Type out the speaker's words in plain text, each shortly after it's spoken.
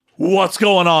What's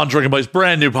going on, Drinking Buddies?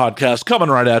 Brand new podcast coming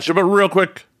right at you. But real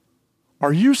quick,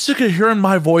 are you sick of hearing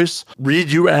my voice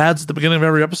read you ads at the beginning of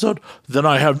every episode? Then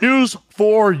I have news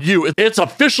for you. It's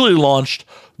officially launched.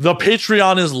 The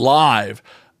Patreon is live.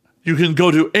 You can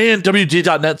go to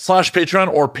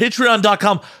anwd.net/Patreon or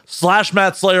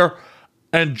patreon.com/MattSlayer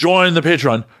and join the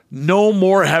Patreon. No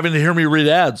more having to hear me read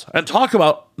ads and talk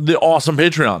about the awesome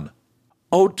Patreon.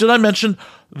 Oh, did I mention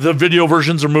the video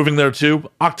versions are moving there too?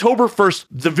 October 1st,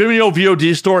 the Vimeo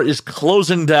VOD store is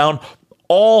closing down.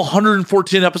 All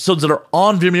 114 episodes that are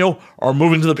on Vimeo are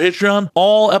moving to the Patreon.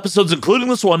 All episodes, including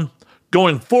this one,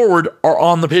 going forward, are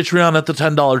on the Patreon at the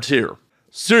 $10 tier.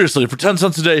 Seriously, for 10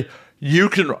 cents a day, you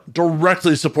can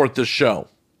directly support this show.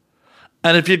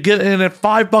 And if you get in at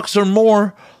 $5 or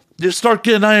more, you start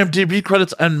getting IMDb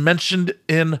credits and mentioned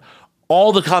in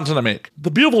all the content I make.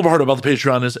 The beautiful part about the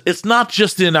Patreon is it's not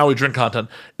just the Now We Drink content.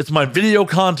 It's my video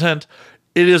content.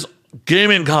 It is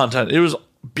gaming content. It was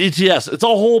BTS. It's a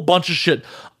whole bunch of shit.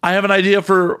 I have an idea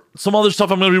for some other stuff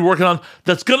I'm going to be working on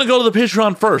that's going to go to the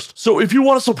Patreon first. So if you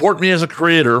want to support me as a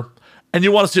creator and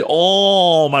you want to see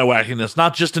all my wackiness,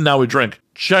 not just in Now We Drink,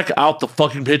 check out the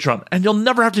fucking Patreon. And you'll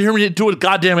never have to hear me do a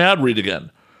goddamn ad read again.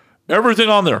 Everything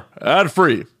on there,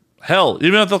 ad-free. Hell,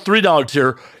 even at the $3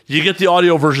 tier, you get the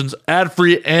audio versions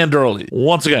ad-free and early.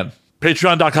 Once again,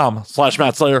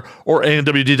 patreon.com/MattSlayer or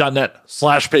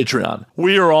anwd.net/Patreon.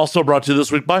 We are also brought to you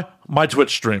this week by my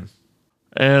Twitch stream.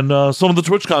 And some of the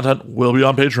Twitch content will be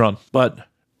on Patreon. But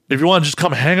if you want to just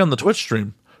come hang on the Twitch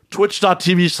stream,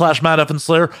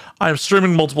 twitch.tv/MattFNSlayer. I am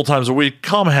streaming multiple times a week.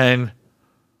 Come hang.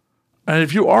 And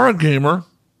if you are a gamer,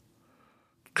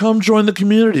 come join the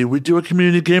community. We do a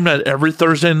community game night every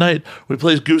Thursday night. We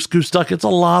play Goose Goose Duck. It's a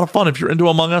lot of fun. If you're into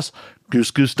Among Us,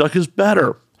 Goose Goose Duck is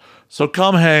better. So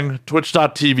come hang,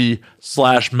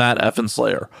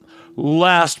 twitch.tv/MattFNSlayer.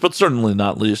 Last, but certainly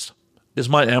not least, is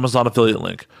my Amazon affiliate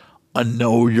link. I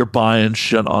know you're buying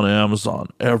shit on Amazon.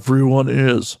 Everyone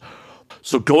is.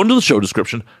 So go into the show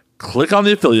description, click on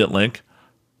the affiliate link,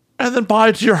 and then buy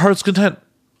it to your heart's content.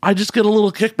 I just get a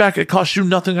little kickback. It costs you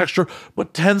nothing extra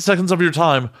but 10 seconds of your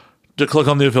time to click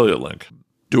on the affiliate link.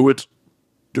 Do it.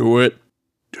 Do it.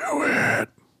 Do it.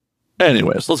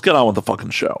 Anyways, let's get on with the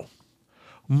fucking show.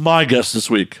 My guest this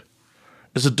week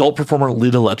is adult performer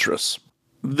Lita Letras.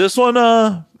 This one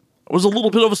was a little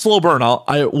bit of a slow burn,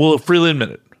 I will freely admit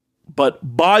it.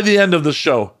 But by the end of the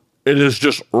show, it is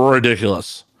just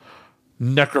ridiculous.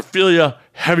 Necrophilia,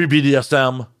 heavy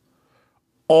BDSM,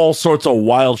 all sorts of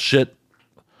wild shit.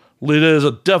 Lita is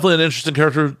definitely an interesting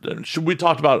character. We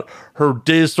talked about her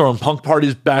days throwing punk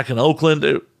parties back in Oakland.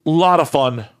 A lot of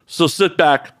fun. So sit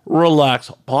back, relax,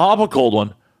 pop a cold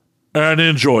one, and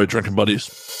enjoy, Drinking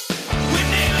Buddies.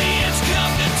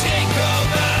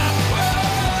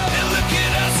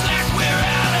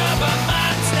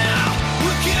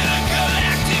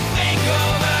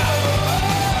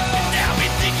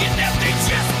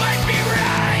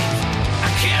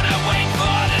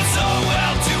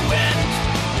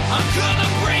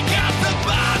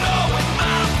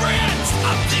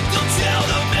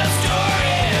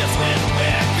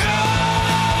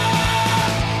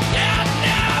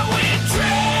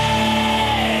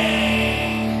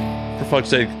 For fuck's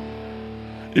sake,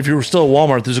 if you were still at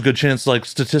Walmart, there's a good chance, like,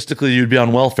 statistically, you'd be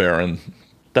on welfare, and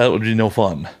that would be no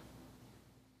fun.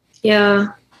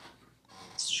 Yeah,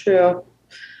 it's true.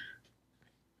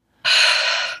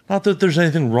 Not that there's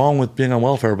anything wrong with being on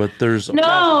welfare, but there's a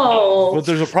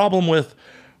problem with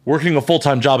working a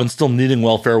full-time job and still needing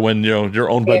welfare when you're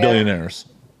owned by billionaires.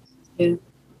 Yeah.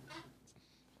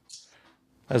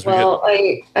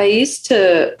 I used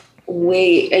to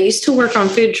work on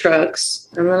food trucks,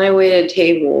 and then I waited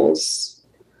tables,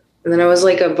 and then I was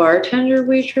like a bartender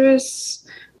waitress,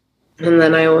 and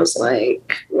then I was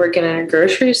like working in a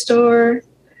grocery store,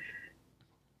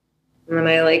 and then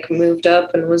I like moved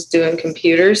up and was doing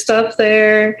computer stuff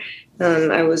there,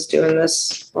 and I was doing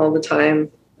this all the time.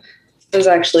 It was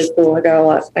actually cool. I got a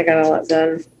lot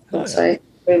done once I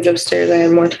moved upstairs. I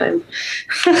had more time.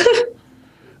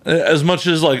 As much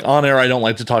as, like, on air, I don't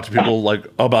like to talk to people, like,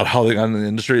 about how they got in the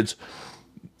industry. It's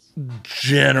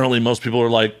generally most people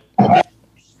are like,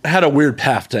 had a weird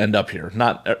path to end up here.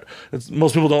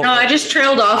 Most people don't. No, I just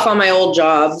trailed off on my old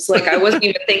jobs. Like, I wasn't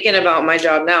even thinking about my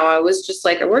job now. I was just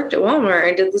like, I worked at Walmart.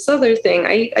 I did this other thing.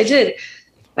 I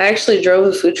actually drove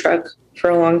a food truck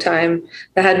for a long time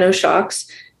that had no shocks.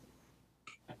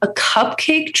 A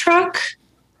cupcake truck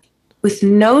with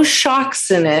no shocks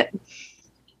in it.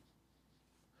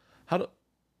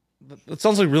 It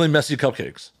sounds like really messy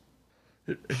cupcakes.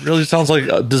 It really sounds like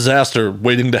a disaster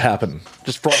waiting to happen.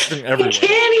 Just frosting everywhere. I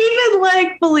can't even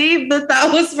like believe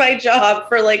that was my job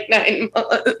for like 9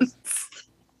 months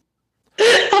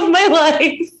of my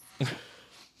life.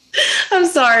 I'm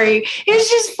sorry. It's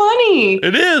just funny.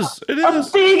 It is. It is.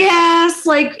 A big ass,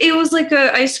 like it was like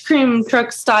a ice cream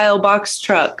truck style box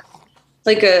truck.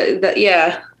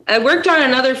 Yeah. I worked on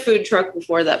another food truck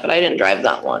before that, but I didn't drive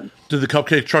that one. Did the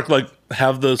cupcake truck like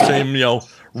have the same,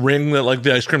 ring that like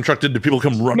the ice cream truck did? Did people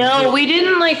come running? No, we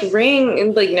didn't like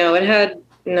ring. Like, no,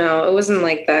 it wasn't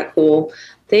like that cool.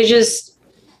 They just,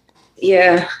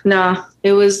 yeah, no,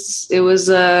 it was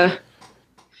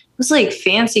like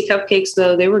fancy cupcakes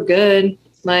though. They were good.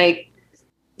 Like,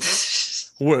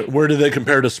 where do they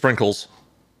compare to sprinkles?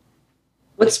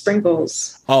 What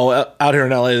sprinkles? Oh, out here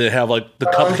in LA, they have like the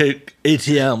cupcake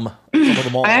ATM.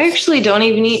 I actually don't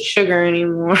even eat sugar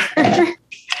anymore. I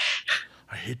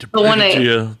hate to break it to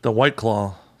you. The White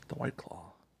Claw.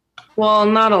 Well,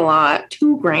 not a lot.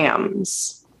 2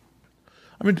 grams.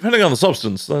 I mean, depending on the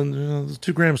substance, then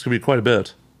 2 grams can be quite a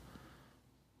bit.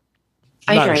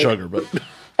 Not sugar, but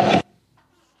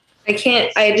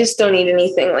I just don't eat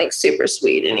anything like super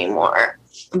sweet anymore.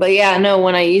 But yeah, no,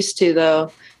 when I used to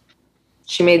though,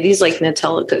 she made these like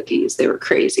Nutella cookies. They were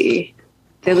crazy.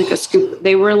 They had like a scoop.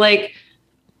 They were like,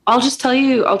 I'll tell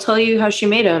you how she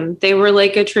made them. They were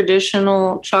like a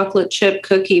traditional chocolate chip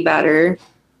cookie batter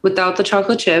without the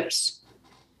chocolate chips.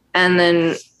 And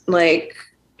then like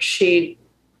she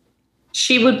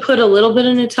would put a little bit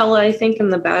of Nutella, I think,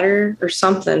 in the batter or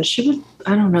something.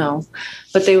 I don't know.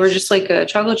 But they were just like a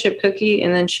chocolate chip cookie.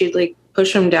 And then she'd like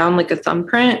push them down like a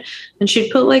thumbprint. And she'd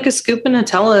put like a scoop of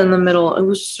Nutella in the middle. It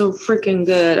was so freaking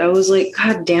good. I was like,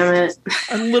 God damn it.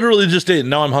 I literally just ate.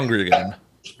 Now I'm hungry again.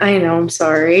 I know. I'm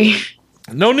sorry.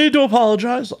 No need to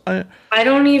apologize. I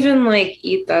don't even like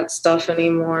eat that stuff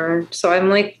anymore. So I'm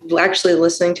like actually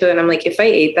listening to it and I'm like, if I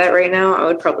ate that right now, I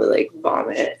would probably like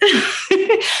vomit.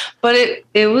 But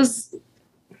it was,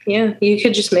 yeah, you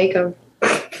could just make them.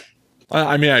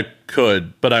 I mean, I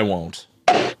could, but I won't.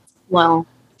 Well,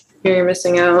 you're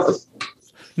missing out.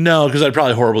 No, because I'd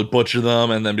probably horribly butcher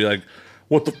them and then be like,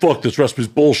 what the fuck? This recipe's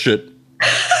bullshit.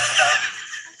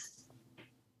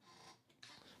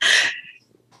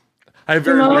 I have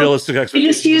very realistic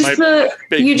expectations.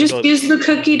 You just use the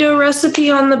cookie dough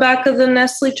recipe on the back of the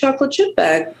Nestle chocolate chip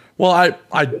bag. Well,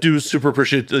 I do super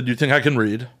appreciate that you think I can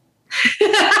read.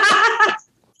 I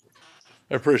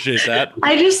appreciate that.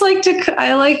 I just like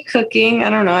I like cooking. I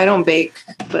don't know. I don't bake,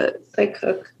 but I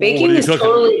cook. Baking is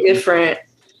totally different.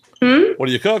 What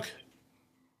do you cook?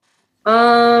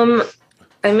 I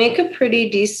make a pretty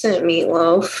decent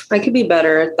meatloaf. I could be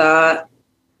better at that.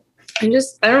 I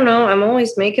don't know. I'm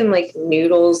always making like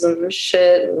noodles and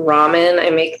shit, and ramen.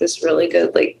 I make this really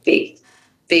good like vegan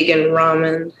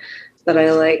ramen that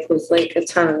I like with like a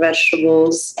ton of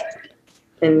vegetables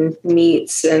and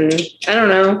meats, and I don't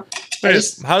know.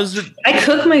 I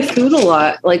cook my food a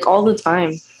lot, like all the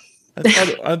time.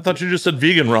 I thought you just said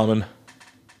vegan ramen.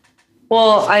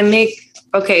 Well, I make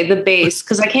the base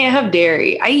because I can't have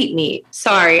dairy. I eat meat.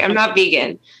 Sorry, I'm not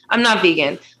vegan.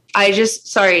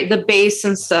 The base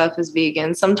and stuff is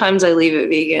vegan. Sometimes I leave it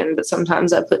vegan, but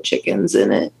sometimes I put chickens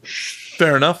in it.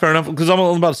 Fair enough. Because I'm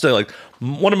about to say, like,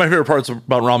 one of my favorite parts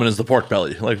about ramen is the pork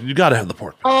belly. Like, you got to have the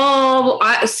pork belly. Oh,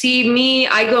 I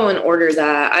go and order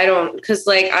that. I don't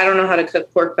know how to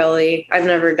cook pork belly. I've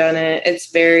never done it.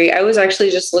 I was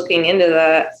actually just looking into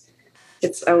that.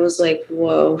 I was like,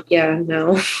 whoa, yeah,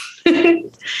 no.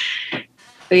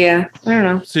 But yeah, I don't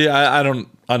know. See, I don't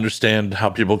understand how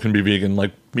people can be vegan.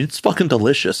 Like, meat's fucking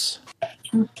delicious.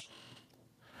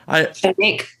 I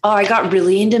got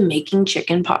really into making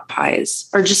chicken pot pies,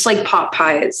 or just like pot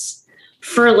pies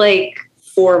for like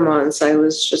 4 months. I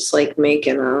was just like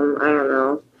making them. I don't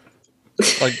know.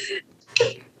 Like,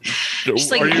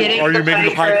 are you making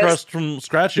the pie crust from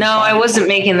scratch? No, I wasn't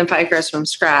making the pie crust from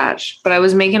scratch, but I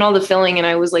was making all the filling and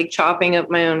I was like chopping up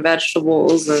my own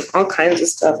vegetables and all kinds of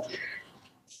stuff.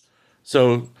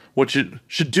 So what you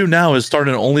should do now is start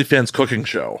an OnlyFans cooking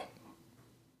show.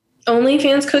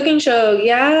 OnlyFans cooking show,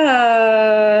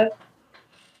 yeah.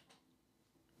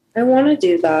 I want to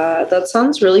do that. That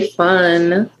sounds really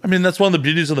fun. I mean, that's one of the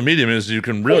beauties of the medium is you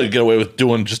can really get away with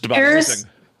doing just about anything.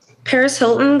 Paris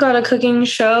Hilton got a cooking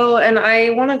show, and I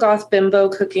want a goth bimbo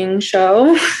cooking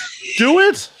show. Do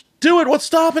it. Do it. What's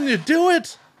stopping you? Do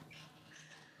it.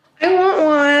 I want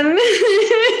one.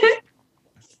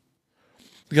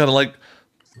 You gotta like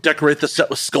decorate the set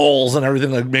with skulls and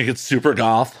everything, like make it super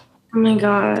goth. Oh my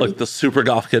god. Like the super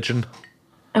goth kitchen.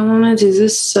 I want to do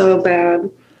this so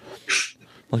bad.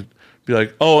 Like be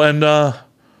like, oh, and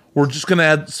we're just gonna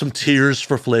add some tears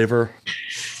for flavor.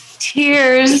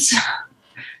 Tears.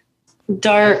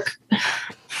 Dark.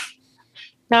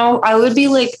 No, I would be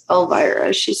like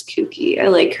Elvira. She's kooky. I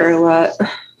like her a lot.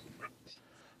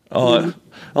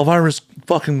 Elvira's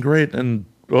fucking great, and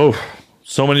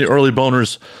so many early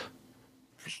boners.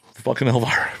 Fucking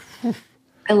Elvira.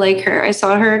 I like her. I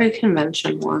saw her at a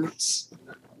convention once.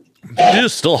 She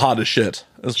is still hot as shit.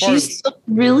 She's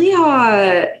really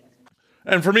hot.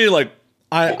 And for me, like,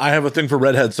 I have a thing for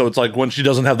redheads, so it's like when she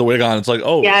doesn't have the wig on, it's like,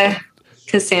 oh. Yeah,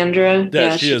 Cassandra.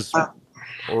 Yeah, she is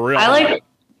real hot.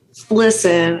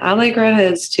 Listen, I like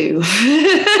redheads too.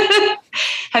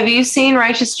 Have you seen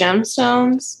Righteous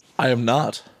Gemstones? I have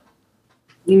not.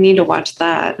 You need to watch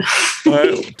that.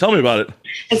 Tell me about it.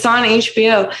 It's on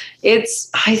HBO. I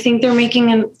think they're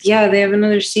making they have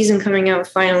another season coming out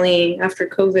finally after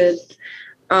COVID.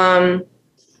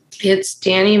 It's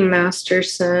Danny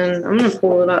Masterson. I'm going to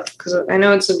pull it up because I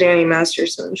know it's a Danny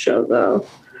Masterson show though.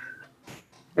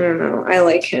 I don't know. I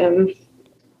like him.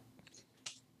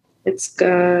 It's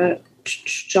got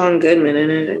John Goodman in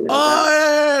it.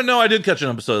 No, I did catch an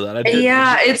episode of that.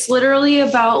 Yeah, it's literally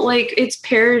about like it's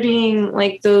parodying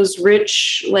like those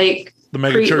rich like the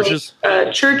mega churches.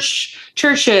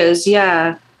 Churches,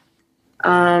 yeah.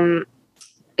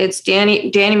 It's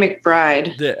Danny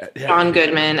McBride, John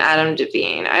Goodman, Adam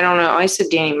Devine. I don't know. I said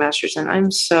Danny Masterson.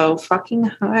 I'm so fucking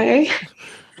high.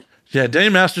 Yeah, Danny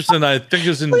Masterson, I think,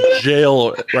 is in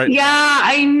jail right now. Yeah,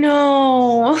 I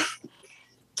know.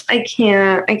 I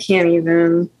can't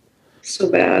even. So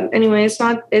bad. Anyway, it's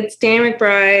Danny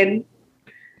McBride.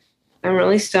 I'm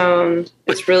really stoned.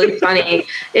 It's really funny.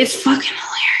 It's fucking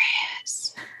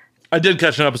hilarious. I did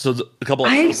catch an episode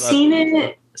I've seen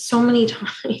it so many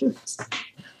times.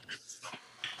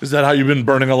 Is that how you've been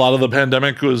burning a lot of the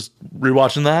pandemic? Was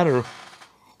rewatching that, or?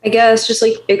 I guess just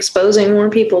like exposing more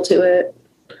people to it.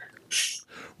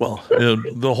 Well,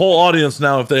 the whole audience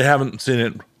now, if they haven't seen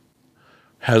it,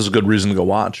 has a good reason to go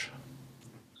watch.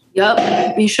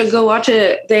 Yep, you should go watch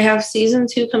it. They have season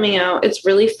 2 coming out. It's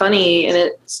really funny and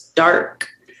it's dark.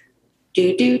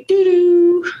 I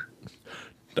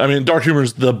mean, dark humor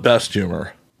is the best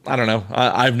humor. I don't know.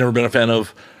 I've never been a fan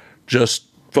of just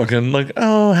fucking like,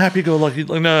 oh, happy-go-lucky.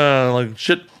 Like, no, like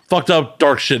shit, fucked up,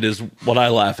 dark shit is what I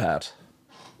laugh at.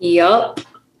 Yup.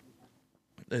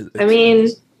 I mean,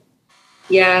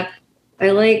 yeah, I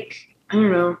don't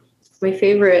know. My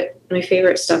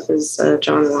favorite stuff is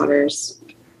John Waters.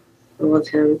 I love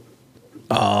him.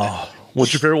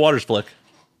 What's your favorite Waters flick?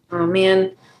 Oh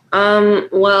man.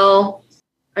 Well,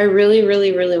 I really,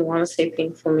 really, really want to say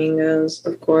Pink Flamingos,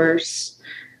 of course.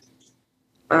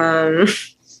 I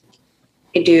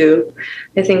do.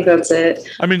 I think that's it.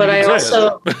 I mean, but I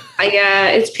also,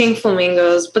 it's Pink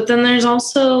Flamingos. But then there's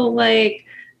also like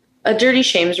A Dirty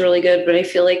Shame's really good, but I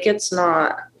feel like it's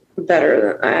not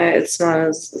better than it's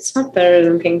not better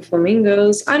than Pink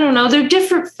Flamingos. I don't know. They're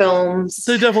different films.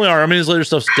 They definitely are. I mean, his later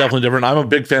stuff's definitely different. I'm a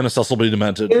big fan of Cecil B.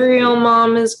 Demented. Serial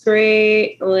Mom is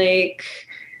great. Like,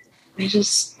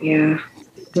 Anyway,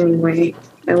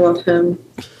 I love him.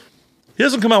 He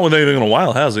hasn't come out with anything in a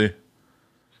while, has he?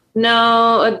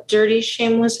 No, A Dirty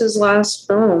Shame was his last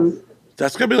film.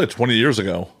 That's gotta be like 20 years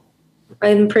ago.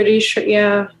 I'm pretty sure.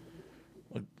 Yeah.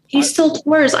 He still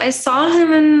tours. I saw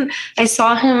him in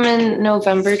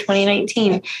November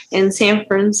 2019 in San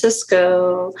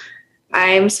Francisco.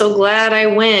 I'm so glad I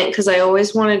went because I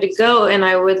always wanted to go, and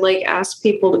I would like ask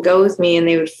people to go with me, and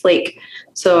they would flake.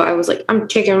 So I was like, I'm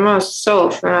taking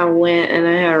myself, and I went, and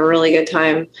I had a really good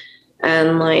time.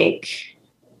 And like,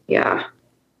 yeah,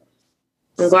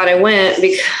 I'm glad I went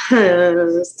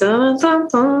because.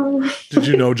 Did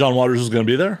you know John Waters was going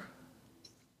to be there?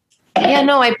 Yeah,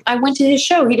 no, I went to his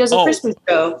show. He does a Christmas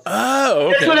show. Oh,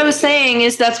 okay. That's what I was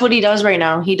saying. That's what he does right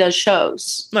now. He does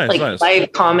shows, nice.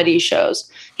 Live comedy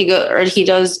shows. He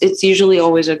does. It's usually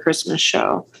always a Christmas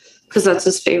show because that's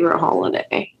his favorite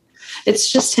holiday.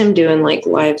 It's just him doing like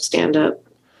live stand up.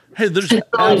 Hey, there's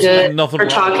really good nothing for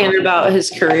talking about his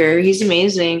career. He's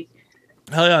amazing.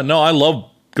 Hell yeah! No, I love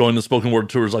going to spoken word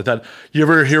tours like that. You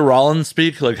ever hear Rollins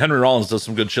speak? Like Henry Rollins does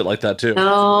some good shit like that too.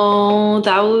 No,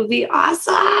 that would be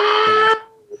awesome.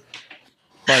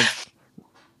 Like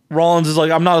Rollins is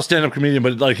like, I'm not a stand-up comedian,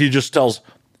 but like he just tells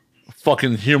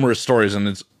fucking humorous stories, and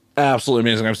it's absolutely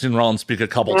amazing. I've seen Rollins speak a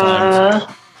couple times.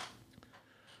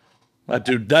 That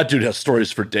dude has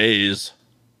stories for days.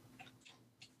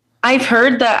 I've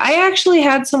heard that. I actually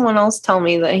had someone else tell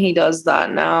me that he does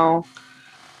that now.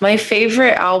 My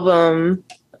favorite album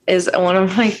is one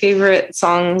of my favorite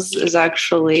songs is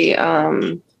actually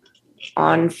on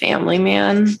Family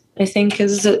Man, I think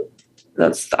that's the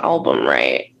album,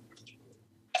 right?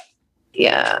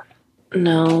 Yeah.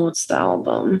 No, what's the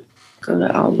album? Go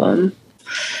to album.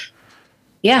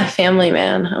 Yeah, Family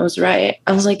Man. I was right.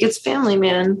 I was like, it's Family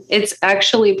Man. It's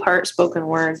actually part spoken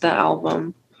word, the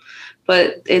album.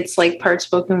 But it's like part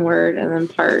spoken word and then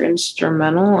part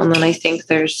instrumental. And then I think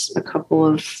there's a couple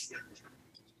of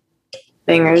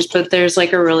bangers, but there's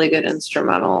like a really good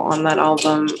instrumental on that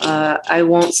album. I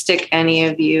won't stick any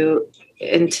of you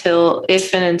until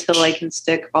I can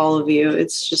stick all of you.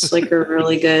 It's just like a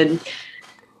really good,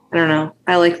 I don't know.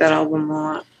 I like that album a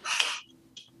lot.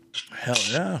 Hell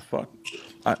yeah. Fuck.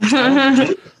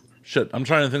 Shit. I'm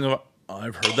trying to think of,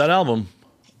 I've heard that album.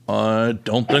 I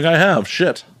don't think I have.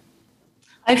 Shit.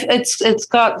 It's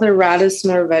got the Radis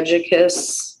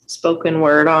Norvegicus spoken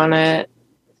word on it.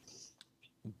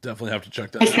 Definitely have to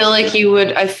check that I feel like you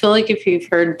would. I feel like if you've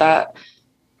heard that,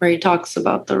 where he talks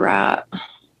about the rat, I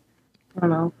don't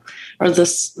know, or the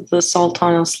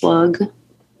Sultana slug,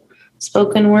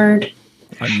 spoken word.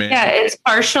 Yeah, it's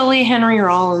partially Henry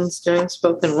Rollins doing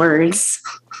spoken words.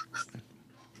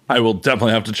 I will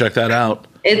definitely have to check that out.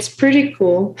 It's pretty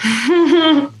cool.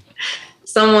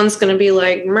 Someone's gonna be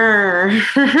like, "Meh."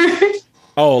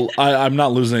 Oh, I'm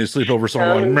not losing any sleep over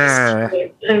someone.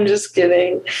 I'm just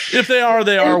kidding. If they are,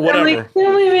 they are. Whatever.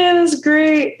 Family Man is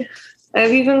great.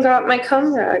 I've even got my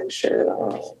cum rag shirt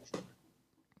on.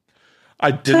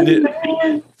 I didn't.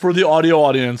 For the audio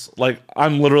audience, like,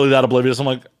 I'm literally that oblivious. I'm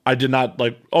like, I did not,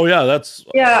 like, oh yeah, that's.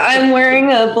 Yeah, I'm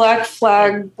wearing a Black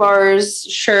Flag Bars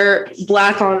shirt,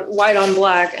 white on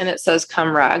black, and it says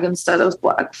cum rag instead of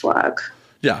Black Flag.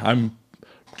 Yeah, I'm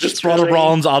just brought up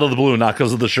Rollins out of the blue, not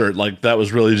because of the shirt. Like, that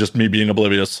was really just me being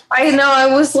oblivious. I know. I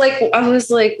was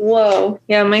like, whoa.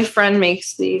 Yeah, my friend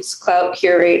makes these, Clout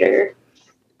Curator.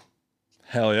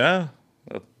 Hell yeah.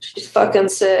 She's fucking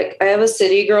sick. I have a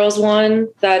City Girls one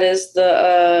that is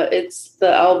it's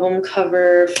the album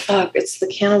cover. Fuck, it's the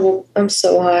Cannibal. I'm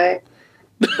so high.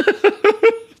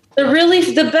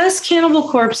 The best Cannibal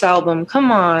Corpse album.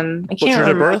 Come on. I can't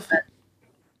remember. Butchered at Birth?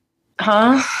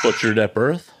 Huh? Butchered at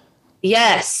Birth?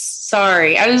 Yes.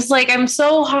 Sorry. I was like, I'm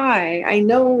so high. I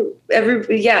know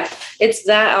yeah, it's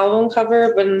that album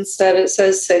cover, but instead it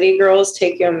says City Girls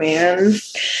Take Your Man.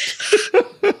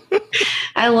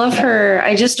 I love her.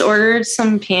 I just ordered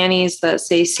some panties that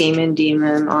say Semen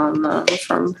Demon on them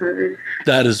from her.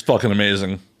 That is fucking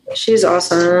amazing. She's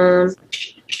awesome.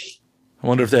 I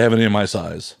wonder if they have any of my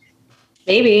size.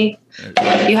 Maybe.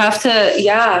 You have to,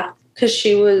 yeah, because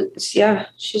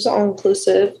she's all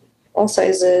inclusive. All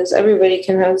sizes. Everybody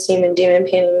can have Semen Demon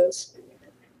panties.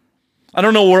 I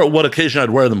don't know what occasion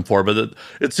I'd wear them for, but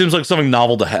it seems like something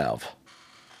novel to have.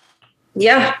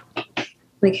 Yeah.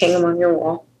 Like hang them on your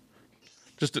wall.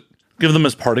 Just to give them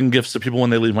as parting gifts to people when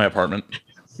they leave my apartment.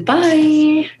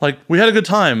 Bye. Like, we had a good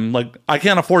time. Like, I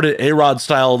can't afford an A-Rod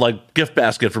style, like, gift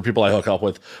basket for people I hook up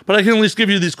with, but I can at least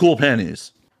give you these cool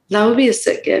panties. That would be a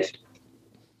sick gift.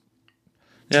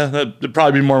 Yeah, that'd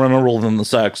probably be more memorable than the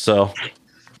sex, so.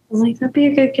 Like, that'd be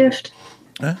a good gift.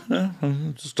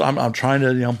 I'm trying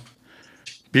to,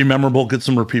 be memorable, get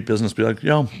some repeat business, be like,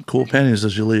 cool panties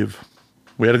as you leave.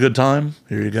 We had a good time.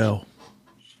 Here you go.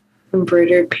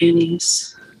 Embroidered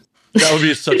panties. That would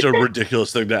be such a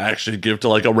ridiculous thing to actually give to,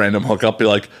 like, a random hookup. Be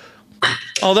like,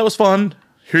 oh, that was fun.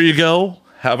 Here you go.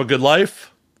 Have a good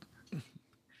life.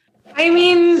 I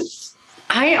mean,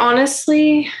 I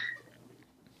honestly,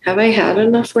 have I had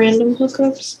enough random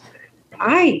hookups?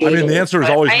 I mean, the answer is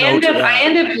always no. I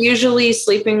end up usually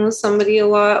sleeping with somebody a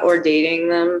lot or dating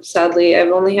them. Sadly,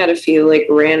 I've only had a few like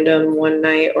random one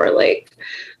night or like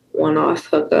one-off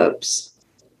hookups.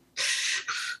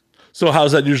 So how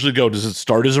does that usually go? Does it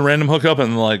start as a random hookup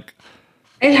and like?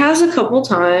 It has a couple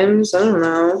times. I don't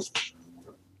know.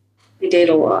 I date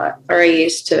a lot, or I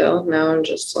used to. Now I'm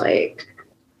just like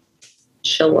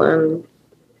chilling.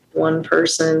 One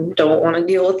person. Don't want to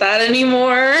deal with that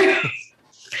anymore.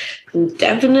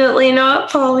 Definitely not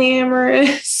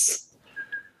polyamorous.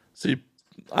 See,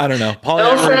 I don't know.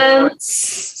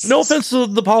 No offense to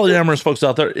the polyamorous folks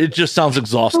out there. It just sounds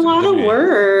exhausting. It's a lot of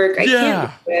work. I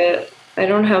can't do it. I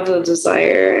don't have the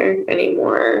desire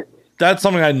anymore. That's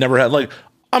something I never had. Like,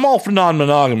 I'm all for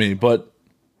non-monogamy, but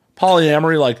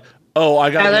polyamory, like, oh, I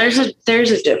got. Yeah,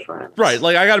 there's a difference, right?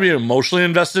 Like, I got to be emotionally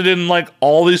invested in like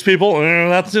all these people.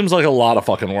 That seems like a lot of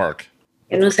fucking work.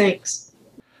 No thanks.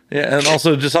 Yeah, and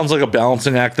also it just sounds like a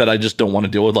balancing act that I just don't want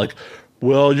to deal with. Like,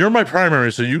 well, you're my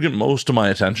primary, so you get most of my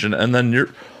attention, and then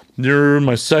you're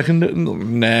my second.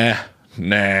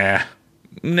 Nah.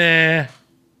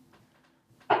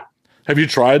 Have you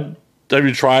tried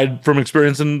from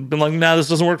experience and been like, nah, this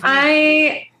doesn't work for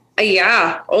me?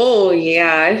 Yeah. Oh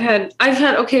yeah. I've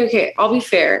had okay. I'll be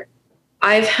fair.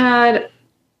 I've had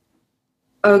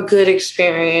a good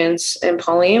experience in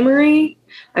polyamory,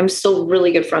 I'm still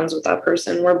really good friends with that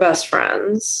person. We're best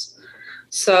friends.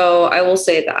 So I will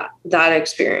say that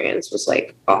experience was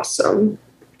like awesome.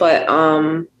 But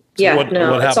yeah, what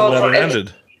no, what it's happened all when it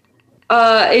ended?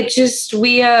 it just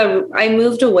I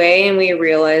moved away and we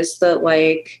realized that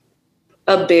like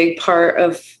a big part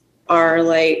of our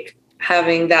like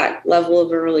having that level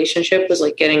of a relationship was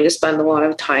like getting to spend a lot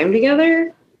of time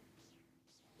together.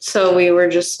 So we were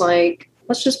just like,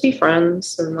 let's just be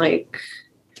friends and like,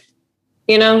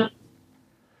 you know.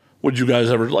 Would you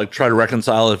guys ever like try to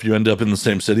reconcile if you end up in the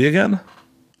same city again?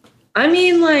 I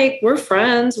mean, like, we're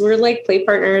friends. We're like play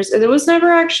partners. And it was never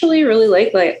actually really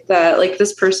like that. Like,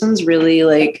 this person's really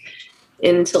like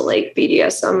into like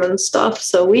BDSM and stuff.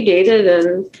 So we dated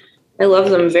and I love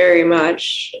them very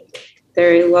much.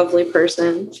 Very lovely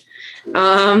person.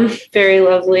 Very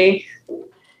lovely.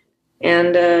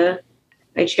 And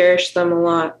I cherish them a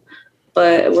lot.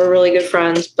 But we're really good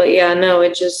friends. But yeah, no,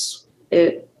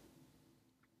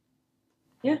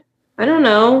 I don't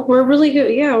know. We're really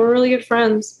good. Yeah, we're really good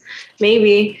friends.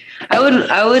 Maybe I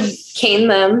would cane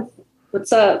them.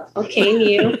 What's up? I'll cane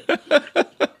you.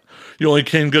 You only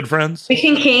cane good friends? We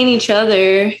can cane each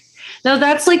other. No,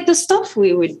 that's like the stuff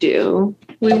we would do.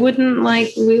 We wouldn't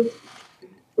like we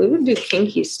would do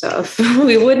kinky stuff.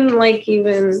 We wouldn't like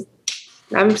even.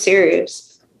 I'm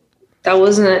serious. That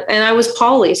wasn't. And I was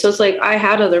poly, so it's like I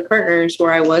had other partners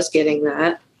where I was getting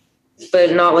that,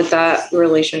 but not with that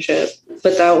relationship.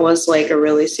 But that was like a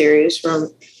really serious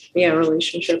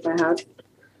relationship I had.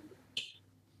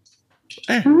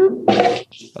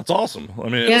 That's awesome. I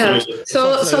mean, yeah.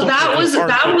 So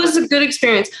that was a good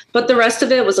experience. But the rest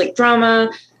of it was like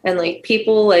drama and like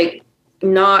people like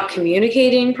not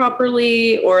communicating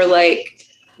properly or like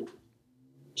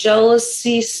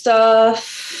jealousy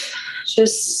stuff.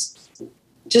 Just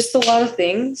a lot of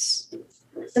things.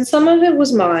 And some of it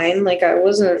was mine. Like I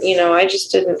wasn't really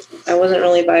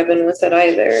vibing with it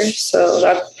either. So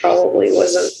that probably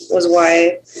was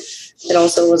why it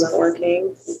also wasn't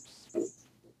working.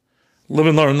 Live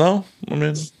and learn though. I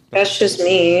mean, that's just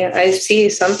me. I see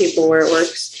some people where it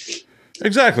works.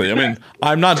 Exactly. I mean,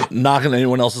 I'm not knocking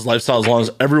anyone else's lifestyle as long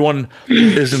as everyone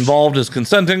is involved, is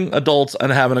consenting adults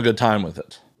and having a good time with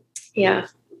it. Yeah.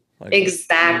 Like,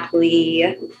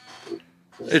 exactly.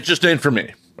 It just ain't for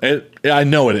me. I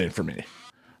know it ain't for me.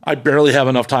 I barely have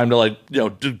enough time to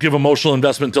to give emotional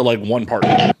investment to like one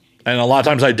partner. And a lot of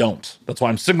times I don't. That's why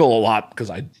I'm single a lot,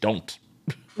 because I don't.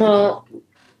 Well,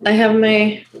 I have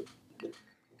my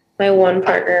one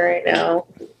partner right now.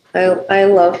 I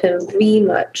love him very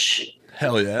much.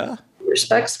 Hell yeah. He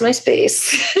respects my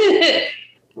space.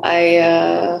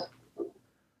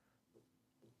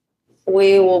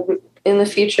 We will, in the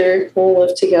future, we'll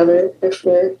live together if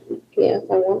I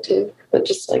want to. But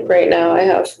just like right now, I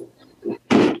have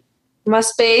my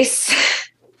space,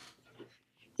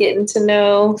 getting to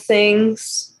know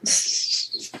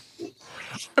things.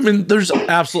 I mean, there's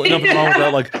absolutely nothing wrong with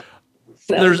that. Like,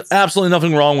 there's absolutely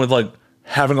nothing wrong with like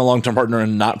having a long-term partner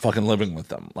and not fucking living with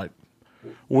them. Like,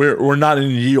 we're not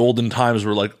in ye olden times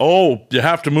where like, oh, you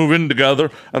have to move in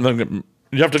together and then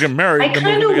you have to get married. I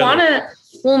kind of want to.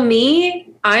 Well,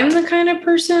 I'm the kind of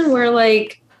person where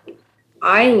like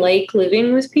I like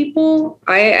living with people.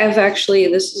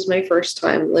 This is my first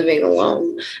time living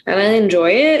alone and I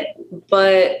enjoy it,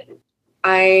 but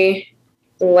I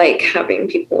like having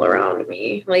people around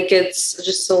me. Like it's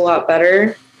just a lot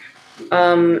better.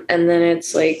 And then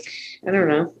it's like, I don't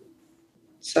know.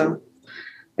 So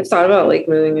I've thought about like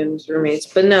moving in with roommates,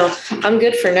 but no, I'm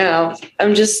good for now.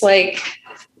 I'm just like,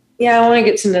 yeah, I want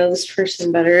to get to know this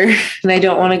person better. And I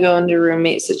don't want to go into a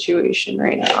roommate situation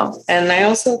right now. And I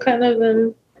also kind of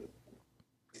I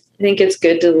think it's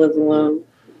good to live alone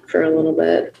for a little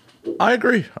bit. I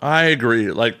agree.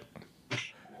 Like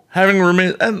having a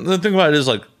roommate, and the thing about it is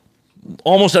like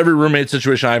almost every roommate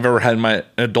situation I've ever had in my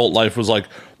adult life was like,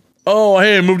 oh,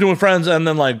 hey, I moved in with friends. And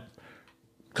then like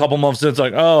a couple months in, it's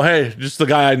like, oh, hey, just the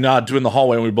guy I nod to in the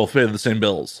hallway and we both paid the same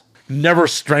bills. Never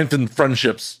strengthened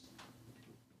friendships.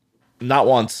 Not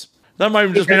once. That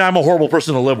might just mean I'm a horrible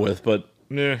person to live with, but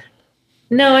yeah.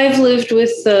 No, I've lived with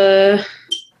I've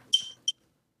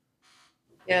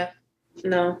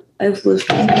lived with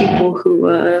people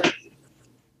who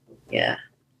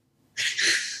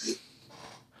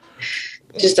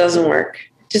just doesn't work.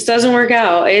 Just doesn't work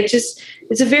out. It's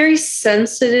a very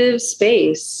sensitive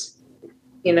space,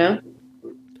 you know?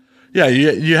 Yeah,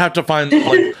 you have to find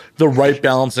like the right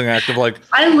balancing act of like.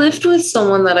 I lived with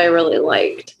someone that I really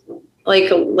liked.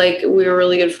 Like we were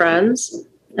really good friends,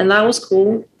 and that was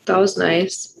cool. That was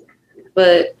nice.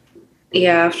 But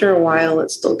yeah, after a while, it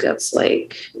still gets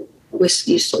like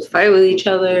you still fight with each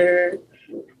other.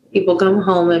 People come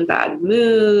home in bad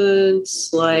moods.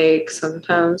 Like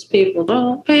sometimes people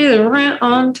don't pay the rent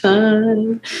on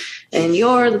time. And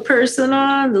you're the person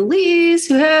on the lease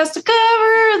who has to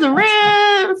cover the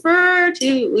rent for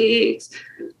 2 weeks.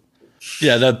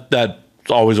 Yeah, that's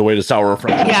always a way to sour a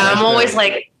friendship. Yeah, I'm always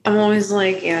like,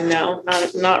 yeah, no,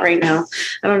 not right now.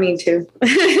 I don't need to.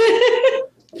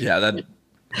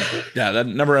 that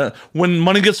never. When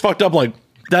money gets fucked up, like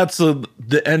that's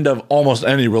the end of almost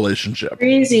any relationship.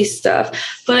 Crazy stuff.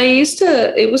 But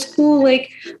it was cool.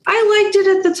 Like I liked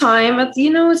it at the time.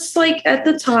 It's like at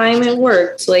the time it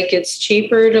worked. Like it's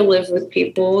cheaper to live with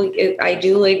people. I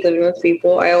do like living with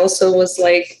people. I also was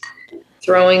like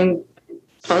throwing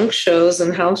punk shows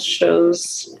and house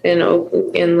shows in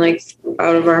like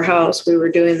out of our house. We were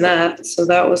doing that. So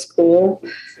that was cool.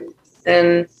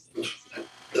 And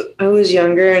I was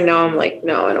younger and now I'm like,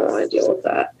 no, I don't want to deal with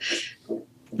that.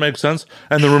 Makes sense.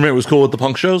 And the roommate was cool with the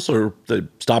punk shows, or they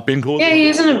stopped being cool? Yeah, he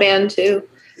was in a band too.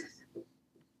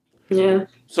 Yeah.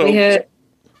 So that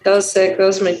was sick. That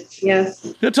was Yeah,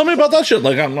 tell me about that shit.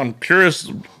 Like, I'm curious.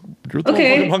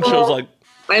 Okay. Punk shows, like.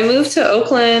 I moved to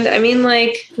Oakland. I mean,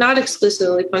 like, not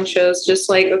exclusively punk shows, just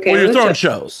like, okay. Well, you're throwing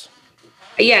shows.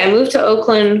 Yeah, I moved to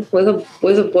Oakland with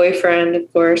a boyfriend,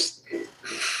 of course,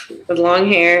 with long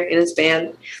hair in his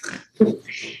band.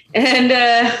 And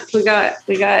we got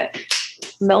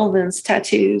Melvin's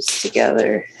tattoos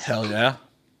together. Hell yeah.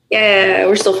 Yeah,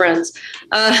 we're still friends.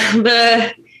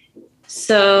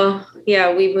 So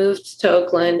yeah, we moved to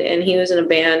Oakland and he was in a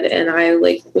band and I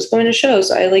like was going to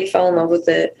shows. I like fell in love with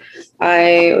it.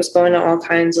 I was going to all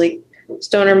kinds like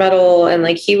stoner metal and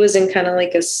like he was in kind of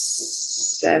like a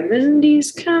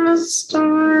 70s kind of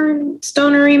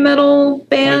stonery metal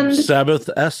band. Like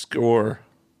Sabbath-esque or?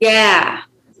 Yeah.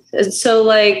 And so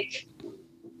like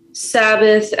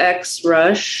Sabbath X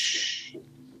Rush.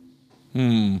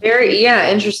 Very,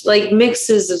 interesting. Like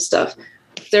mixes of stuff.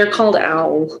 They're called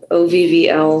OWL,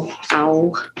 OVVL,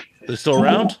 OWL. They're still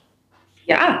around?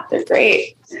 Yeah, they're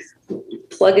great.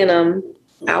 Plug in them.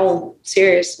 OWL,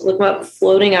 serious. Look them up.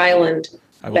 Floating Island.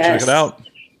 I will check it out.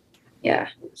 Yeah,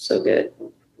 so good.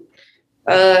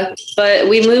 But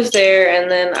we moved there,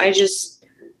 and then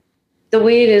the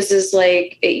way it is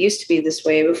like, it used to be this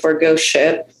way before Ghost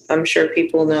Ship. I'm sure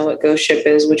people know what Ghost Ship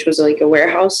is, which was like a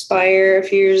warehouse fire a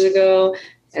few years ago.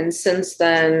 And since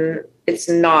then, it's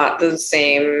not the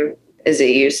same as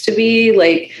it used to be.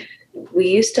 Like, we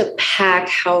used to pack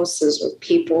houses with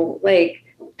people,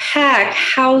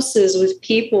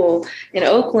 in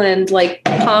Oakland, like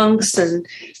punks and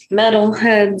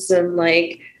metalheads and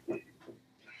like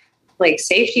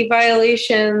safety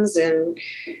violations and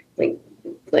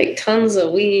like tons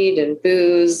of weed and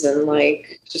booze and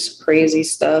like just crazy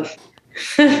stuff.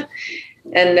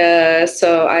 And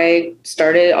so I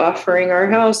started offering our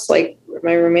house, like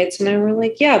my roommates and I were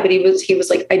like, yeah, but he was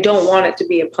like, I don't want it to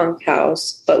be a punk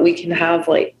house, but we can have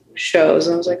like shows.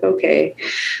 And I was like, okay.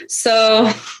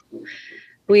 So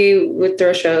we would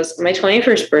throw shows. My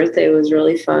 21st birthday was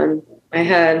really fun. I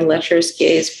had Lecherous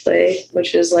Gaze play,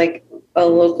 which is like a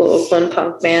local Oakland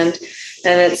punk band.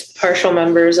 And it's partial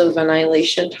members of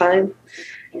Annihilation Time,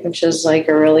 which is like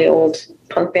a really old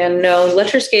punk band. No,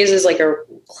 Lecherous Gaze is like a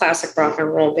classic rock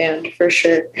and roll band for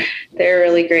sure. They're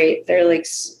really great.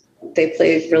 They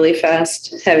played really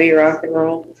fast, heavy rock and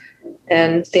roll.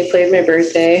 And they played my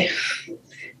birthday.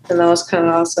 And that was kind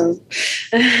of awesome.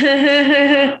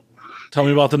 Tell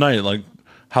me about the night. Like,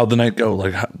 how'd the night go?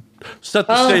 Like, set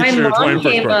the stage for your 21st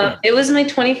birthday. It was my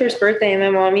 21st birthday, and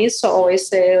my mom used to always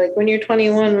say, like, when you're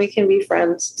 21, we can be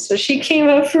friends. So she came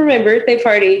up for my birthday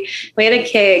party. We had a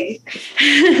keg.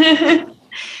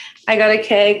 I got a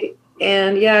keg,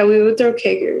 and yeah, we would throw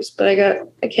keggers, but I got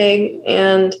a keg,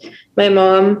 and my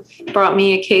mom brought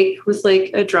me a cake with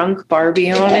like a drunk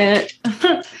Barbie on it.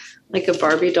 Like a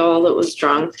Barbie doll that was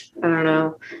drunk. I don't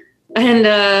know.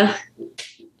 And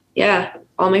yeah,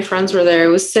 all my friends were there. It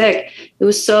was sick. It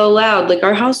was so loud. Like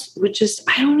our house would just,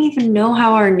 I don't even know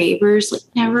how our neighbors like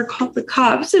never called the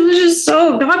cops. It was just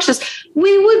so obnoxious.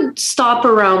 We would stop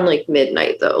around like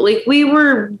midnight though. Like we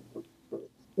wouldn't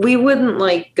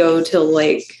like go till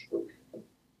like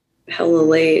hella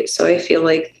late. So I feel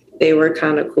like they were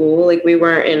kind of cool. Like we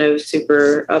weren't in a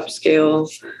super upscale,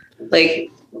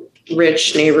 like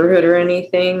rich neighborhood or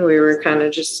anything. We were kind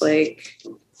of just like,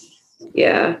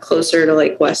 yeah, closer to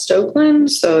like West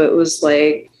Oakland. So it was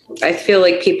like, I feel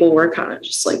like people were kind of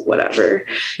just like, whatever,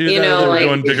 you know, they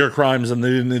were doing bigger crimes and they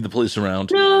didn't need the police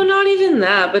around. No, not even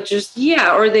that, but just,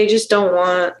 yeah. Or they just don't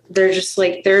want, they're just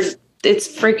like, they're it's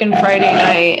freaking Friday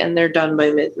night and they're done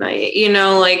by midnight. You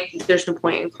know, like there's no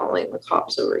point in calling the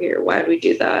cops over here. Why would we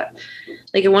do that?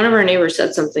 Like one of our neighbors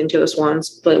said something to us once,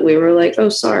 but we were like, oh,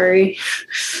 sorry.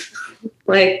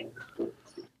 Like,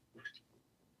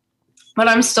 but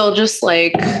I'm still just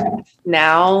like,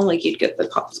 now, like you'd get the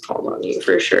cops called on you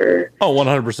for sure. Oh,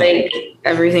 100%. Like,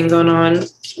 everything going on.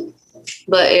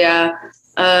 But yeah,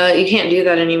 you can't do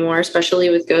that anymore, especially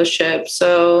with ghost ships.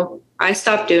 So I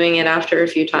stopped doing it after a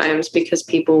few times because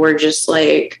people were just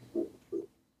like,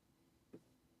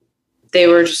 they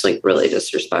were just like really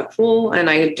disrespectful, and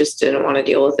I just didn't want to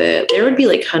deal with it. There would be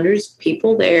like hundreds of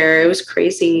people there. It was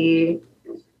crazy.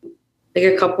 Like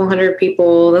a couple hundred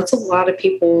people. That's a lot of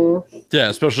people. Yeah,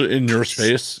 especially in your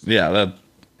space. Yeah, that.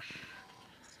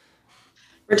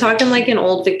 We're talking like an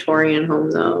old Victorian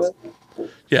home, though.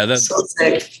 Yeah, that's so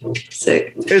sick.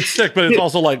 Sick. It's sick, but it's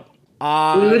also like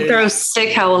we would throw sick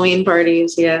Halloween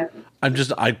parties. Yeah.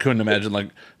 I couldn't imagine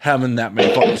like having that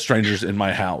many fucking strangers in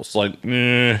my house. Like,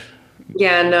 yeah,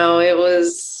 no, it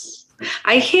was.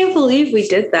 I can't believe we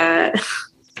did that.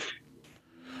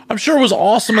 I'm sure it was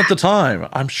awesome at the time.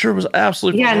 I'm sure it was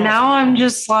absolutely. Yeah, awesome. Now I'm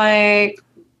just like.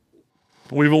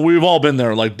 We've all been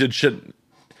there. Like, did shit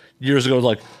years ago.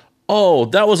 Like, oh,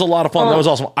 that was a lot of fun. That was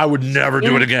awesome. I would never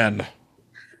do it again.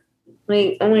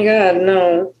 Like, oh my god,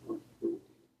 no.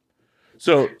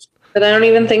 So, but I don't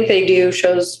even think they do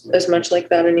shows as much like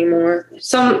that anymore.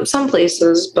 Some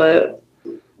places, but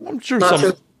I'm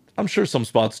sure some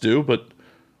spots do. But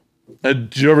do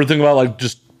you ever think about like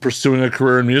just pursuing a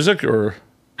career in music? Or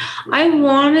I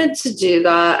wanted to do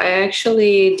that. I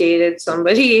actually dated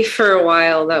somebody for a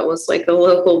while that was like a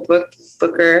local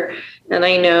booker, and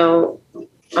I know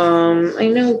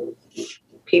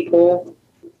people,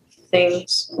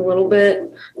 things a little bit.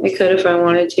 I could if I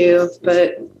wanted to,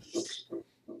 but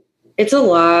it's a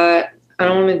lot. I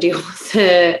don't want to deal with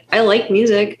it. I like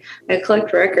music. I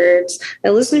collect records. I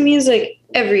listen to music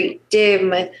every day of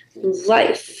my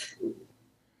life.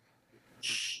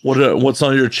 What's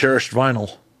on your cherished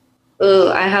vinyl?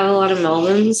 I have a lot of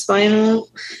Melvins vinyl,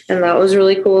 and that was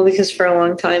really cool because for a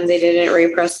long time they didn't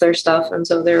repress their stuff, and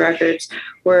so their records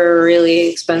were really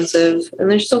expensive, and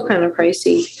they're still kind of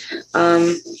pricey.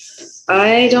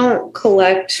 I don't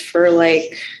collect for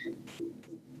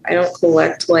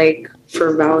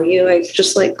for value. I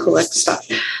just like collect stuff.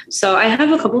 So I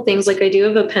have a couple things. Like I do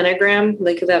have a Pentagram,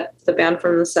 like the band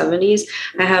from the 70s.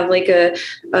 I have like a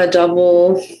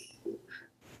double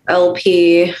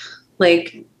LP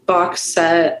like box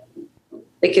set.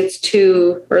 Like it's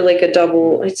two, or like a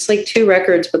double. It's like two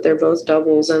records, but they're both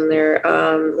doubles, and they're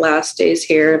Last Days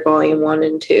Here, Volume 1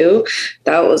 and 2.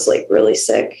 That was like really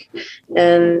sick.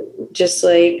 And just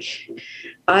like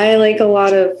I like a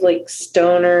lot of like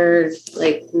stoner,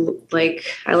 like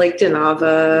I like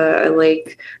Denava, I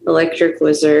like Electric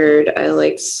Wizard, I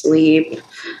like Sleep.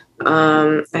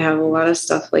 I have a lot of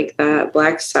stuff like that.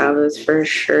 Black Sabbath for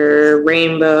sure.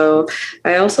 Rainbow.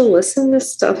 I also listen to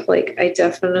stuff like I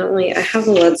have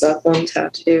a Led Zeppelin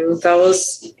tattoo. That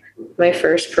was my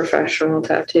first professional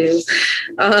tattoo.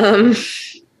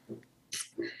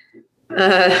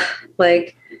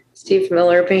 Like Steve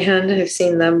Miller Band. I've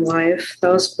seen them live. That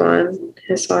was fun.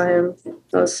 I saw him.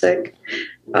 That was sick.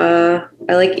 I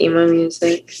like emo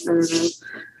music. I don't know.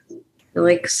 I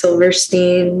like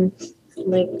Silverstein.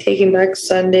 Like Taking Back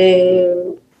Sunday,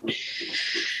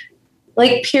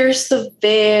 like Pierce the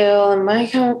Veil and My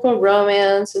Chemical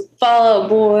Romance and Fall Out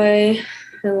Boy.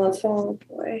 I love Fall Out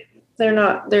Boy.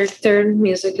 Their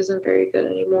music isn't very good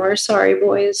anymore. Sorry,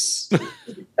 boys.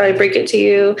 I break it to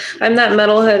you. I'm that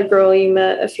metalhead girl you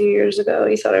met a few years ago.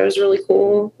 You thought I was really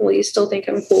cool. Well, you still think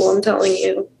I'm cool. I'm telling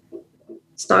you,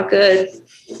 it's not good.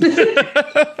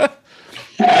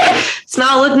 It's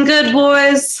not looking good,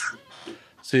 boys.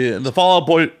 See, the Fall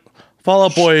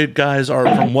Out Boy guys are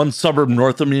from one suburb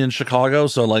north of me in Chicago,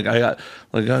 so like I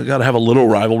got to have a little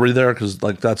rivalry there because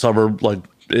like that suburb, like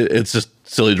it's just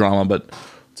silly drama, but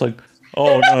it's like,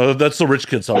 oh no, that's the rich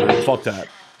kid suburb. Fuck that.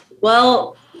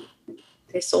 Well,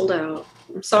 they sold out.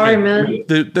 I'm sorry, man.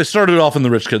 They started off in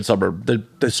the rich kid suburb.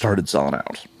 They started selling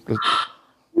out.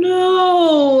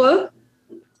 No.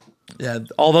 Yeah,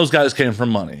 all those guys came from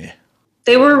money.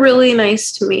 They were really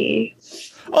nice to me.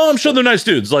 Oh, I'm sure they're nice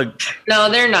dudes. Like, no,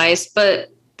 they're nice,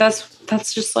 but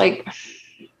that's just like.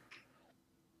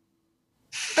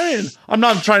 I mean, I'm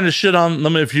not trying to shit on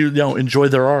them if you enjoy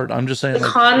their art. I'm just saying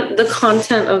the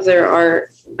content of their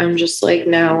art. I'm just like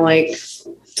now like,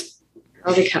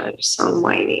 oh, they kind of just sound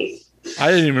whiny.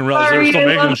 I didn't even realize they were still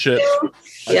making shit.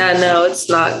 Yeah, no, it's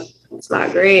not. It's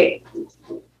not great.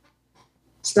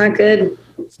 It's not good.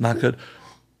 It's not good.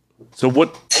 So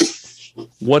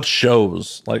what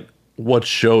shows like what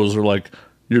shows are like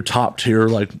your top tier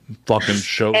like fucking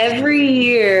shows? Every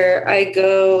year I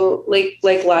go like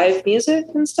live music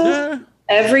and stuff. Yeah.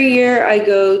 Every year I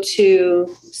go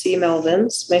to see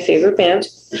Melvins, my favorite band.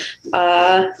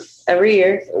 Every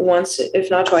year, once if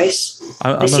not twice.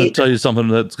 I'm going to tell you something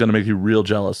that's going to make you real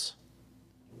jealous.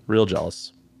 Real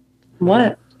jealous.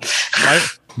 What?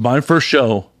 My first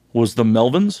show was the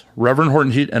Melvins, Reverend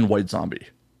Horton Heat, and White Zombie.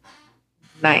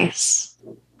 Nice.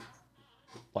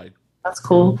 Like that's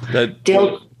cool.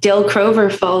 Dale Crover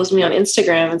follows me on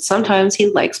Instagram, and sometimes he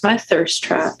likes my thirst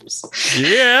traps.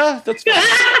 Yeah, that's sick.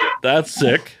 That's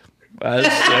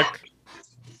sick.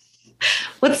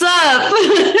 What's up?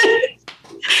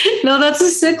 No, that's a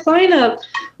sick lineup.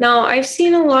 No, I've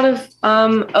seen a lot of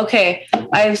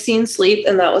I've seen Sleep,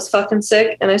 and that was fucking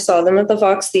sick. And I saw them at the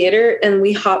Fox Theater, and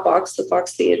we hotboxed the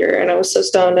Fox Theater, and I was so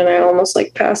stoned and I almost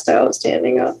like passed out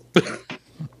standing up.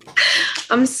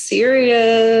 I'm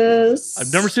serious.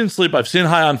 I've never seen Sleep. I've seen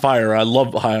High on Fire. I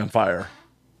love High on Fire.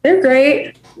 They're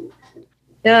great.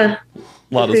 Yeah.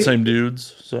 A lot of the same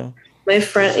dudes. So my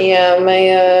friend,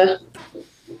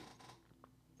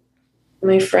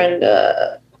 my friend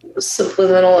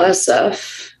Subliminal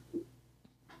SF,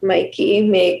 Mikey,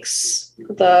 makes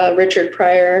the Richard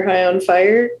Pryor High on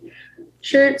Fire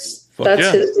shirts.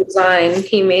 That's his design.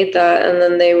 He made that, and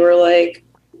then they were like,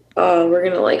 "Oh, we're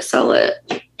gonna like sell it.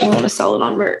 I want to sell it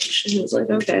on merch." And he was like,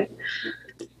 "Okay."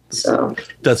 So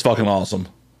that's fucking awesome.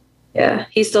 Yeah,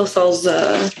 he still sells.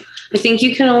 I think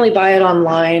you can only buy it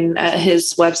online at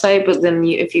his website, but then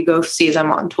if you go see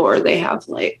them on tour, they have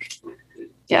like,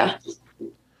 yeah.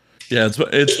 Yeah,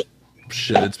 it's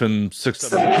shit. It's been 6-7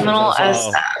 years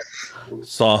since I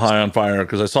saw High on Fire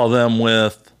because I saw them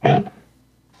with. I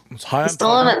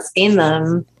still haven't seen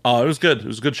them. Oh, it was good. It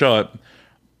was a good show.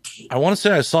 I want to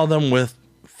say I saw them with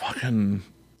fucking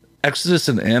Exodus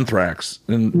and Anthrax.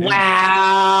 Wow. And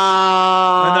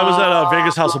that was at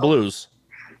Vegas House of Blues.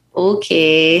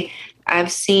 Okay.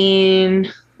 I've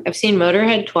seen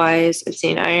Motorhead twice. I've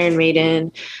seen Iron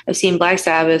Maiden. I've seen Black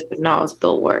Sabbath, but not with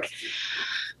Bill Ward.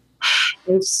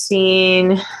 I've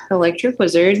seen Electric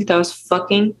Wizard. That was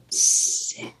fucking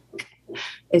sick.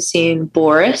 I've seen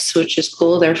Boris, which is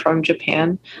cool. They're from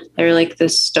Japan. They're like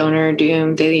this stoner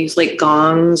doom. They use like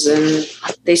gongs and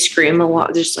they scream a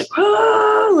lot. They're just like,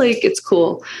 ah, like it's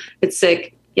cool. It's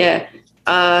sick. Yeah.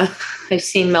 I've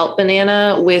seen Melt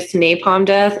Banana with Napalm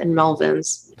Death and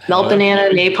Melvins. Melt Banana,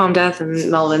 Napalm Death, and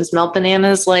Melvins. Melt Banana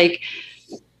is like,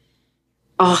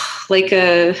 have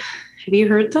you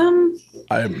heard them?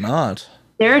 I have not.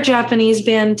 They're a Japanese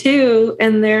band too,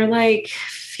 and they're like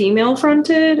female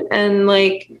fronted, and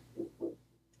like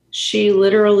she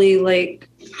literally like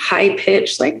high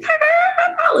pitched like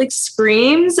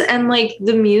screams, and like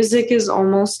the music is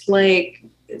almost like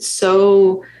it's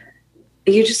so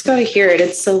you just gotta hear it.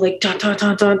 It's so like dun, dun,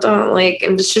 dun, dun, dun, like,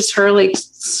 and it's just her like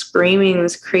screaming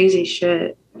this crazy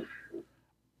shit.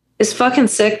 It's fucking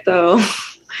sick though.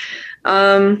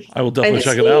 I will definitely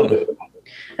check it out.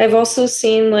 I've also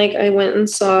seen like I went and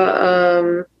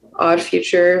saw Odd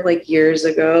Future like years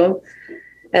ago,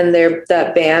 and they're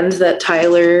that band that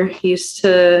Tyler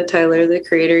the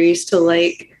creator used to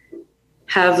like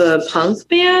have a punk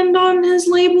band on his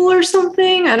label or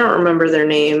something. I don't remember their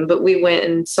name, but we went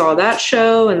and saw that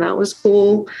show, and that was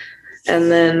cool.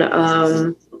 And then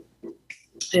I've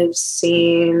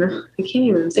seen, I can't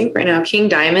even think right now, King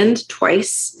Diamond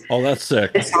twice. Oh, that's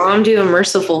sick. I saw him do a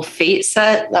Merciful Fate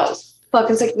set. That was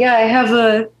fucking sick. Yeah, I have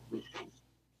a...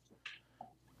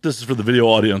 This is for the video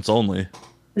audience only.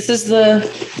 This is the...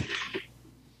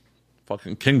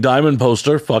 Fucking King Diamond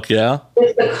poster. Fuck yeah.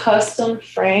 With the custom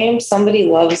frame. Somebody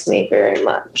loves me very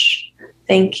much.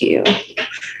 Thank you.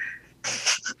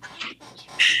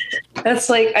 That's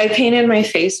like, I painted my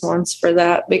face once for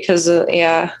that because,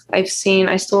 I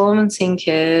still haven't seen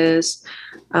Kiss.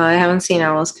 I haven't seen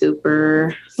Alice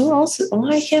Cooper. Who else?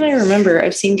 Why can't I remember?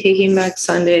 I've seen Taking Back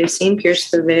Sunday. I've seen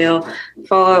Pierce the Veil,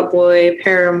 Fall Out Boy,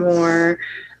 Paramore,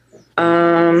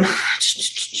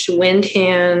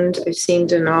 Windhand. I've seen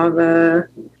Denava.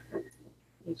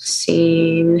 I've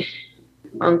seen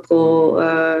Uncle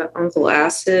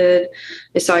Acid.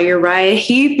 I saw Uriah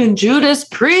Heep and Judas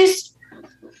Priest.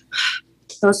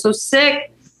 That was so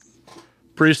sick.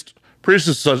 Priest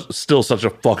is still such a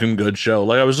fucking good show.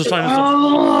 Like I was just talking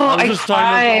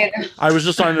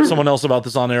to someone else about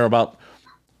this on air about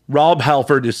Rob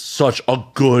Halford is such a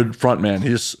good frontman.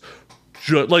 He's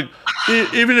like,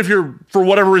 even if you're for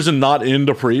whatever reason not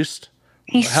into Priest,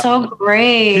 he's so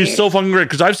great. He's so fucking great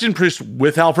because I've seen Priest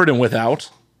with Halford and without,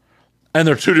 and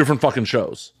they're two different fucking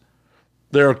shows.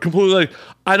 They're completely like,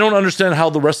 I don't understand how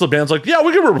the rest of the band's like, yeah,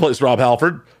 we can replace Rob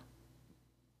Halford.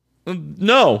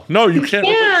 No, you can't.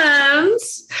 And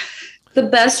the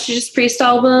best Judas Priest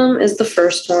album is the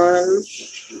first one,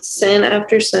 Sin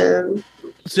After Sin.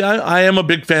 See, I am a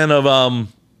big fan of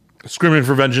Screaming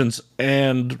for Vengeance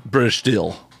and British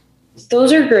Steel.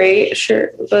 Those are great,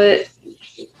 sure, but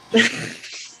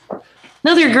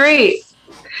no, they're great.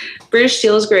 British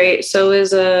Steel is great. So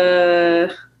is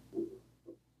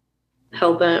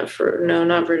Hellbent for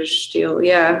not British Steel.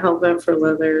 Yeah, Hellbent for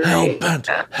Leather. Right?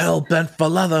 Hellbent for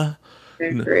Leather.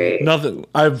 They're great. Nothing.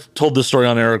 I've told this story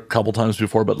on air a couple times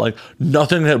before, but like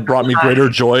nothing had brought me greater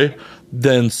joy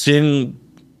than seeing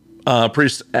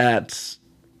Priest at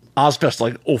Ozfest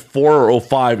like 04 or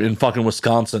 05 in fucking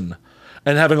Wisconsin,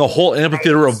 and having a whole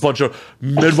amphitheater of a bunch of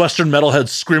Midwestern metalheads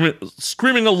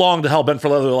screaming along to Hellbent for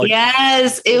Leather. Like,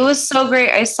 yes, it was so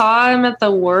great. I saw him at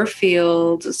the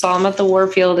Warfield.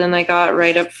 And I got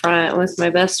right up front with my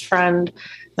best friend,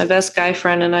 my best guy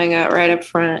friend, and I got right up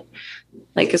front,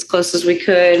 like as close as we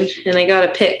could. And I got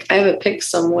a pic. I have a pic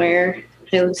somewhere.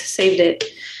 I saved it.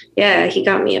 Yeah, he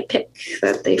got me a pic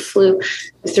that they threw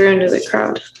into the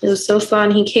crowd. It was so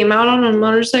fun. He came out on a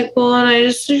motorcycle, and I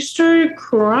started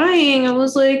crying. I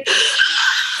was like,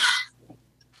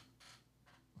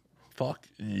 fuck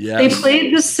yes. They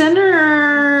played The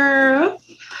Sinner.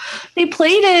 They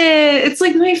played it. It's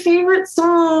like my favorite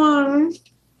song.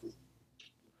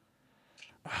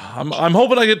 I'm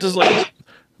hoping I get to like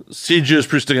see Judas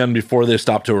Priest again before they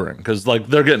stop touring, because like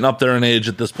they're getting up there in age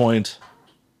at this point.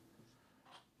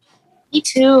 Me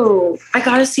too. I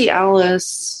gotta see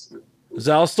Alice. Is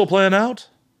Alice still playing out?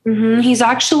 Mm-hmm. He's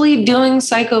actually doing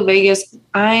Psycho Vegas.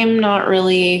 I'm not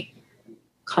really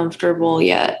comfortable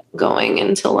yet going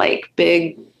into like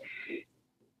big.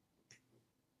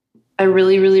 I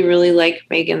really, really, really like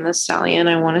Megan Thee Stallion.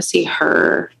 I want to see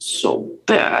her so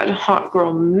bad. Hot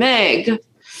girl Meg.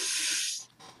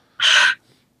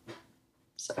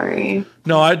 Sorry.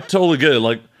 No, I totally get it.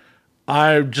 Like,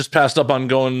 I just passed up on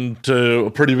going to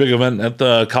a pretty big event at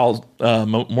the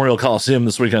Memorial Coliseum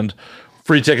this weekend.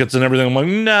 Free tickets and everything. I'm like,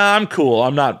 nah, I'm cool.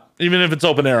 I'm not, even if it's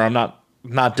open air, I'm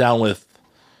not down with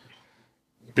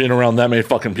being around that many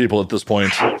fucking people at this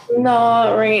point.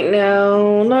 Not right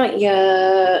now. Not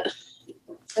yet.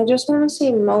 I just want to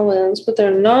see Mullins, but they're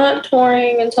not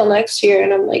touring until next year.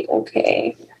 And I'm like,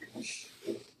 okay.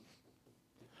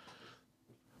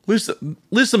 At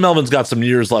least the Melvins got some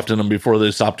years left in them before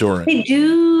they stop touring. They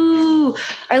do.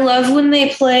 I love when they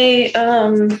play.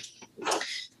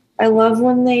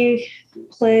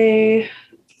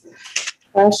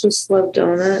 Ashes Love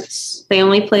Donuts. They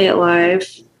only play it live,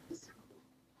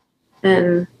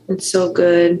 and it's so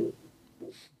good.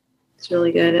 It's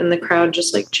really good, and the crowd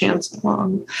just like chants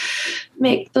along.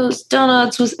 Make those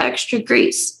donuts with extra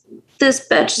grease. This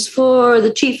batch is for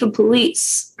the chief of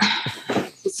police.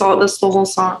 That's the whole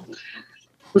song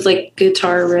with like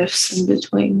guitar riffs in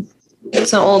between.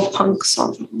 It's an old punk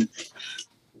song.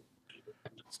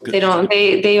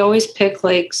 They always pick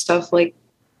like stuff like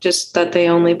just that they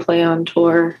only play on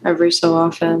tour every so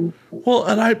often. Well,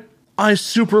 and I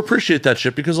super appreciate that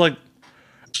shit, because like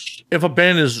if a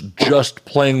band is just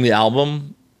playing the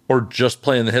album or just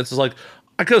playing the hits, it's like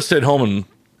I could have stayed home and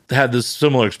had this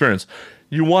similar experience.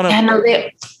 You want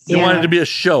it to be a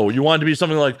show. You want it to be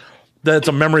something like that's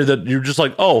a memory that you're just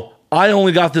like, oh, I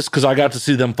only got this because I got to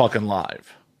see them fucking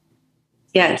live.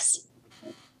 Yes.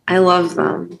 I love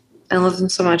them. I love them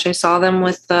so much. I saw them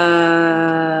with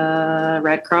the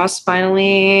Red Cross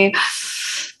finally,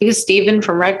 because Steven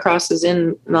from Red Cross is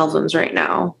in Melvin's right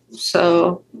now.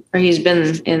 So, or he's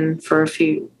been in for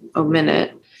a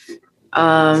minute.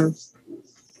 And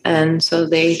so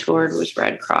they toured with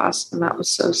Red Cross, and that was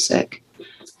so sick.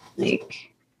 Like,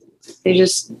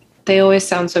 they always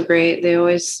sound so great. They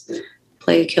always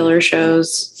play killer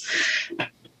shows.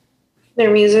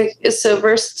 Their music is so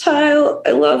versatile.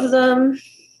 I love them.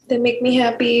 They make me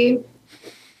happy.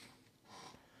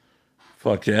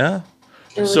 Fuck yeah.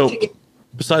 So,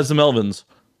 besides the Melvins,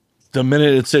 the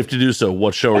minute it's safe to do so,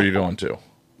 what show are you going to?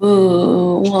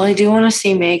 Ooh, well, I do want to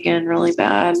see Megan really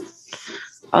bad.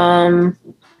 I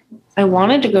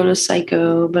wanted to go to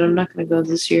Psycho, but I'm not going to go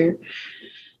this year.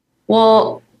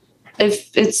 Well,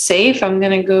 if it's safe, I'm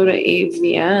going to go to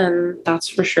AVN. That's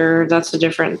for sure. That's a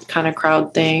different kind of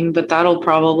crowd thing, but that'll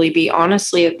probably be,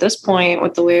 honestly, at this point,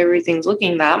 with the way everything's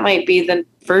looking, that might be the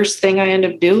first thing I end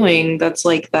up doing that's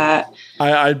like that.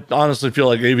 I honestly feel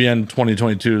like AVN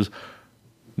 2022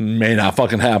 may not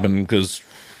fucking happen because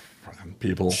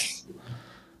people.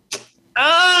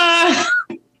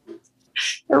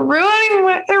 They're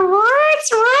ruining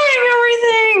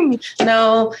everything.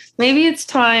 No, maybe it's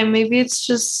time. Maybe it's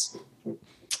just,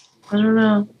 I don't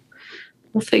know.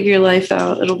 We'll figure life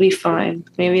out. It'll be fine.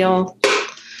 Maybe I'll.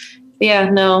 Yeah,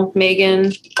 no,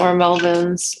 Megan or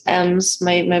Melvin's. M's,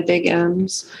 my big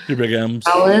M's. Your big M's.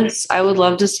 Alice. I would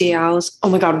love to see Alice. Oh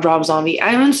my God, Rob Zombie. I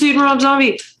haven't seen Rob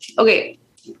Zombie. Okay.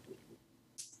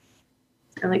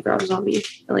 I like Rob Zombie.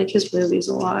 I like his movies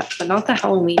a lot, but not the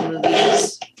Halloween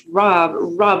movies.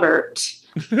 Robert.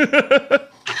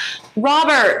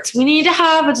 Robert, we need to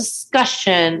have a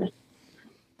discussion.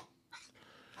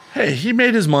 Hey, he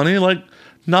made his money. Like,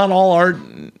 not all art,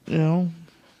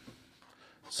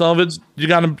 some of it's you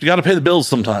gotta pay the bills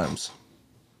sometimes.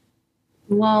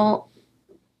 Well,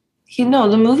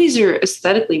 the movies are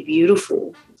aesthetically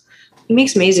beautiful. He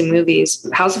makes amazing movies.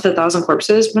 House of a Thousand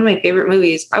Corpses, one of my favorite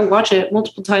movies. I watch it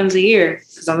multiple times a year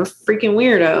because I'm a freaking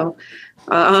weirdo.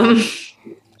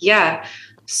 Yeah.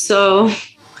 So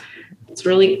it's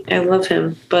really, I love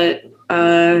him, but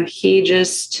I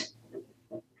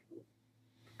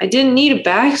didn't need a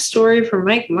backstory for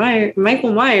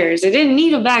Michael Myers. I didn't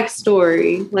need a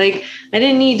backstory. Like, I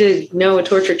didn't need to know a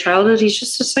tortured childhood. He's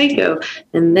just a psycho.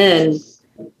 And then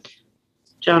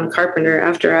John Carpenter,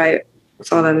 after I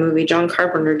saw that movie, John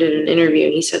Carpenter did an interview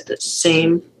and he said the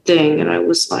same thing. And I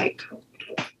was like,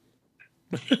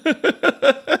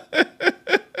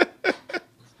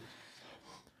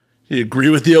 You agree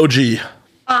with the OG.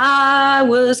 I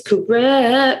was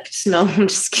correct. No, I'm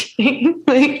just kidding.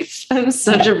 Like, I'm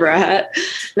such a brat.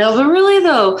 No, but really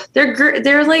though,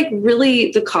 they're like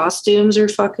really, the costumes are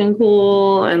fucking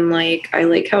cool, and like I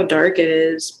like how dark it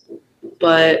is.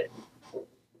 But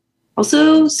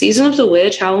also, Season of the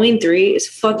Witch, Halloween 3 is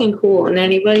fucking cool, and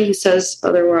anybody who says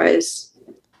otherwise,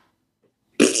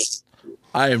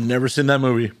 I have never seen that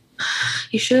movie.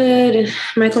 You should.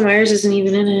 Michael Myers isn't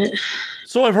even in it.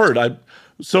 So I've heard. I've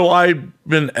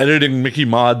been editing Mickey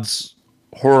Mod's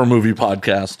horror movie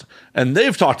podcast, and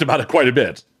they've talked about it quite a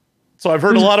bit. So I've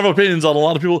heard a lot of opinions on a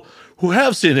lot of people who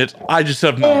have seen it. I just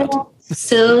have not.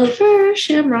 Silver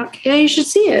Shamrock. Yeah, you should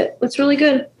see it. It's really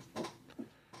good.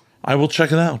 I will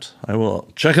check it out. I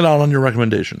will check it out on your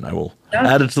recommendation. I will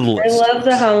add it to the list. I love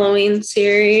the Halloween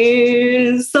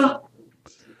series. So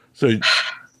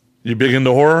you big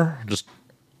into horror? Just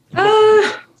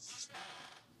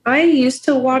I used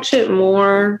to watch it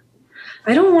more.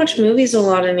 I don't watch movies a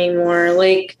lot anymore.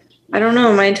 Like, I don't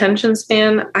know, my attention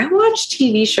span. I watch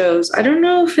TV shows. I don't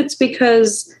know if it's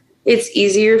because it's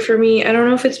easier for me. I don't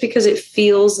know if it's because it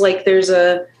feels like there's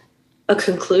a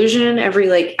conclusion every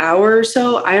like hour or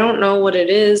so. I don't know what it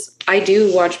is. I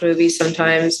do watch movies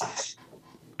sometimes.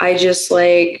 I just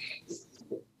like,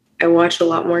 I watch a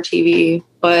lot more TV.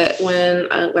 But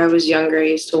when I was younger, I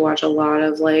used to watch a lot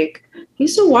of like, I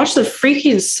used to watch the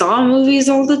freaking Saw movies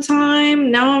all the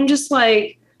time. Now I'm just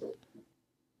like,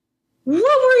 what were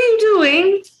you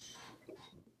doing?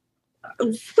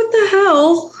 What the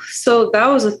hell? So that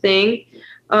was a thing.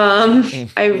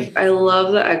 I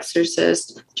love The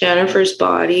Exorcist. Jennifer's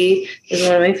Body is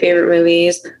one of my favorite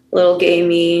movies. Little Gay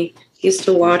Me. Used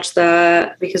to watch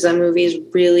that because that movie is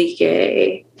really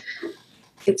gay.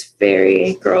 It's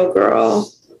very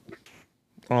girl.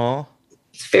 Aww.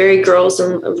 It's very girls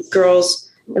in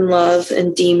love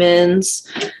and demons.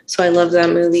 So I love that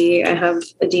movie. I have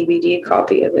a DVD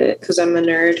copy of it because I'm a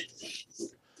nerd.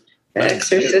 The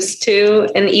Exorcist 2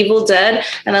 and Evil Dead.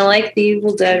 And I like the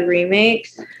Evil Dead remake.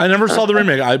 I never saw the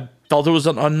remake. I felt it was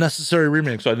an unnecessary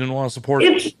remake, so I didn't want to support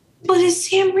it. But it's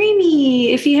Sam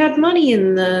Raimi. If he had money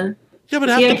in the... Yeah, but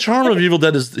half the charm of Evil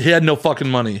Dead is he had no fucking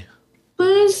money. But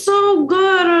it's so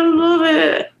good. I love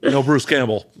it. No Bruce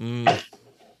Campbell.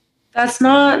 That's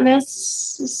not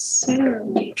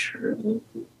necessarily true.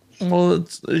 Well,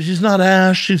 he's not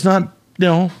Ash. He's not,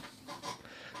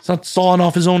 it's not sawing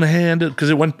off his own hand because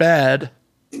it went bad.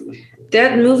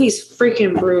 That movie's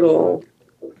freaking brutal.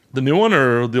 The new one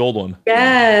or the old one?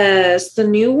 Yes, the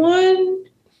new one.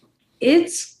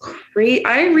 It's great.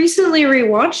 I recently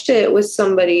rewatched it with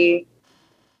somebody.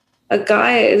 A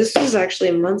guy, this was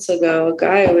actually months ago, a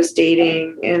guy I was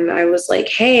dating, and I was like,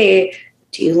 hey,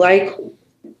 do you like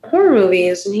horror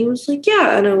movies? And he was like,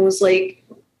 yeah. And I was like,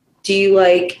 do you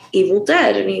like Evil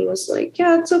Dead? And he was like,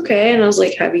 yeah, it's okay. And I was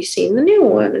like, have you seen the new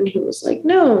one? And he was like,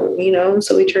 no, and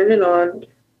so we turned it on.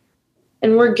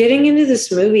 And we're getting into this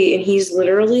movie, and he's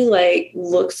literally like,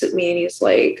 looks at me and he's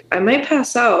like, I might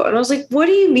pass out. And I was like, what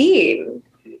do you mean?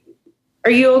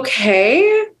 Are you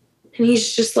okay? And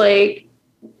he's just like,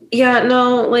 yeah,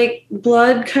 no, like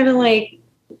blood kind of like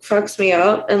fucks me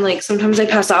up. And like, sometimes I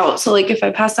pass out. So like if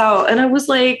I pass out, and I was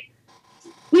like,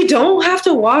 we don't have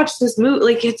to watch this movie.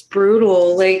 Like, it's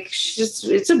brutal. Like,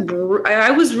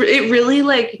 it really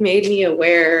like made me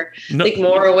aware, like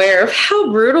more aware of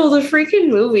how brutal the freaking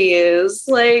movie is.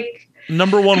 Like,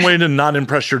 Number one way to not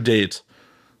impress your date.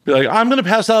 Be like, I'm going to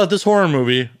pass out at this horror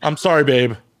movie. I'm sorry,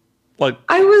 babe. Like,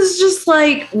 I was just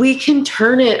like, we can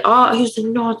turn it off. He's like,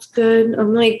 no, it's good.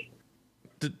 I'm like,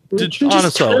 did you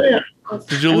lose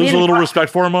a little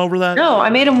respect for him over that? No, I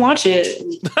made him watch it.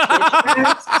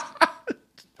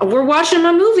 We're watching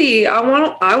my movie. I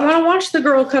want to watch the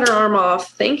girl cut her arm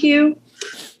off. Thank you.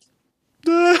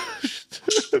 Did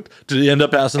he end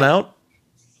up passing out?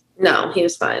 No, he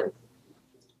was fine.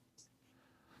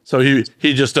 So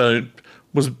he just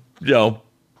was,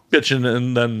 bitching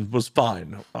and then was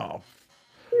fine. Oh.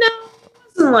 No, it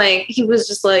wasn't like, he was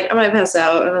just like, I might pass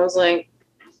out. And I was like,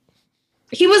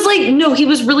 he was like, no, he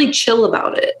was really chill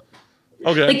about it.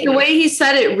 Okay. Like the way he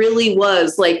said it really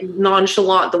was like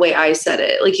nonchalant the way I said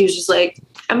it. Like he was just like,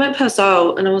 I might pass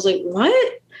out. And I was like,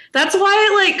 what? That's why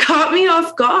it like caught me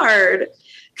off guard.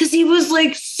 Cause he was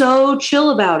like so chill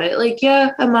about it. Like,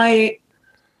 yeah, I might,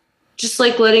 just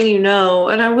like letting you know.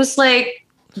 And I was like,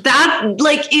 that,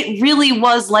 like, it really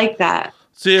was like that.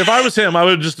 See, if I was him, I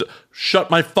would just shut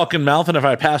my fucking mouth. And if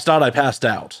I passed out, I passed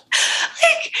out.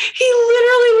 Like he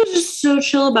literally was just so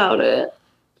chill about it.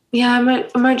 Yeah, I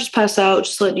might just pass out,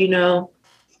 just let you know.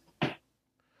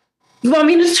 You want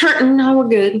me to turn? No, we're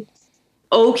good.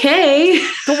 Okay.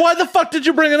 So why the fuck did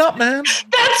you bring it up, man? That's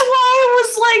why I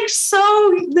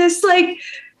was like,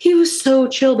 he was so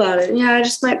chill about it. Yeah, I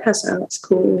just might pass out. It's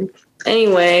cool.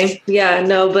 Anyway, yeah,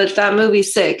 no, but that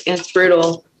movie's sick. And it's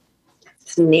brutal.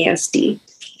 It's nasty.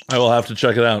 I will have to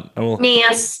check it out. I will.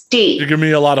 Nasty. You give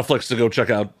me a lot of flicks to go check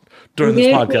out during this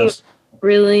podcast.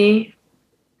 Really?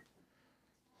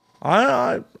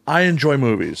 I enjoy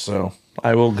movies, so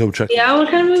I will go check. Yeah, what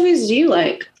kind of movies do you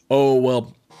like? Oh,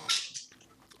 well,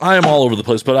 I am all over the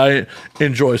place, but I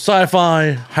enjoy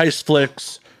sci-fi, heist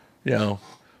flicks,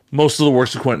 most of the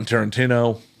works of Quentin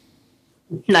Tarantino.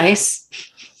 Nice.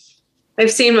 I've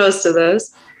seen most of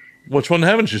those. Which one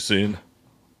haven't you seen?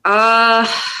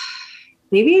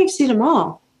 Maybe I've seen them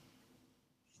all.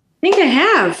 I think I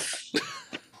have.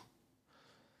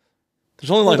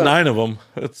 There's only like 9 of them.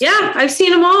 Yeah, I've seen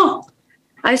them all.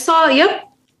 Yep.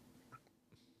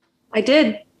 I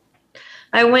did.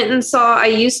 I went and saw, I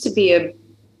used to be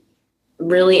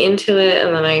really into it,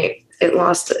 and then it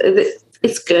lost.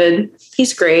 It's good.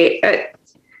 He's great.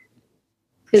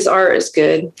 His art is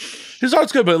good. His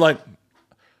art's good, but like...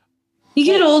 You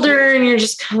get older and you're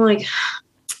just kind of like...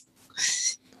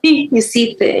 you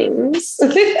see things.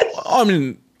 I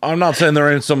mean, I'm not saying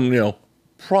there ain't some,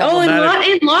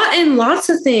 problematic... in lots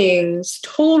of things.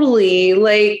 Totally.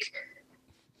 Like,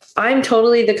 I'm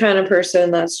totally the kind of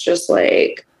person that's just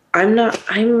like, I'm not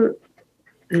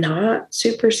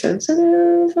super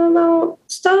sensitive about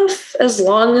stuff as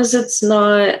long as it's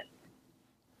not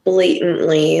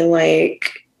blatantly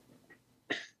like,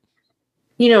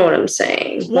 you know what I'm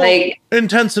saying? Well, like,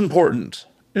 intent's important.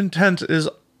 Intent is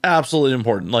absolutely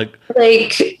important. Like,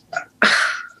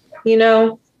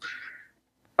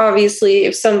 obviously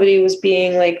if somebody was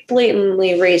being like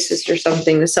blatantly racist or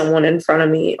something to someone in front of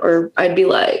me, or I'd be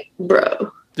like,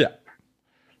 bro. Yeah.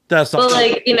 That's not. But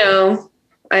like,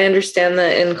 I understand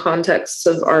that in contexts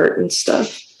of art and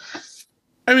stuff.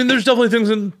 I mean, there's definitely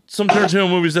things in some Tarantino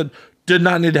movies that did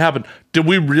not need to happen. Did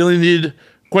we really need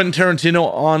Quentin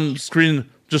Tarantino on screen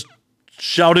just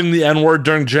shouting the N-word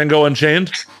during Django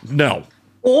Unchained? No.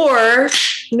 Or,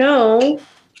 no,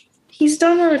 he's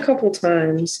done that a couple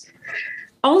times.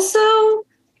 Also,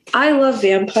 I love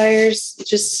vampires.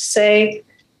 Just to say,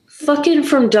 fucking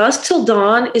From Dusk Till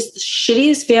Dawn is the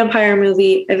shittiest vampire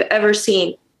movie I've ever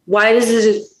seen. Why does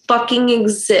it fucking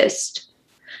exist?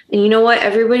 And you know what?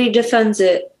 Everybody defends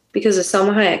it because of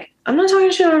Salma Hayek. I'm not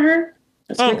talking shit on her.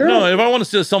 That's my girl. No, if I want to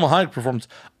see a Salma Hayek performance,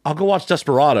 I'll go watch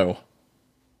Desperado.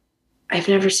 I've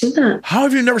never seen that. How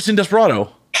have you never seen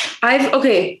Desperado?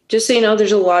 Okay, just so you know,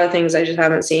 there's a lot of things I just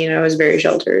haven't seen. I was very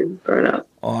sheltered growing up.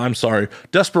 Oh, I'm sorry.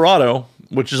 Desperado,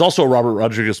 which is also a Robert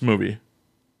Rodriguez movie.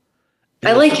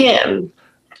 I like him.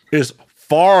 Is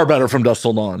far better From Dusk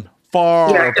Till Dawn.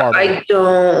 Far better. I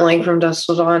don't like From Dusk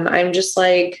Till Dawn. I'm just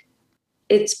like,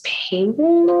 it's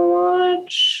painful to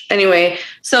watch. Anyway,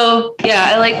 so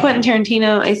yeah, I like Quentin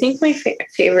Tarantino. I think my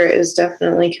favorite is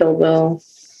definitely Kill Bill.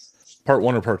 Part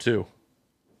 1 or Part 2?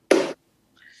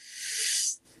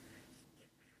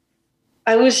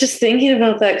 I was just thinking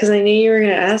about that because I knew you were going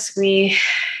to ask me.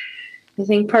 I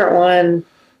think Part 1.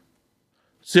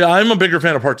 See, I'm a bigger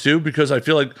fan of Part 2 because I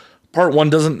feel like Part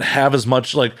 1 doesn't have as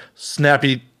much like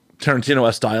snappy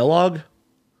Tarantino-esque dialogue.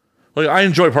 Like, I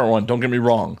enjoy Part 1, don't get me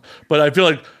wrong. But I feel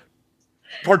like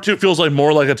Part 2 feels like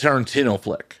more like a Tarantino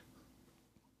flick.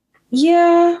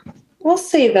 Yeah, I'll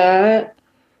say that.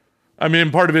 I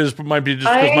mean, part of it might be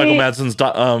just because Michael Madsen's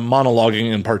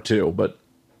monologuing in part 2, but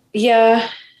yeah.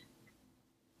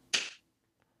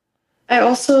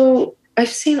 I've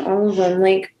seen all of them.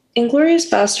 Like, Inglourious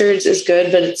Bastards is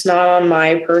good, but it's not on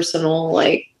my personal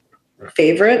like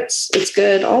favorites. It's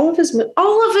good. All of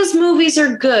his movies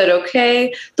are good.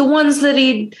 Okay, the ones that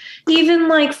even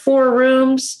like Four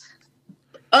Rooms,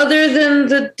 other than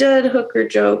the dead hooker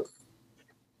joke,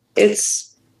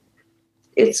 it's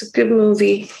a good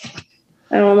movie.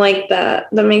 I don't like that.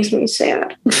 That makes me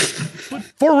sad.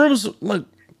 Four Rooms, like,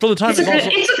 for the time, it's a good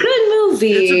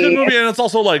movie. It's a good movie, and it's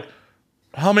also like,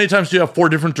 how many times do you have 4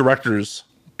 different directors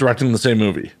directing the same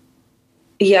movie?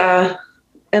 Yeah,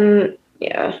 and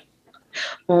yeah.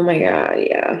 Oh my god,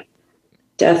 yeah.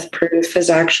 Death Proof is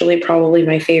actually probably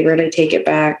my favorite. I take it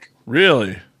back.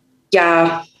 Really?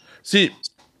 Yeah. See,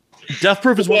 Death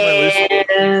Proof is one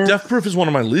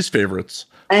of my least favorites.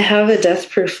 I have a Death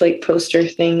Proof like poster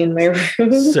thing in my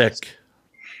room. Sick.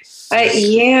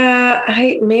 Maybe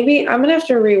I'm gonna have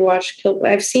to rewatch Kill.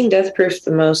 I've seen Death Proof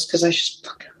the most because I just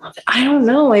fucking love it. I don't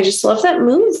know. I just love that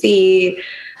movie.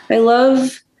 I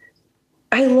love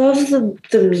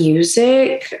the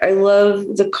music. I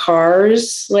love the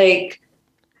cars. Like,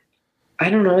 I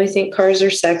don't know. I think cars are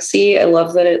sexy. I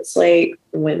love that it's like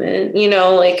women,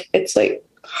 like it's like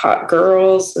hot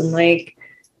girls and like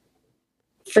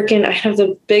freaking, I have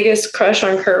the biggest crush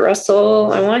on Kurt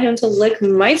Russell. I want him to lick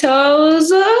my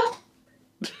toes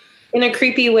in a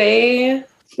creepy way.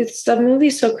 The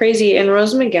movie's so crazy. And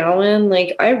Rose McGowan,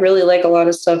 like, I really like a lot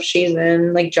of stuff she's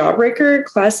in. Like Jawbreaker,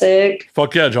 classic.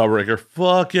 Fuck yeah, Jawbreaker.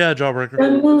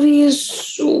 That movie is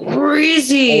so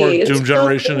crazy. Or Doom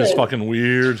Generation is fucking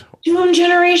weird. Doom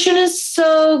Generation is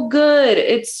so good.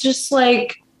 It's just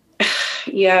like,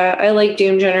 yeah, I like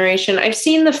Doom Generation. I've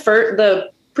seen the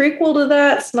prequel to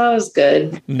that. It's not as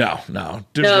good. No.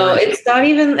 It's not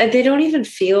even, they don't even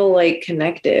feel like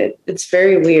connected. It's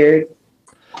very weird.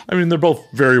 I mean, they're both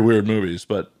very weird movies,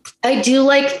 but I do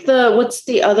like what's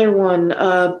the other one?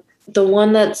 The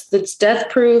one that's Death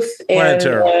Proof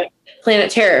and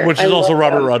Planet Terror, which is also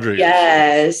Robert Rodriguez.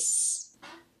 Yes.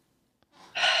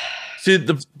 See,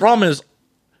 the problem is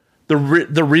the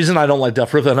reason I don't like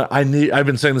Death Proof, and I've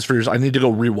been saying this for years. I need to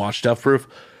go rewatch Death Proof.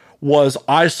 Was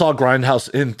I saw Grindhouse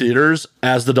in theaters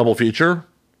as the double feature,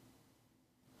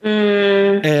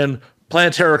 and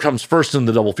Planet Terror comes first in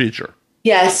the double feature.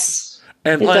 Yes.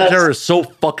 And Planet Terror is so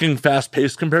fucking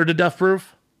fast-paced compared to Death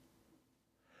Proof.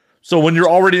 So when you're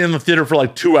already in the theater for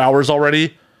like 2 hours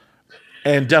already,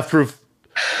 and Death Proof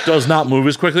does not move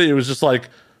as quickly, it was just like,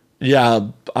 yeah,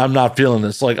 I'm not feeling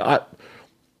this. Like,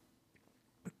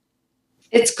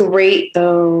 it's great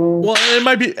though. Well,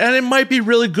 it might be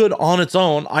really good on its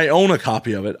own. I own a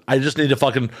copy of it. I just need to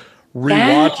fucking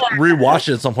rewatch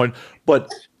it at some point.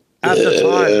 But at the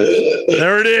time,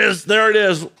 there it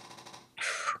is.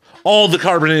 All the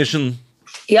carbonation.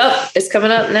 Yep, it's coming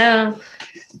up now.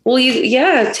 Well,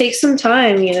 take some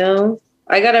time,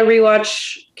 I got to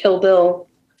rewatch Kill Bill,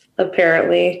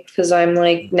 apparently, because I'm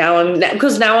like, now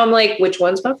I'm like, which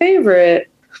one's my favorite?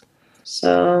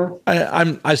 So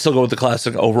I still go with the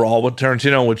classic overall with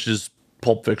Tarantino, which is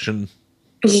Pulp Fiction.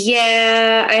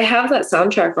 Yeah, I have that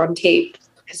soundtrack on tape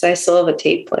because I still have a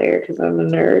tape player because I'm a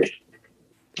nerd.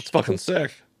 It's fucking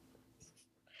sick.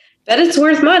 Bet it's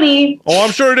worth money. Oh,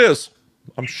 I'm sure it is.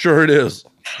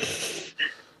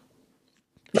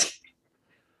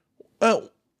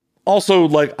 Also,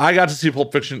 like, I got to see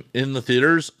Pulp Fiction in the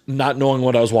theaters, not knowing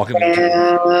what I was walking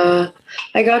into.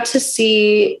 I got to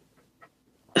see.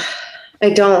 I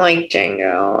don't like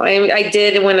Django. I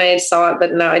did when I saw it,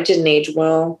 but no, it didn't age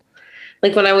well.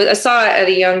 Like when I saw it at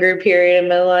a younger period in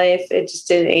my life, it just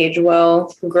didn't age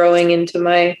well.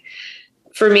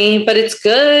 For me, but it's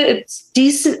good. It's a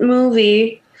decent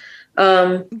movie.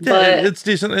 But it's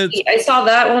decent. I saw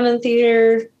that one in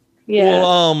theater. Yeah.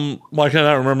 Well, why can't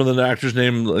I remember the actor's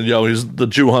name? He's the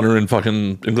Jew hunter in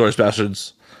fucking Inglourious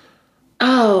Bastards.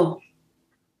 Oh,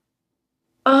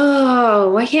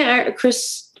 why can't I?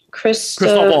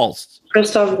 Christoph Waltz.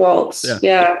 Christoph Waltz.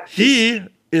 Yeah. He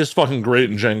is fucking great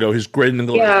in Django. He's great in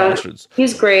Inglourious Bastards.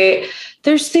 He's great.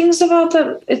 There's things about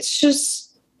them. It's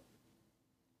just,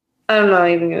 I'm not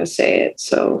even going to say it.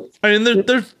 So I mean,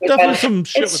 there's definitely some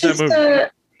shit with that movie.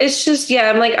 It's just,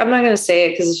 I'm not going to say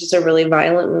it because it's just a really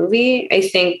violent movie. I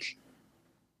think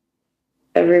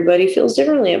everybody feels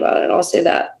differently about it. I'll say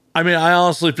that. I mean, I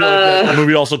honestly feel like the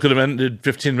movie also could have ended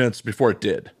 15 minutes before it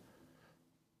did.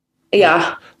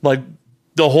 Yeah. Like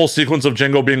the whole sequence of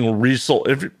Django being resold.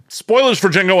 Spoilers for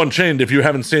Django Unchained if you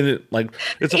haven't seen it. Like,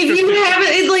 if you haven't,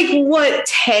 it's like what,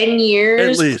 10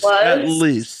 years? At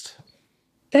least.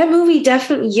 That movie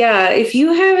definitely, yeah. If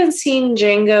you haven't seen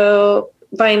Django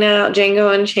by now,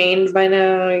 Django Unchained by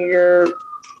now, you're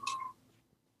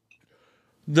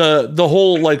the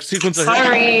whole like sequence of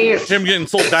sorry. him getting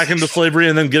sold back into slavery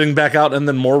and then getting back out and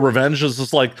then more revenge is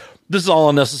just like, this is all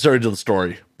unnecessary to the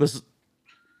story. This is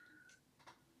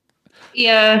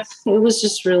Yeah, it was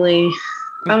just really.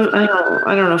 I don't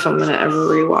know if I'm gonna ever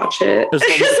rewatch it because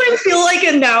I feel like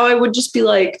it now. I would just be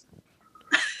like,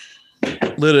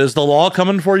 Lita, is the law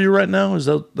coming for you right now? Is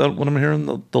that what I'm hearing?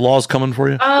 The law's coming for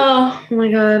you? oh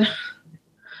my god.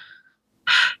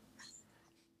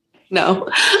 No,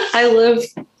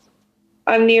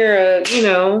 I'm near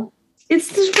it's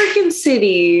the freaking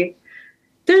city.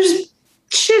 There's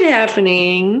shit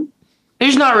happening.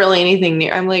 There's not really anything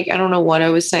near. I'm like, I don't know what I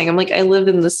was saying. I'm like, I live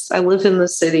in the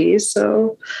city,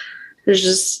 so there's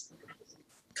just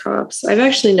cops. I've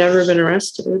actually never been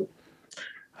arrested.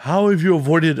 How have you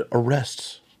avoided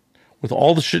arrests with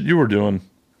all the shit you were doing?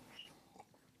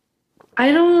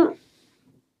 I don't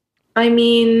know. I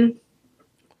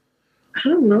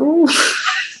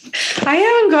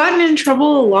haven't gotten in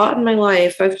trouble a lot in my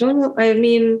life. I don't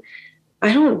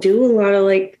do a lot of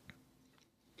like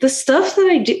the stuff that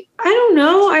I do. I don't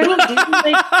know. I don't do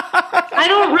like, I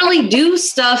don't really do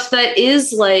stuff that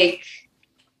is like,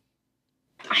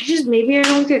 maybe I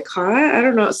don't get caught. I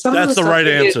don't know. That's the right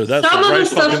answer. That's some of the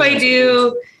stuff I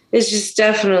do is just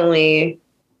definitely,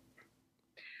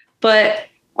 but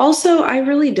also I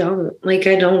really don't like,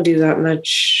 I don't do that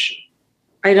much.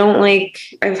 I don't like,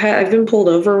 I've been pulled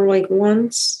over like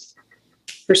once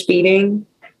for speeding.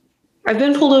 I've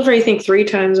been pulled over, I think 3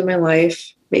 times in my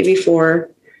life, maybe 4.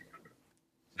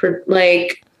 For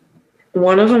like,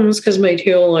 one of them was because my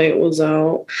tail light was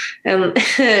out, and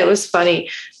it was funny.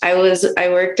 I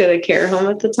worked at a care home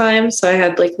at the time, so I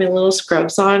had like my little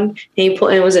scrubs on, and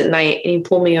it was at night, and he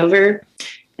pulled me over,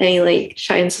 and he like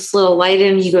shines this little light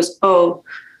in. And he goes, "Oh,"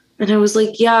 and I was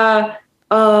like, "Yeah,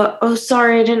 oh,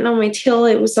 sorry, I didn't know my tail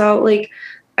light was out. Like,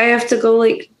 I have to go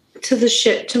like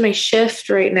to my shift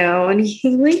right now." And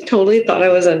he like totally thought I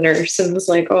was a nurse and was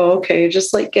like, "Oh, okay,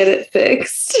 just like get it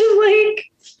fixed." Like.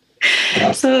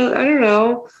 So I don't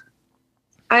know.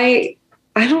 I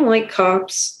don't like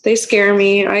cops. They scare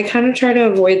me. I kind of try to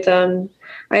avoid them.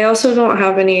 I also don't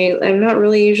have I'm not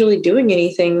really usually doing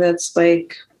anything that's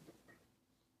like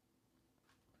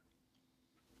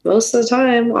most of the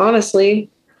time, honestly.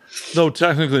 Though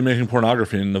technically making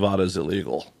pornography in Nevada is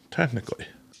illegal. Technically.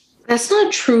 That's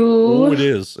not true. Oh, it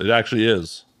is. It actually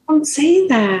is. Don't say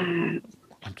that.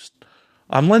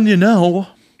 I'm letting you know.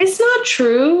 It's not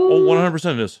true. Oh,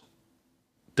 100% it is.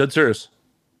 Dead serious.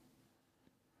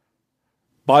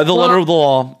 By the letter of the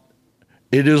law,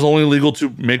 it is only legal to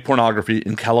make pornography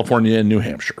in California and New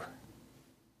Hampshire.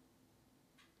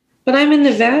 But I'm in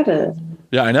Nevada.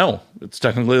 Yeah, I know. It's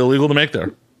technically illegal to make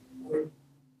there.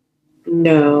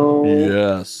 No.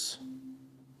 Yes.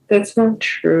 That's not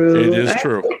true. It is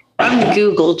true. I'm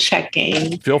Google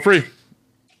checking. Feel free.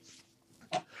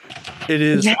 It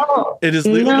is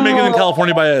legal to make it in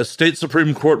California by a state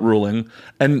Supreme Court ruling,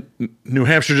 and New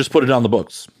Hampshire just put it on the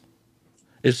books.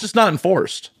 It's just not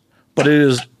enforced, but it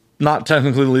is not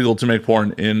technically legal to make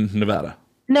porn in Nevada.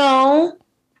 No,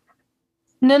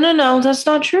 that's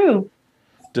not true.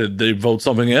 Did they vote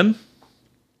something in?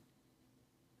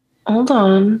 Hold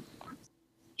on.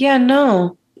 Yeah,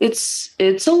 no, it's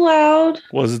allowed.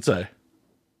 What does it say?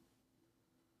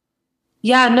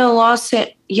 Yeah,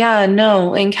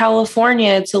 no, in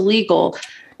California it's illegal.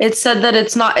 It said that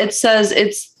it's not. It says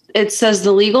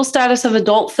the legal status of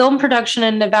adult film production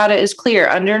in Nevada is clear.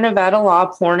 Under Nevada law,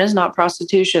 porn is not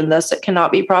prostitution. Thus, it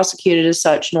cannot be prosecuted as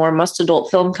such, nor must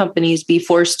adult film companies be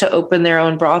forced to open their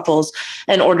own brothels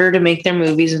in order to make their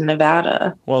movies in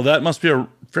Nevada. Well, that must be a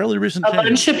fairly recent change. A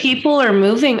bunch of people are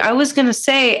moving. I was going to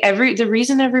say the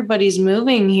reason everybody's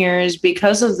moving here is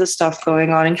because of the stuff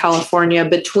going on in California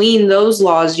between those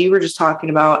laws you were just talking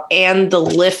about and the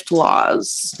lift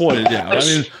laws. Boy, yeah.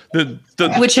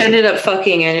 Which ended up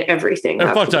fucking everything.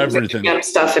 It fucked everything.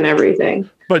 Stuff and everything.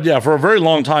 But yeah, for a very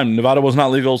long time, Nevada was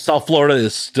not legal. South Florida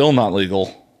is still not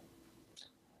legal.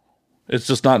 It's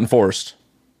just not enforced.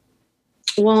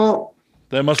 Well,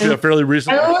 that must be a fairly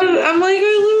recent. I live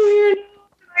here.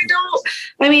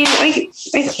 I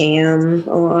can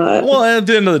a lot. Well, at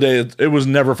the end of the day, it was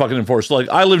never fucking enforced. Like,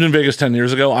 I lived in Vegas 10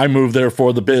 years ago. I moved there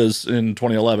for the biz in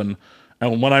 2011.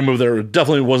 And when I moved there, it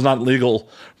definitely was not legal.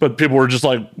 But people were just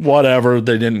like, whatever.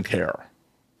 They didn't care.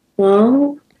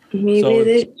 Well, maybe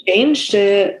they changed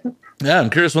it. Yeah,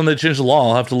 I'm curious when they changed the law.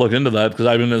 I'll have to look into that because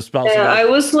I've been espousing. Yeah, I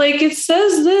was like, it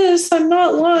says this. I'm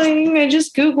not lying. I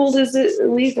just Googled, is it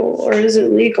illegal or is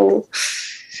it legal?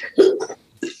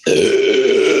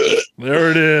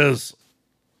 There it is.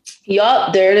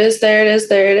 Yup, there it is. There it is.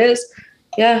 There it is.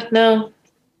 Yeah, no.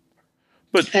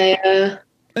 But at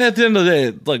the end of the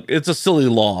day, like, it's a silly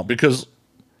law because.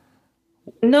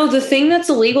 No, the thing that's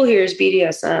illegal here is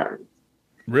BDSM.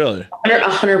 Really?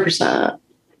 100%.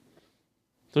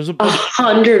 There's a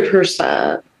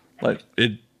 100%. Like,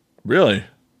 it really?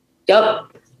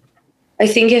 Yep. I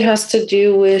think it has to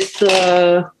do with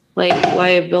like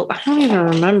liability. I don't even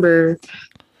remember.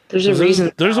 There's a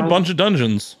reason. There's a bunch of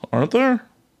dungeons, aren't there?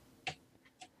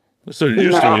 So there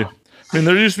used to be. I mean,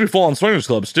 there used to be full-on swingers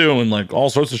clubs too, and like all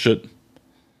sorts of shit.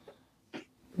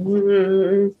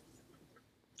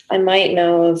 I might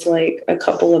know of like a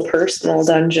couple of personal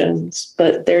dungeons,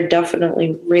 but they're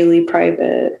definitely really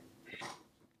private.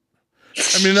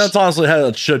 I mean, that's honestly how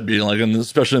it should be. Like,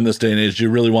 especially in this day and age, you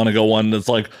really want to go one that's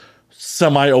like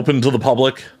semi-open to the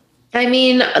public. I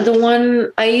mean, the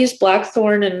one I used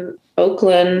Blackthorn in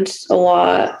Oakland a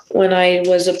lot when I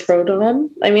was a pro dom.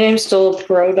 I mean, I'm still a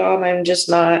pro dom. I'm just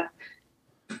not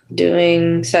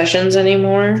doing sessions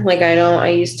anymore. Like, I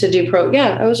used to do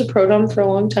I was a pro dom for a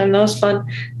long time. That was fun.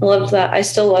 I loved that. I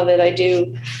still love it. I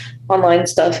do online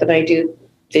stuff and I do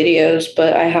videos,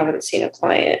 but I haven't seen a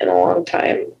client in a long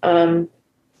time.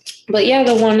 But yeah,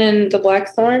 the one in the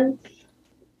Blackthorn,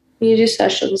 you do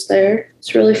sessions there.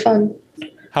 It's really fun.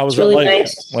 How is that really like?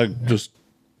 Nice. Like, just.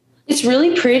 It's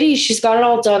really pretty. She's got it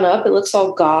all done up. It looks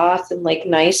all goth and like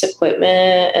nice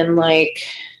equipment and like.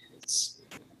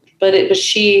 But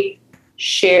she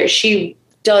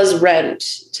does rent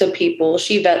to people.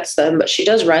 She vets them, but she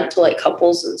does rent to like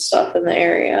couples and stuff in the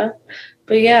area.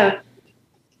 But yeah,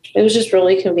 it was just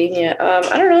really convenient.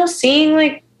 I don't know, seeing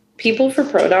like people for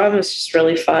pro dom is just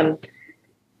really fun.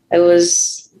 I've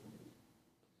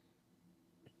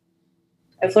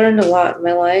learned a lot in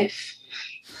my life.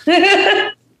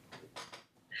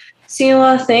 Seen a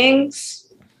lot of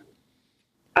things.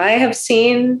 I have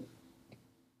seen.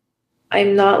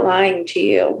 I'm not lying to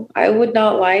you. I would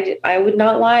not lie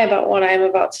about what I'm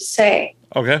about to say.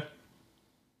 Okay.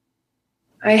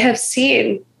 I have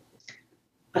seen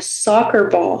a soccer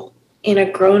ball in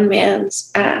a grown man's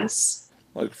ass.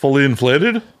 Like fully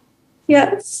inflated?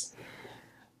 Yes.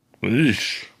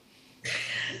 Eesh.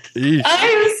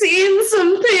 I've seen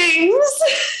some things.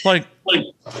 Like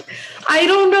I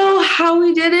don't know how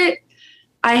we did it.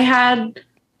 I had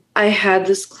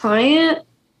this client.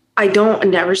 I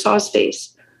never saw his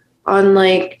face on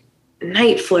like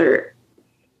Night Flirt,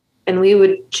 and we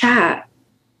would chat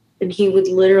and he would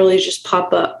literally just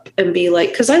pop up and be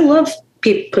like, cause I love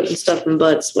people putting stuff in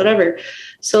butts, whatever.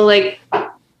 So like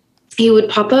he would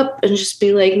pop up and just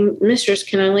be like, mistress,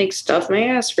 can I like stuff my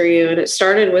ass for you? And it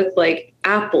started with like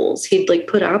apples. He'd like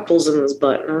put apples in his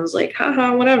butt. And I was like,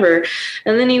 haha, whatever.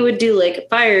 And then he would do like a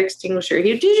fire extinguisher.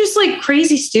 He would do just like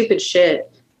crazy, stupid shit.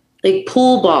 Like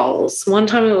pool balls. One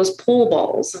time it was pool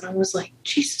balls. And I was like,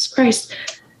 Jesus Christ.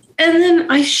 And then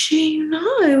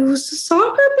it was a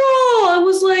soccer ball. I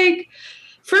was like,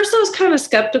 first I was kind of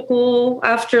skeptical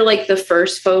after like the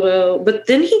first photo, but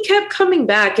then he kept coming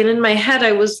back. And in my head,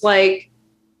 I was like,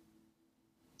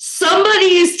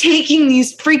 somebody is taking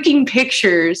these freaking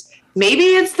pictures. Maybe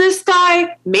it's this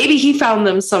guy. Maybe he found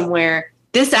them somewhere.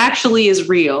 This actually is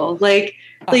real. Like,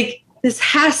 this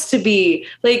has to be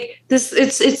like this.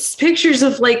 It's pictures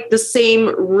of like the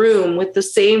same room with the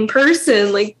same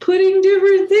person, like putting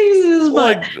different things in his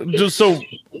butt. Like, just so,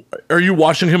 are you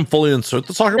watching him fully insert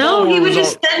the soccer ball? No, he would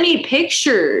just send me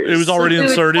pictures. It was already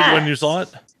inserted when you saw it.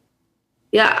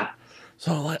 Yeah.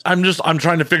 So like, I'm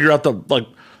trying to figure out the.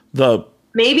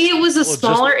 Maybe it was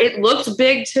smaller. It looked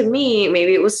big to me.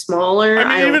 Maybe it was smaller.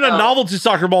 I mean, even a novelty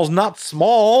soccer ball is not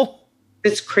small.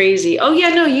 It's crazy. Oh yeah,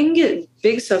 no, you can get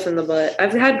big stuff in the butt.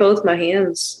 I've had both my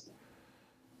hands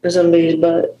in somebody's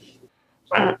butt.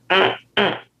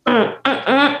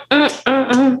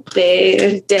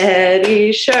 Big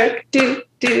Daddy Shark. Do,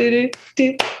 do, do,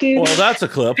 do, do. Well, that's a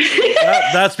clip.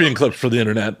 That's being clipped for the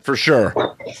internet for sure.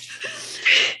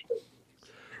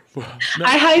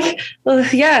 I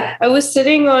was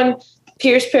sitting on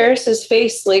Pierce Paris's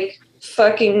face, like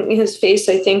fucking his face,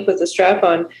 I think, with a strap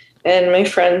on, and my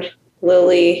friend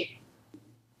Lily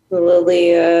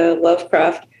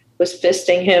Lovecraft was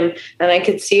fisting him, and I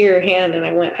could see her hand, and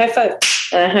I went high five,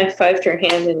 and I high fived her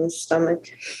hand in his stomach.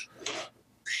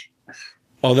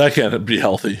 Oh, that can't be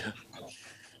healthy.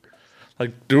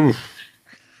 Like, oof.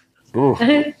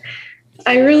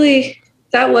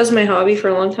 That was my hobby for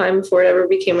a long time before it ever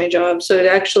became my job. So it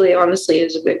actually, honestly,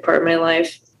 is a big part of my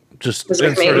life. Just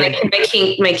like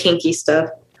my kinky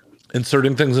stuff.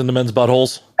 Inserting things into men's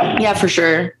buttholes? Yeah, for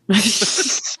sure.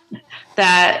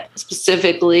 That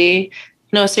specifically.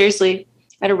 No, seriously.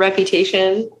 I had a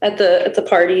reputation at the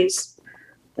parties.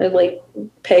 I'd like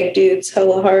peg dudes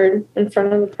hella hard in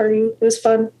front of the party. It was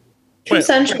fun.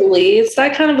 Consensually. It's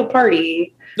that kind of a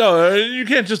party. No, you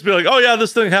can't just be like, oh yeah,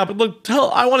 this thing happened. Look,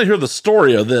 I want to hear the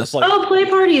story of this. Like, play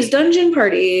parties, dungeon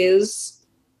parties.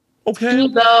 Okay.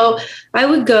 I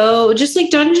would go just like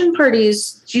dungeon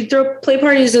parties. She'd throw play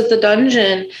parties at the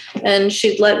dungeon and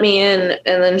she'd let me in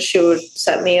and then she would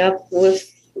set me up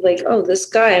with like, oh, this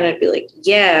guy. And I'd be like,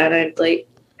 yeah. And I'd like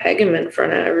peg him in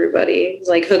front of everybody,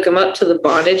 like hook him up to the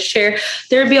bondage chair.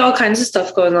 There'd be all kinds of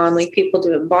stuff going on, like people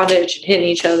doing bondage and hitting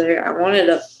each other. I wanted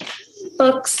to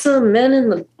fuck some men in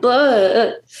the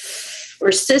butt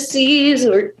or sissies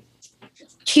or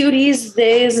cuties,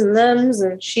 theys and thems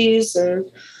and she's and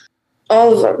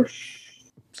all of them.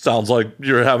 Sounds like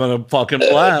you're having a fucking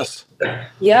blast.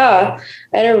 Yeah,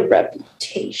 I had a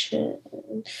reputation.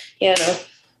 Yeah, no,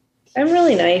 I'm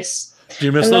really nice. Do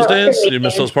you miss those days? Do you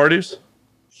miss those parties?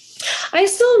 I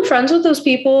still am friends with those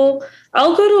people.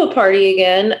 I'll go to a party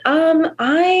again.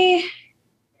 I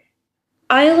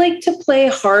like to play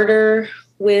harder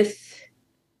with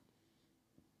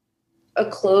a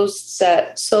closed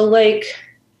set. So like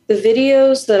the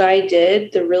videos that I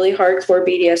did, the really hardcore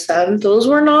BDSM, those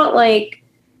were not like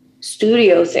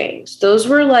studio things. Those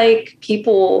were like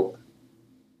people,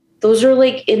 those are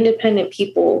like independent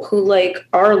people who like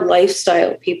are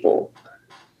lifestyle people.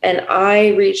 And I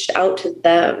reached out to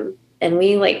them and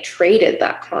we like traded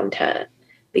that content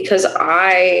because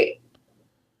I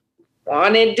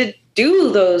wanted to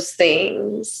do those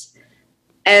things.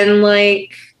 And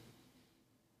like,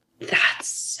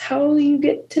 that's how you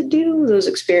get to do those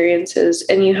experiences.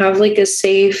 And you have like a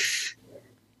safe,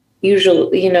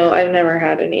 usually, I've never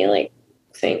had any like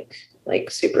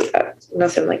super bad,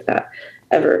 nothing like that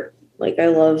ever. Like I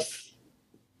love,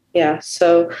 yeah.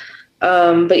 So,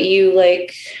 but you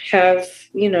like have,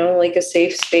 like a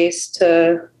safe space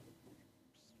to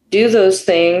do those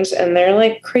things. And they're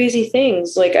like crazy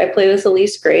things. Like I play with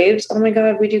Elise Graves. Oh my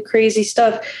God, we do crazy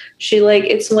stuff. She like,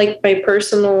 it's like my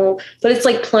personal, but it's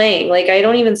like playing. Like, I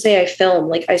don't even say I film.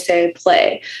 Like I say I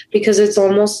play because it's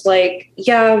almost like,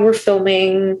 yeah, we're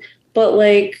filming, but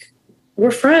like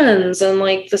we're friends. And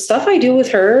like the stuff I do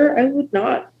with her, I would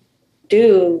not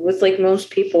do with like most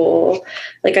people.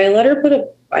 Like I let her put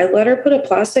a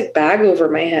plastic bag over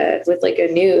my head with like a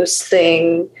noose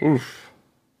thing. Oof.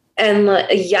 And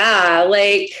yeah,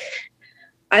 like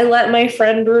I let my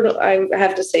friend I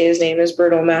have to say his name is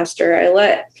Brutal Master. I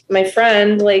let my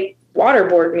friend like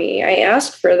waterboard me. I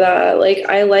asked for that. Like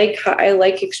I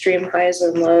like extreme highs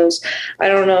and lows. I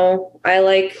don't know. I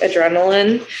like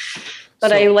adrenaline,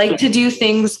 but I like to do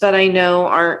things that I know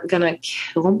aren't gonna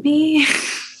kill me.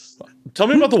 Tell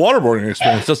me about the waterboarding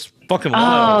experience. That's fucking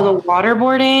wild. Oh, the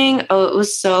waterboarding. Oh, it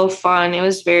was so fun. It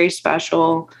was very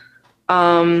special.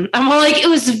 I'm like, it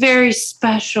was very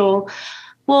special.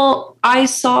 Well, I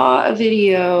saw a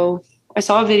video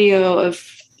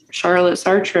of Charlotte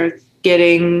Sartre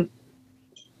getting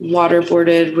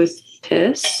waterboarded with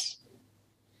piss.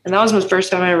 And that was the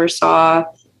first time I ever saw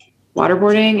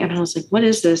waterboarding. And I was like, what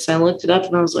is this? And I looked it up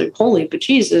and I was like, holy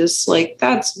bejesus, like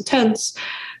that's intense.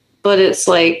 But it's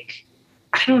like,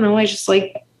 I don't know.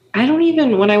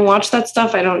 When I watch that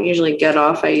stuff, I don't usually get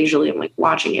off. I usually am like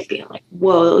watching it being like,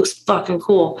 whoa, it looks fucking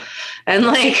cool. And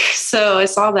like, so I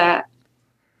saw that.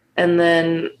 And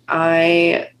then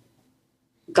I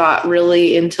got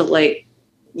really into like,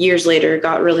 years later,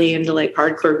 got really into like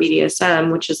hardcore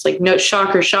BDSM, which is like no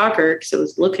shocker, because I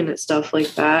was looking at stuff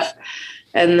like that.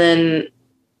 And then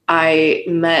I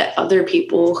met other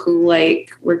people who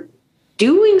like were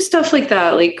doing stuff like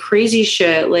that, like crazy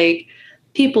shit. Like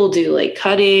people do like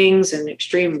cuttings and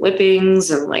extreme whippings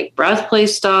and like breath play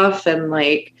stuff and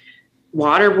like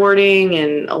waterboarding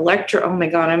and electro. Oh my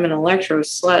God, I'm an electro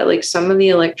slut. Like some of the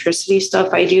electricity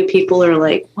stuff I do, people are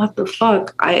like, what the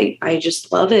fuck? I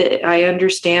just love it. I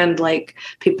understand like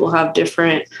people have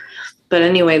different, but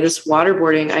anyway, this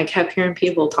waterboarding, I kept hearing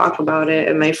people talk about it.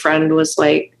 And my friend was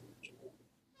like,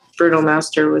 Brutal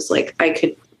Master was like,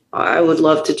 I would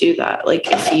love to do that. Like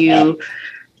if you,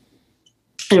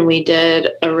 and we did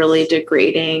a really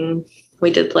degrading,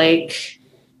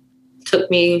 took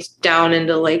me down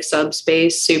into like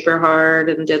subspace super hard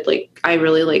and did like, I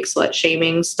really like slut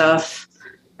shaming stuff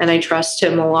and I trust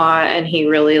him a lot. And he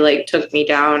really like took me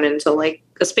down into like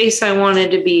a space I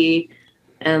wanted to be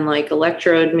and like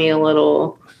electrified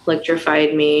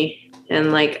me.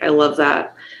 And like, I love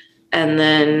that. And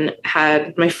then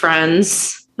had my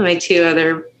friends, my two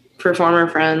other performer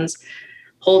friends,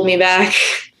 hold me back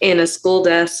in a school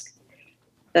desk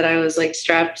that I was like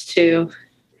strapped to,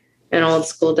 an old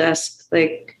school desk.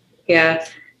 Like, yeah.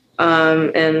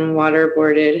 and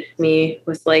waterboarded me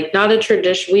with like not a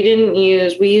tradition.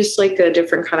 We used like a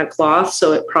different kind of cloth,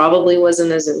 so it probably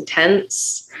wasn't as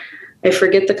intense. I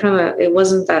forget it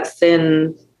wasn't that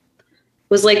thin. It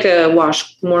was like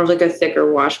more of like a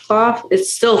thicker washcloth. It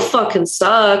still fucking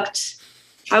sucked.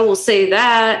 I will say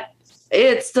that.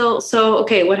 It's still so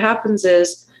okay. What happens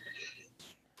is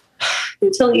they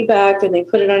tilt you back and they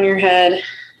put it on your head,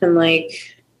 and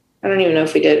like I don't even know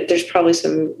if we did. There's probably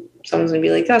someone's gonna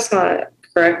be like, that's not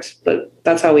correct, but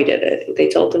that's how we did it. They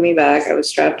tilted me back. I was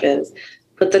strapped in,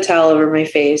 put the towel over my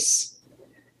face.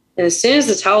 And as soon as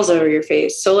the towel's over your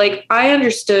face, so like I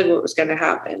understood what was going to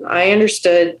happen. I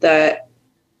understood that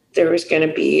there was going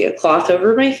to be a cloth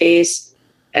over my face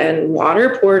and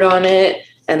water poured on it,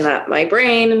 and that my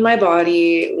brain and my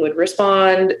body would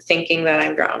respond thinking that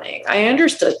I'm drowning. I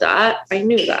understood that. I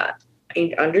knew that.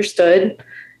 I understood,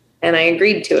 and I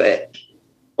agreed to it.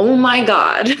 Oh my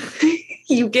God.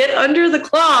 You get under the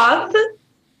cloth,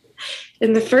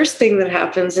 and the first thing that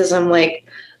happens is I'm like,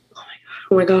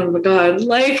 oh my God, oh my God.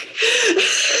 Like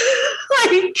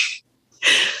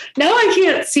now I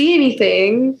can't see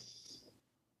anything.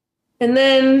 And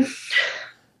then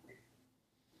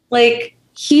like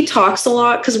he talks a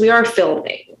lot because we are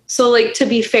filming. So like, to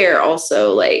be fair,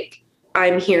 also like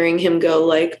I'm hearing him go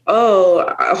like,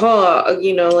 like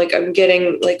I'm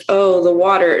getting like, oh, the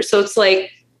water. So it's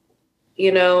like,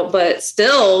 but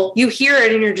still you hear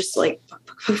it and you're just like,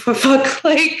 fuck.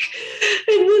 Like,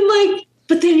 and then like,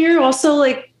 but then you're also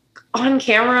like on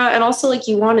camera and also like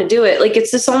you want to do it. Like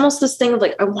it's almost this thing of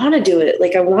like, I want to do it.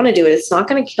 Like I want to do it. It's not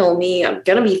going to kill me. I'm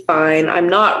going to be fine. I'm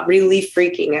not really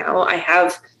freaking out. I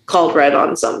have called red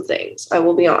on some things, I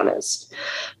will be honest.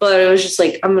 But it was just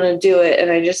like, I'm going to do it.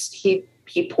 And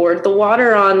he poured the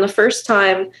water on the first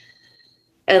time.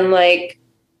 And like,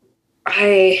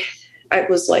 I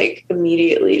was like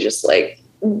immediately just like,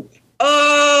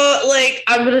 oh, like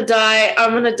I'm going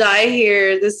to die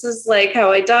here. This is like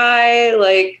how I die.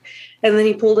 Like, and then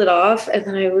he pulled it off. And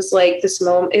then I was like, this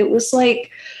moment, it was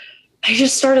like, I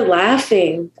just started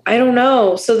laughing. I don't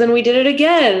know. So then we did it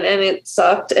again and it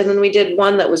sucked. And then we did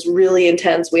one that was really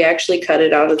intense. We actually cut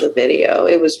it out of the video.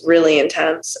 It was really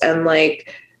intense. And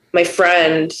like my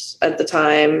friend at the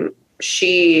time,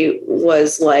 she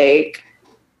was like,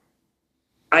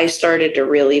 I started to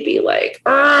really be like,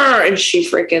 and she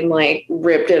freaking like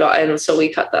ripped it off. And so we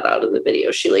cut that out of the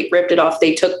video. She like ripped it off.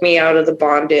 They took me out of the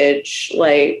bondage,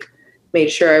 like made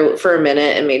sure for a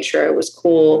minute and made sure I was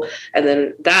cool. And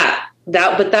then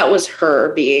but that was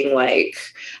her being like,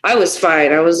 I was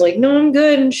fine. I was like, no, I'm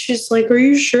good. And she's like, are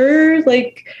you sure?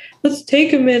 Like, let's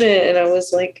take a minute. And I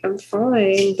was like, I'm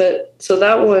fine. But so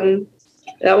that one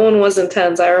was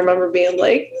intense. I remember being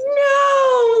like,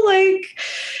 no, like,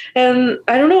 and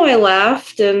I don't know, I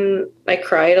laughed and I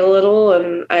cried a little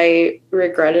and I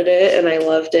regretted it and I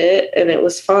loved it and it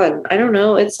was fun. I don't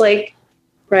know. It's like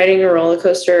riding a roller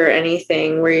coaster or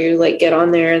anything where you like get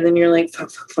on there and then you're like, fuck.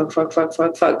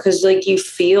 Cause like you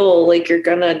feel like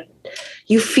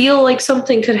you feel like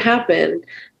something could happen,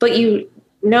 but you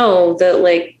know that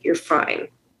like you're fine.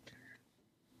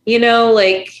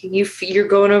 Like you're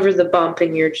going over the bump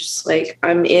and you're just like,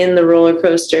 I'm in the roller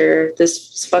coaster. This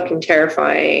is fucking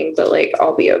terrifying, but like,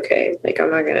 I'll be okay. Like,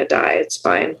 I'm not going to die. It's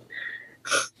fine.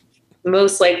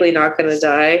 Most likely not going to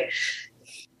die.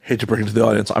 Hate to bring it to the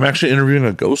audience. I'm actually interviewing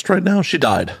a ghost right now. She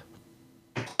died.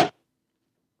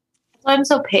 I'm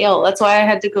so pale. That's why I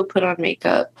had to go put on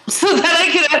makeup so that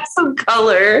I could have some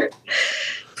color.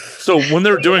 So when they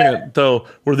were doing it, though,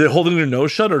 were they holding their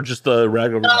nose shut or just the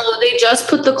rag over? No, they just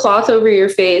put the cloth over your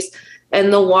face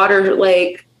and the water,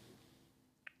 like,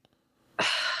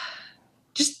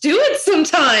 just do it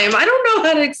sometime. I don't know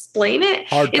how to explain it.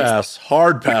 Hard pass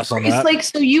on that. It's like,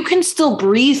 so you can still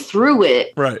breathe through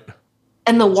it. Right.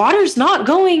 And the water's not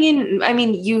going in. I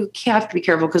mean, you have to be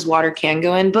careful because water can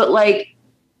go in, but like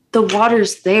the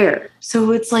water's there.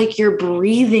 So it's like you're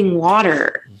breathing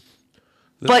water,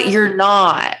 but you're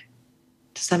not.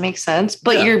 Does that make sense?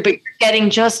 But you're getting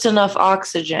just enough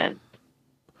oxygen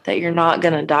that you're not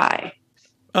going to die.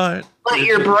 All right. But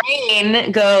your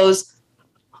brain goes,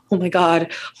 oh my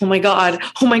God, oh my God,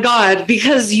 oh my God,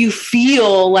 because you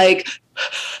feel like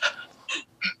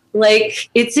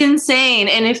it's insane.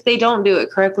 And if they don't do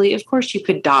it correctly, of course you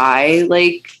could die.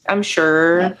 Like, I'm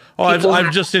sure. Oh,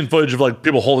 I've just seen footage of like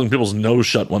people holding people's nose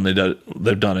shut when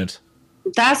they've done it.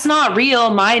 That's not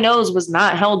real. My nose was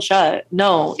not held shut.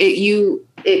 No,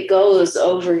 it goes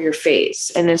over your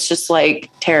face and it's just like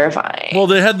terrifying. Well,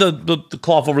 they had the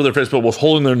cloth over their face, but was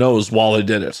holding their nose while they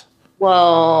did it.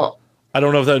 Well, I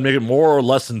don't know if that would make it more or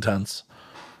less intense.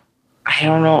 I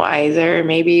don't know either.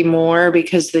 Maybe more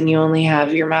because then you only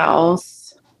have your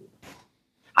mouth.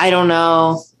 I don't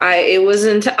know. It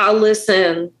wasn't. I'll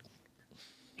listen.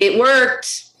 It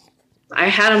worked. I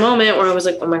had a moment where I was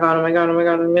like, "Oh my god, oh my god, oh my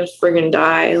god, I'm gonna friggin'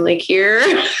 die!" Like here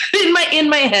in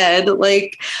my head,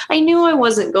 like I knew I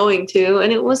wasn't going to,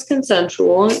 and it was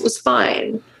consensual. It was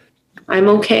fine. I'm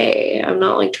okay. I'm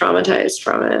not like traumatized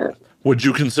from it. Would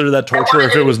you consider that torture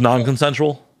if it was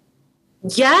non-consensual?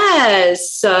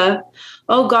 Yes.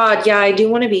 Oh God, yeah. I do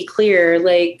want to be clear.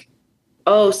 Like,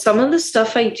 some of the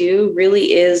stuff I do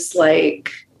really is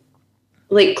like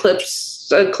clips.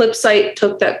 A clip site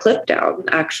took that clip down.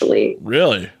 Actually,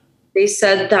 really? They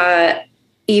said that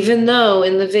even though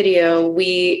in the video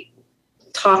we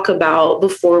talk about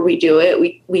before we do it,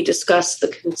 we discuss the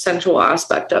consensual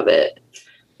aspect of it,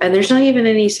 and there's not even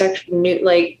any sexual,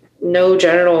 like no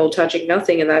genital touching,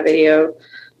 nothing in that video.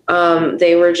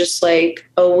 They were just like,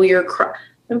 "Oh,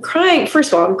 I'm crying."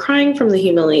 First of all, I'm crying from the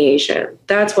humiliation.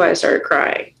 That's why I started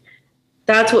crying.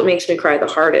 That's what makes me cry the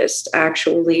hardest.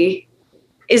 Actually,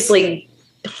 is like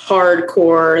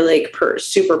hardcore, like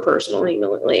super personal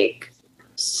like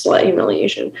slight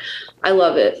humiliation. I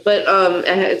love it, but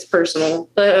it's personal.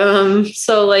 But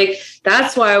so like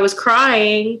that's why I was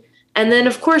crying, and then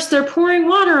of course they're pouring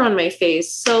water on my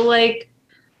face. So like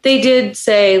they did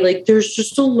say like there's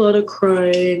just a lot of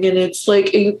crying, and it's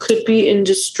like you could be in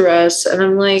distress, and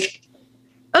I'm like,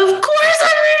 of course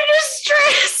I'm in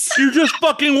distress. You just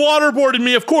fucking waterboarded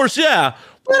me, of course, yeah.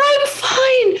 But I'm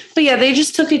fine. But yeah, they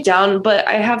just took it down. But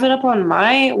I have it up on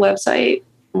my website,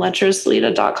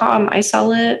 letroslita.com. I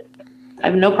sell it. I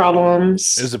have no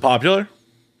problems. Is it popular?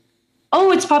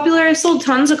 Oh, it's popular. I sold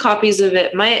tons of copies of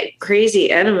it. My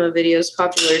crazy enema video is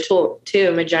popular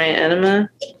too. My giant enema.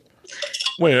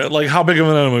 Wait, like how big of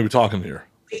an enema are we talking here?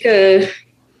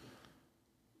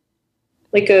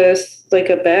 Like a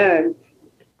bag.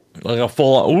 Like a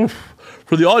full. Oof.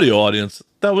 For the audio audience,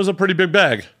 that was a pretty big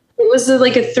bag. It was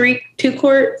like a 2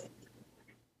 quart.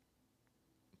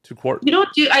 2 quart.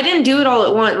 I didn't do it all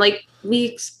at once. Like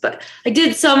I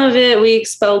did some of it. We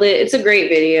expelled it. It's a great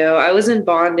video. I was in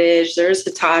bondage. There's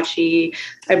Hitachi.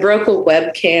 I broke a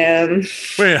webcam.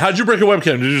 Wait, how'd you break a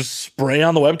webcam? Did you just spray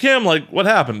on the webcam? Like what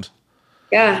happened?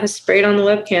 Yeah, I sprayed on the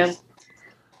webcam.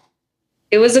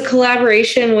 It was a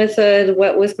collaboration with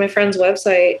my friend's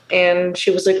website, and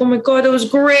she was like, "Oh my god, that was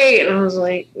great!" And I was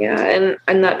like, "Yeah."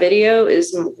 And that video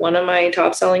is one of my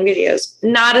top selling videos.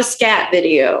 Not a scat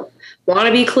video. Want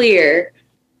to be clear,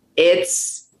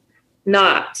 it's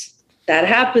not. That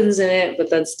happens in it, but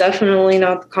that's definitely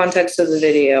not the context of the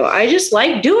video. I just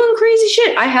like doing crazy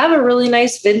shit. I have a really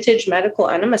nice vintage medical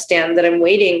enema stand that I'm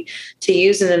waiting to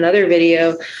use in another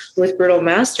video with Brutal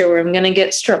Master, where I'm going to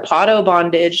get Strapato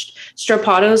bondaged.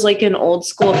 Strapato is like an old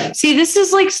school. See, this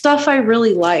is like stuff I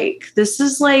really like. This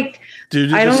is like. Do you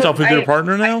do this stuff with your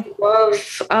partner now?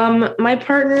 I love my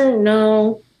partner.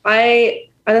 No,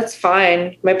 that's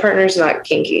fine. My partner's not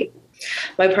kinky.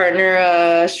 My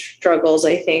partner struggles,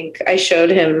 I think. I showed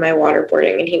him my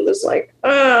waterboarding and he was like,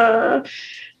 But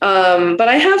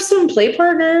I have some play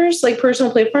partners, like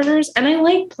personal play partners, and I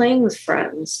like playing with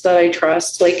friends that I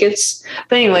trust. But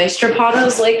anyway, Strapato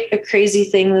is like a crazy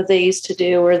thing that they used to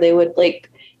do where they would like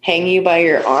hang you by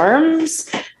your arms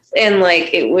and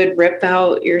like it would rip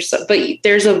out your stuff. But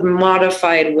there's a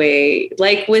modified way,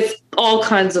 like with all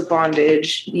kinds of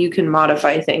bondage, you can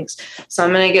modify things. So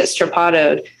I'm going to get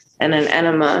Strapatoed and an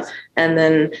enema, and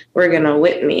then we're gonna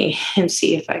whip me and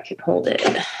see if I can hold it.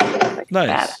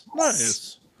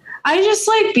 Nice. I just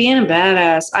like being a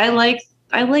badass. I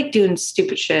like doing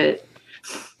stupid shit.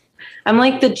 I'm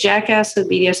like the jackass of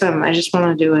BDSM. I just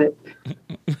want to do it.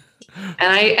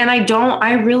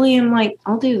 I really am like,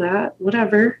 I'll do that.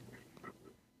 Whatever.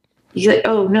 He's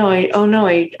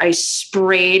like, I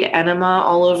sprayed enema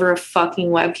all over a fucking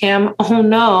webcam. Oh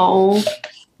no.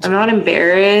 I'm not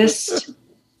embarrassed.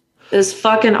 It's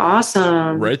fucking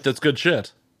awesome. Right? That's good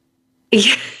shit.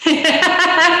 Yeah.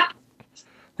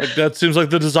 Like that seems like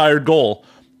the desired goal.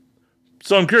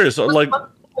 So I'm curious, like,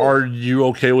 are you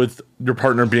okay with your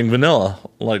partner being vanilla?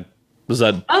 Like, is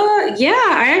that? Yeah,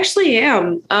 I actually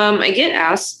am. I get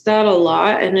asked that a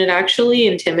lot, and it actually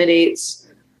intimidates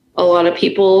a lot of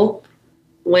people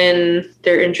when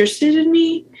they're interested in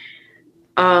me.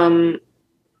 I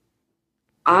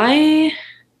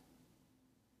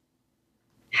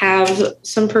have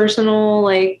some personal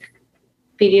like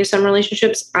BDSM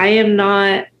relationships.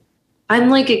 I'm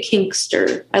like a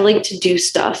kinkster. I like to do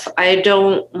stuff. I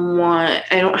don't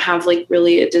have like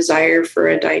really a desire for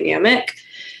a dynamic.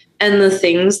 And the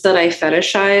things that I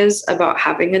fetishize about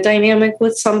having a dynamic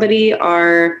with somebody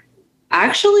are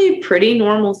Actually, pretty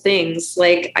normal things.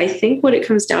 Like, I think what it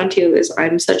comes down to is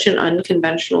I'm such an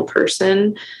unconventional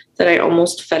person that I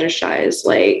almost fetishize,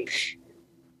 like,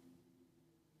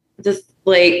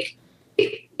 like,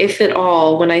 if at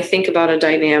all, when I think about a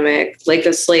dynamic, like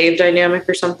a slave dynamic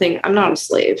or something, I'm not a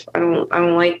slave. I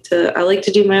like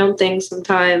to do my own thing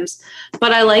sometimes,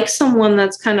 but I like someone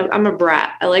that's I'm a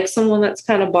brat. I like someone that's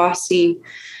kind of bossy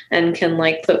and can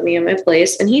like put me in my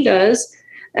place. And he does.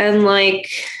 And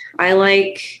like, I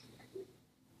like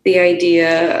the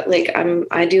idea, like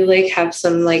I do like have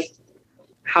some like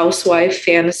housewife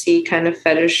fantasy kind of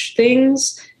fetish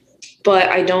things, but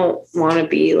I don't want to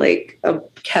be like a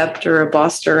kept or a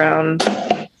bossed around.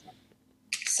 So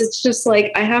it's just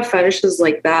like I have fetishes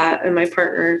like that, and my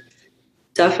partner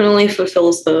definitely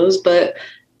fulfills those, but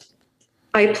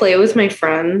I play with my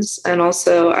friends, and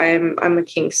also I'm a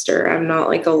kinkster. I'm not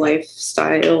like a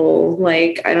lifestyle,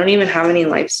 like I don't even have any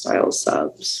lifestyle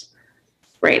subs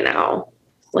right now.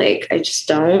 Like I just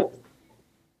don't.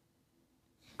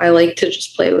 I like to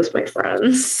just play with my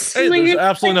friends. Hey, like, there's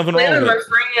absolutely nothing wrong with my it.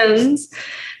 friends.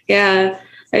 Yeah.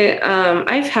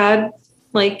 I've had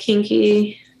like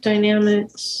kinky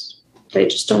dynamics. They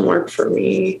just don't work for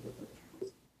me.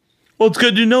 Well, it's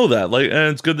good you know that. Like,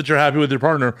 and it's good that you're happy with your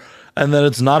partner and that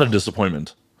it's not a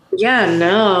disappointment. Yeah,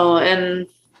 no. And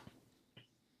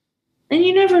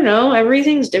you never know.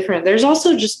 Everything's different. There's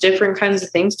also just different kinds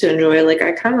of things to enjoy. Like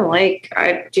I'm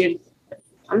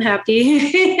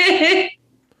happy.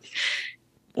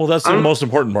 Well, that's the most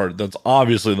important part. That's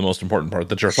obviously the most important part,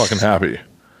 that you're fucking happy.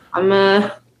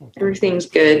 Everything's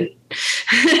good.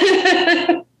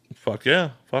 Fuck yeah.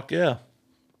 Fuck yeah.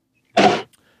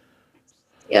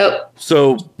 Yep.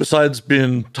 So besides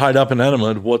being tied up in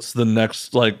enema, what's the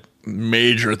next like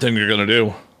major thing you're going to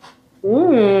do?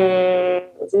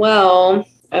 Well,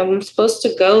 I'm supposed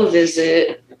to go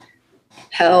visit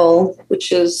Hell,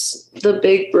 which is the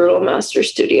big Brutal Master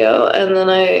studio. And then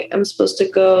I am supposed to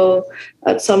go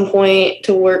at some point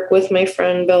to work with my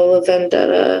friend Bella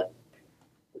Vendetta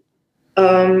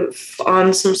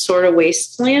on some sort of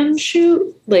wasteland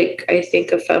shoot. Like, I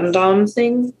think a femdom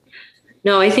thing.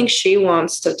 No, I think she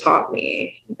wants to top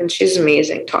me, and she's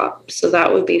amazing top. So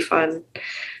that would be fun.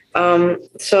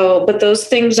 But those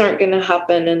things aren't going to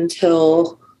happen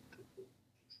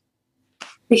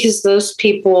because those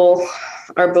people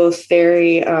are both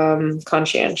very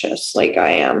conscientious, like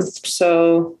I am.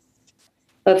 So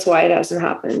that's why it hasn't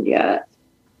happened yet.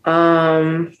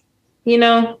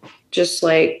 Just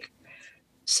like,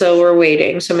 so we're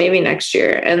waiting. So maybe next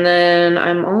year. And then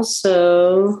I'm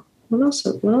also, what else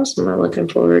am I looking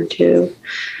forward to?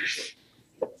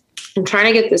 I'm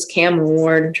trying to get this CAM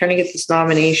award. I'm trying to get this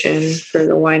nomination for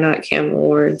the Why Not CAM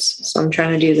Awards. So I'm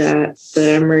trying to do that,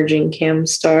 the Emerging CAM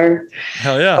Star.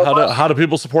 Hell yeah. How do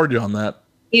people support you on that?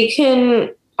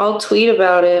 I'll tweet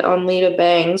about it on Lita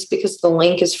Bangs because the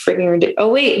link is freaking ridiculous. Oh,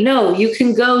 wait, no, you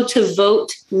can go to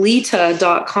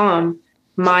votelita.com,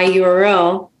 my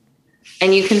URL,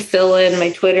 and you can fill in my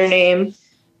Twitter name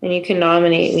and you can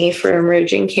nominate me for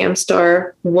Emerging CAM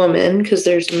Star Woman because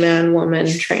there's man, woman,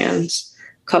 trans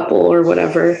couple or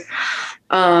whatever.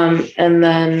 And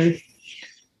then,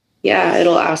 yeah,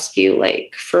 it'll ask you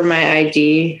like for my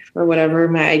ID or whatever.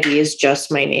 My ID is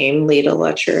just my name, Lita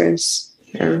Lecherous.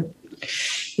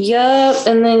 Yep.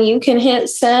 And then you can hit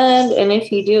send. And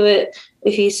if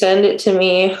you send it to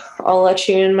me, I'll let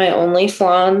you in my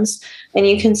OnlyFans and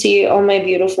you can see all my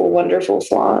beautiful, wonderful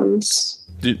flans.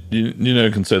 You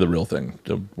can say the real thing.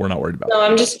 We're not worried about it. No,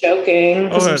 I'm just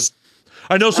joking. Okay.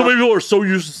 I know so many people are so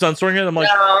used to censoring it. I'm like,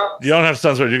 no. You don't have to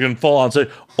censor it. You can full on say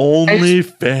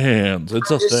OnlyFans.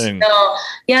 It's a thing. No.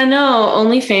 Yeah, no,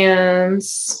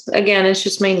 OnlyFans. Again, it's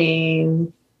just my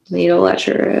name, Lita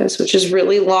Lecherous, which is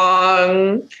really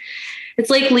long. It's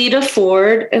like Lita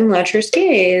Ford and Lecherous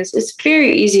Gaze. It's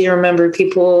very easy to remember,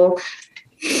 people.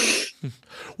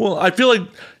 Well, I feel like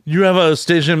you have a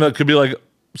stage name that could be like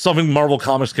something Marvel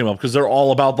Comics came up because they're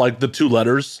all about like the two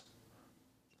letters.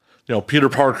 You know, Peter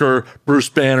Parker, Bruce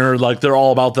Banner, like they're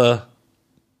all about the.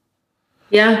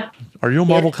 Yeah. Are you a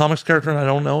Marvel Comics character and I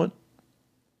don't know it?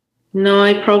 No,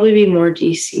 I'd probably be more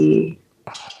DC.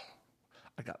 I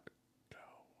gotta go.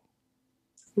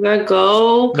 You gotta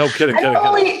go. No kidding.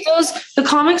 The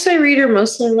comics I read are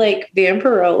mostly like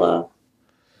Vampirella,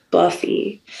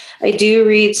 Buffy. I do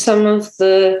read some of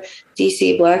the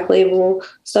DC Black Label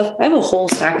stuff. I have a whole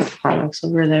stack of comics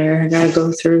over there I gotta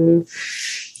go through.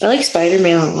 I like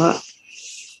Spider-Man a lot.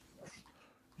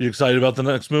 You excited about the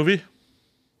next movie?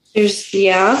 I'm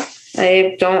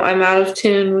out of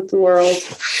tune with the world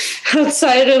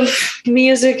outside of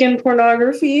music and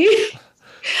pornography.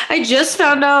 I just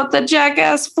found out that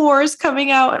Jackass 4 is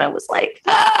coming out, and I was like,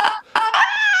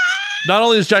 Not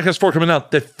only is Jackass 4 coming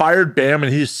out, they fired Bam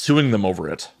and he's suing them over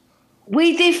it.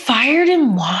 Wait, they fired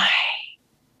him? Why?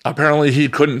 Apparently he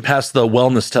couldn't pass the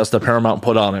wellness test that Paramount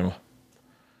put on him.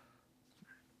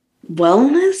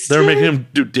 Wellness? They're making him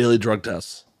do daily drug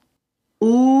tests.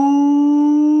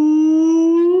 Ooh.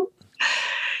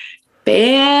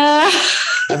 Bam.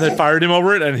 And they fired him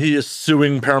over it, and he is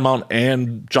suing Paramount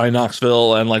and Johnny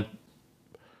Knoxville and like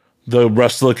the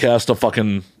rest of the cast of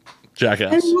fucking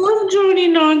Jackass. I love Johnny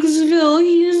Knoxville.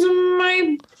 He's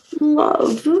my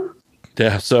love.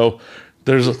 Yeah, so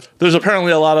there's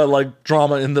apparently a lot of like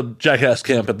drama in the Jackass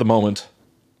camp at the moment.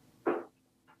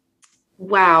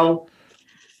 Wow.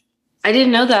 I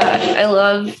didn't know that. I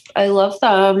love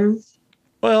them.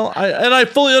 Well, I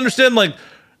fully understand like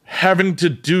having to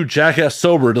do Jackass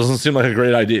sober doesn't seem like a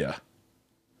great idea.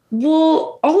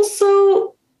 Well,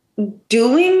 also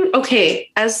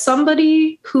as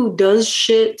somebody who does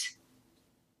shit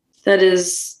that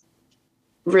is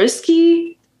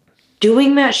risky,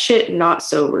 doing that shit not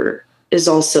sober is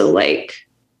also like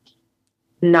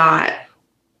not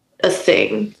a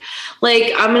thing.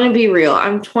 Like, I'm gonna be real.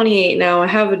 I'm 28 now. I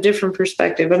have a different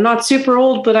perspective. I'm not super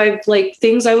old, but I've like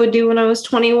things I would do when I was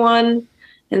 21,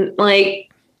 and like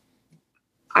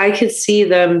I could see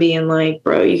them being like,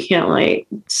 bro, you can't like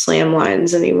slam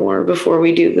lines anymore before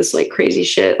we do this like crazy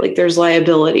shit. Like, there's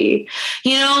liability.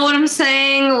 You know what I'm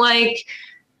saying? Like,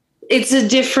 it's a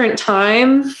different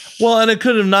time. Well, and it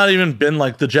could have not even been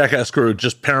like the Jackass crew,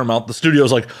 just Paramount. The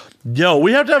studio's like, yo,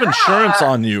 we have to have insurance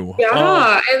on you.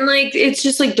 Yeah. And like, it's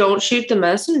just like, don't shoot the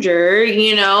messenger,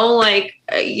 you know, like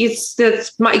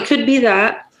it could be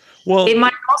that. Well, it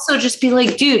might also just be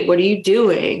like, dude, what are you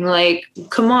doing? Like,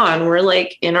 come on, we're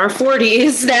like in our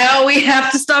 40s now. We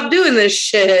have to stop doing this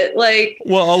shit. Like,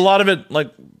 well, a lot of it,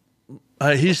 like,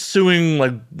 he's suing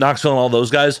like Knoxville and all those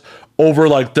guys over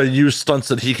like the used stunts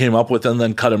that he came up with and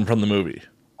then cut him from the movie.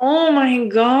 oh my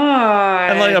God.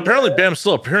 And like, apparently Bam's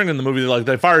still appearing in the movie. Like,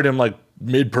 they fired him like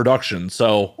mid-production.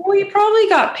 So, Well, he probably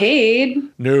got paid.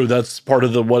 no, that's part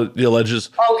of what he alleges.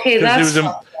 Okay, that's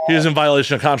he was in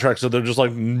violation of contract, so they're just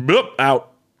like, boop,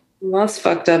 out. that's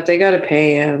fucked up. They got to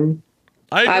pay him.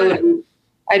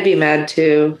 I'd be mad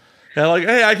too. Yeah, like,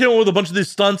 hey, I came up with a bunch of these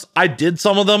stunts. I did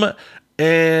some of them,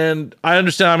 and I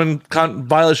understand I'm in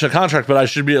violation of contract, but I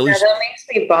should be at least. Yeah, that makes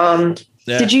me bummed.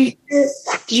 Yeah. Did you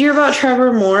hear about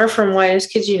Trevor Moore from Whitest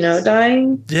Kids You Know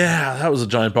dying? Yeah, that was a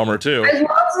giant bummer too. I love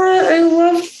it. I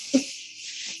love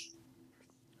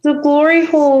the glory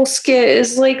hole skit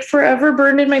is like forever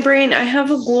burned in my brain. I have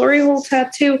a glory hole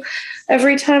tattoo.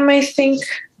 Every time I think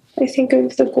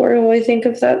of the glory hole, I think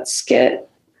of that skit.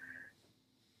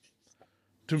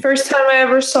 First time I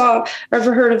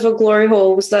ever heard of a glory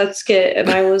hole was that skit, and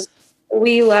I was a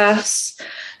wee lass.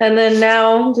 And then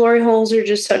now glory holes are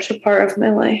just such a part of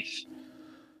my life.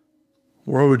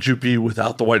 Where would you be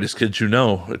without the Whitest Kids You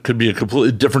Know? It could be a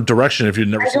completely different direction if you'd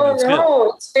never seen that skit. I don't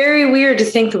know. It's very weird to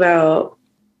think about.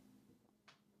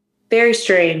 Very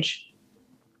strange.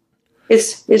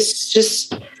 It's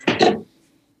just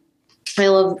I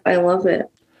love it.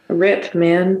 Rip,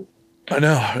 man. I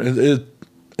know.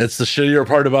 It's the shittier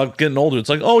part about getting older. It's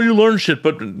like, oh, you learn shit,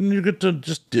 but you get to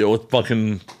just deal with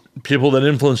fucking people that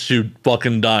influence you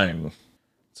fucking dying.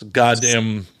 It's a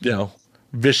goddamn,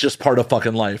 vicious part of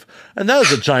fucking life. And that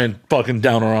is a giant fucking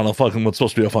downer on a fucking what's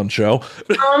supposed to be a fun show.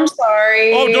 Oh, I'm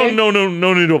sorry. Oh,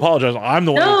 no need to apologize. I'm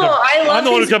the one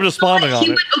who kept responding on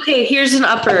it. Okay, here's an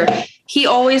upper. He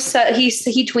always said he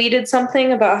tweeted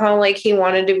something about how like he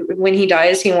wanted to, when he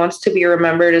dies, he wants to be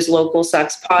remembered as local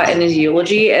sex pot in his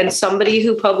eulogy. And somebody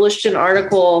who published an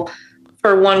article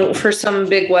for some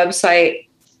big website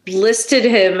listed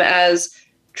him as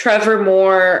Trevor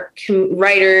Moore,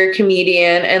 writer,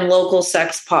 comedian, and local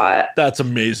sex pot. That's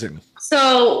amazing.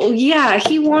 So yeah,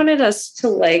 he wanted us to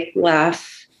like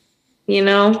laugh, you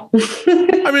know?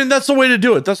 I mean, that's the way to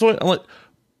do it. That's what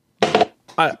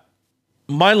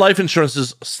my life insurance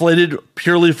is slated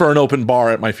purely for an open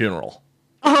bar at my funeral.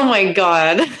 Oh my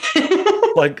God.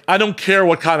 Like, I don't care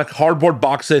what kind of cardboard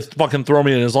box they fucking throw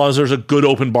me in, as long as there's a good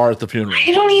open bar at the funeral.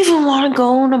 I don't even want to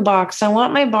go in a box. I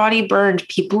want my body burned.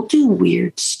 People do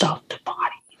weird stuff to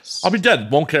bodies. I'll be dead.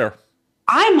 Won't care.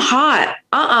 I'm hot.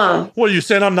 What, are you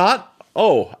saying I'm not?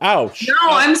 Oh, ouch. No,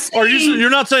 I'm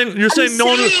saying. You're saying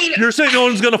no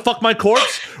one's gonna fuck my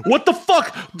corpse? What the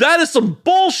fuck? That is some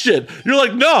bullshit. You're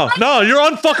like, no, you're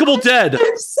unfuckable dead. I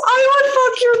would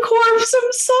fuck your corpse.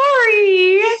 I'm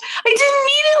sorry. I didn't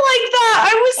mean it like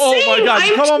that. I was saying. Oh my god,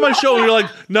 you come on my show and you're like,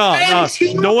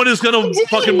 no one is gonna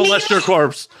fucking molest your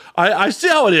corpse. I see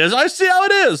how it is.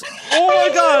 Oh my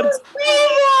god.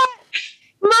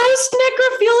 Most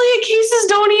necrophilia cases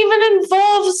don't even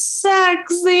involve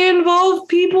sex. They involve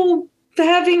people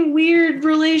having weird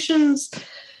relations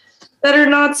that are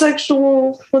not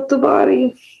sexual with the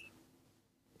body.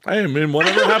 I mean,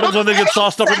 whatever happens when they get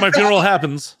sauced up at my funeral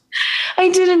happens. I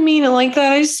didn't mean it like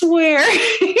that, I swear.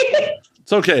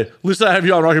 It's okay. At least I have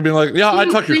you on record being like, yeah, I'd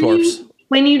fuck your corpse.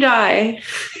 When you die.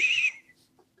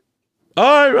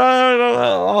 All right,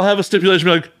 I'll have a stipulation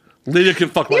be like, Lita can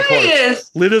fuck my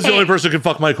corpse. Lita's the only person who can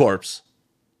fuck my corpse.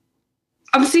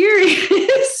 I'm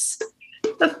serious.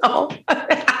 No.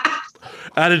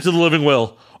 Add it to the living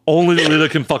will. Only Lita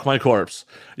can fuck my corpse.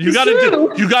 You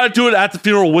gotta do it at the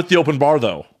funeral with the open bar,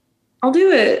 though. I'll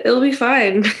do it. It'll be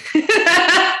fine.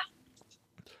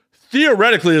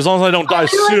 Theoretically, as long as I don't die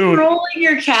soon. Rolling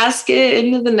your casket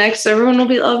into the next. I'll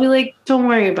be like, don't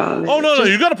worry about it. Oh no,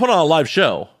 you got to put on a live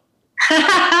show.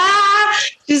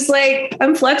 Just like,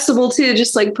 I'm flexible too.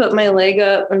 Just like put my leg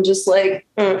up and just like.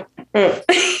 Oh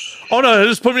no!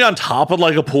 Just put me on top of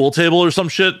like a pool table or some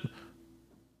shit.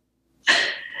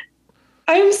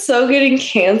 I'm so getting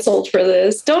canceled for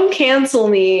this. Don't cancel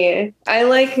me. I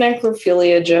like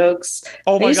necrophilia jokes.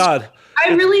 Oh my god!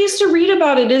 I really used to read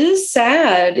about it. It is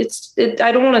sad.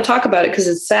 I don't want to talk about it because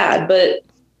it's sad, but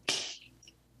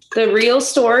the real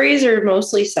stories are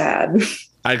mostly sad.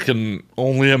 I can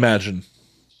only imagine.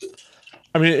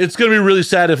 I mean, it's going to be really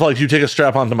sad if, like, you take a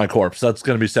strap onto my corpse. That's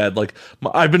going to be sad. Like,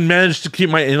 I've been managed to keep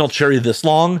my anal cherry this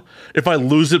long. If I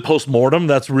lose it post-mortem,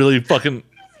 that's really fucking...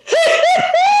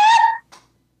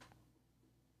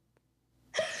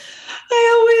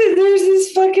 There's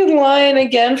this fucking line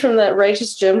again from that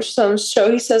Righteous Gemstones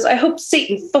show. He says, I hope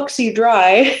Satan fucks you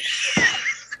dry.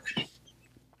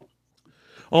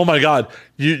 Oh my god.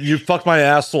 You fucked my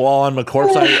ass while I'm a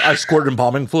corpse. I squirted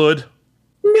embalming fluid.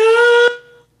 No!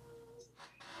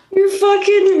 You're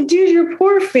fucking... Dude, your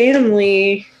poor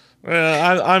family.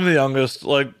 Yeah, I'm the youngest.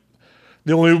 Like,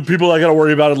 the only people I gotta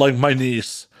worry about are, like, my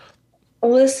niece.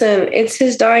 Listen, it's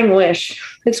his dying wish.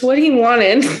 It's what he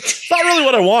wanted. It's not really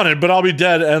what I wanted, but I'll be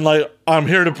dead, and, like, I'm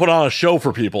here to put on a show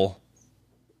for people.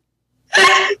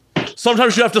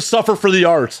 Sometimes you have to suffer for the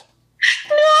art.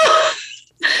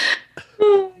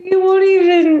 No! You won't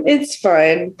even... It's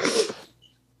fine.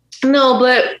 No,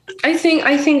 but I think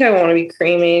I want to be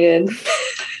cremated.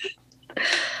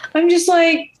 I'm just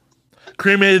like...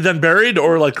 Cremated then buried,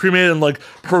 or like cremated and like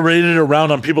paraded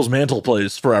around on people's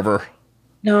mantelpiece forever?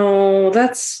 No,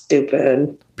 that's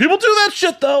stupid. People do that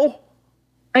shit though.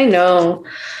 I know.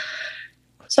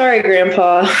 Sorry,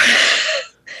 Grandpa.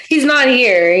 He's not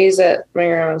here. He's at my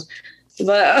grandma's.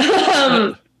 But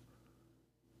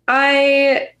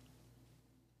I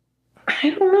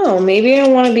don't know. Maybe I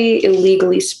want to be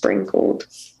illegally sprinkled.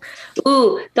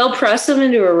 Ooh, they'll press them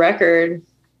into a record.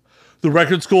 The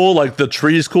record school, like the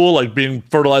tree school, like being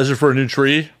fertilizer for a new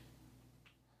tree.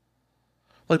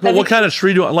 Like, but what kind of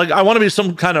tree do I like? I want to be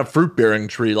some kind of fruit bearing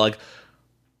tree, like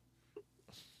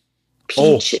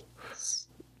peaches.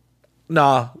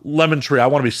 Nah, lemon tree. I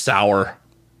want to be sour.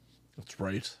 That's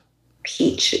right.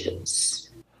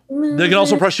 Peaches. They can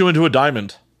also press you into a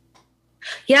diamond.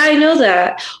 Yeah, I know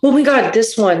that. Oh my god,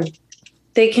 this one.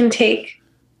 They can take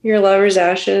your lover's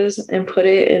ashes and put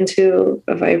it into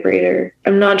a vibrator.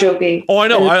 I'm not joking. Oh, I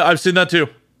know. I've seen that too.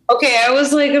 Okay, I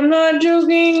was like, I'm not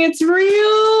joking. It's real.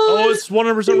 Oh, it's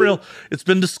 100% real. It's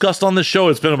been discussed on this show.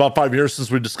 It's been about 5 years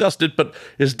since we discussed it, but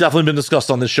it's definitely been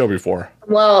discussed on this show before.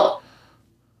 Well,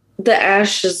 the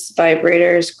ashes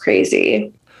vibrator is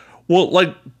crazy. Well,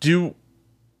 like, do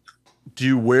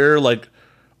you wear like,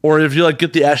 or if you like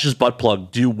get the ashes butt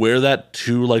plug, do you wear that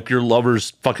to like your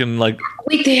lover's fucking like?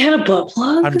 Wait, they had a butt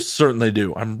plug? I'm certain they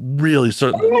do. I'm really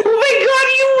certain. Oh my god,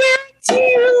 you wear it to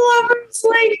your lover's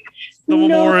like the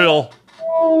memorial.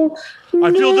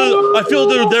 I feel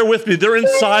they're there with me. They're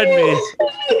inside me. And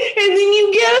then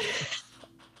you get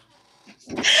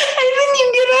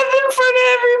up in front of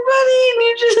everybody and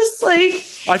you're just like,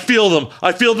 I feel them.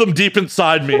 I feel them deep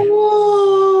inside me.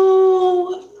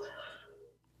 Whoa.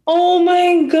 Oh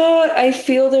my god, I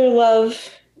feel their love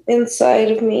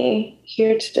inside of me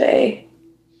here today.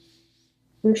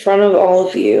 In front of all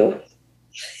of you.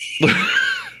 I'm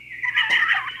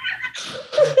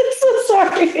so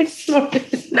sorry. I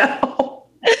snorted. No,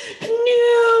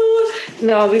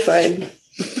 I'll be fine.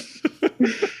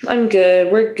 I'm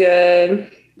good. We're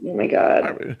good. Oh my God.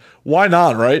 I mean, why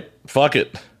not, right? Fuck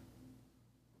it.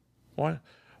 Why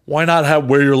not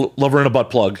wear your lover in a butt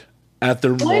plug at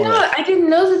their Why memorial? not? I didn't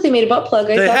know that they made a butt plug.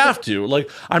 They have to. Like,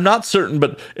 I'm not certain,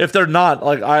 but if they're not,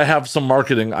 like, I have some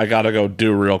marketing I gotta go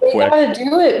do real They quick. gotta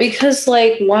do it because,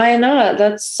 like, why not?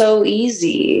 That's so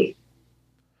easy.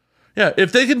 Yeah,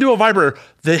 if they can do a vibrator,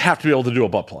 they have to be able to do a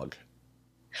butt plug.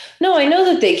 No, I know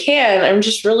that they can. I'm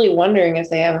just really wondering if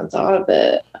they haven't thought of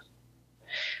it.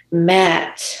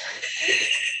 Matt.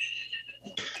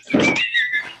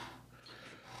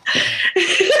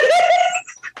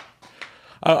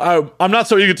 I'm not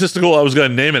so egotistical I was going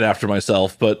to name it after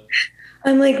myself, but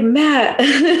I'm like, Matt,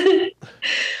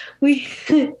 we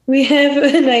have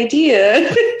an idea.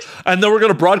 and then we're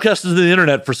going to broadcast it to the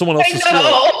internet for someone else to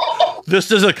see.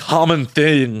 This is a common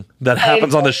thing that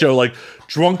happens on the show. Like,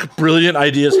 drunk, brilliant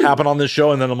ideas happen on this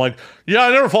show, and then I'm like, yeah,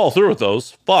 I never follow through with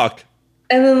those. Fuck.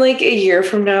 And then, like, a year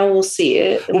from now, we'll see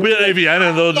it. We'll be at AVN,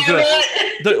 and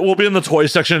we'll be in the toy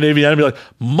section at AVN and be like,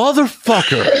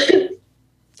 motherfucker.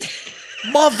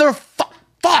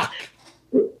 Fuck.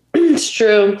 It's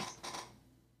true.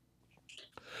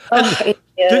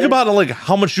 Think about it, like,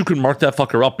 how much you can mark that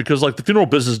fucker up, because, like, the funeral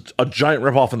business is a giant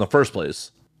ripoff in the first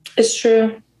place. It's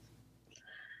true.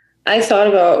 I thought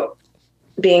about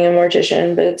being a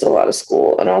mortician, but it's a lot of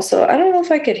school. And also, I don't know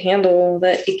if I could handle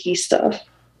that icky stuff.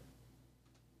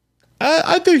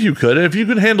 I think you could. If you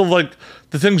could handle, like,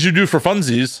 the things you do for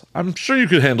funsies, I'm sure you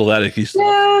could handle that icky stuff.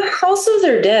 Yeah, also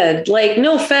they're dead. Like,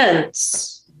 no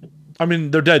offense. I mean,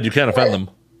 they're dead. You can't offend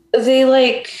them.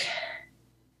 They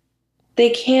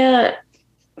can't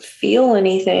feel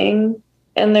anything,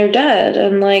 and they're dead.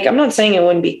 And, like, I'm not saying it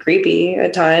wouldn't be creepy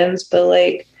at times, but,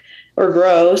 like, or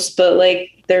gross, but,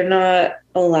 like, they're not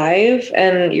alive,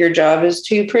 and your job is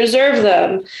to preserve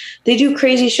them. They do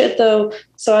crazy shit, though,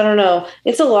 so I don't know.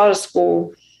 It's a lot of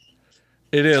school.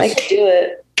 It is. I could do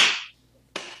it.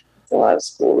 It's a lot of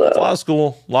school, though. It's a lot of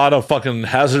school. A lot of fucking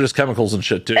hazardous chemicals and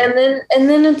shit, too. And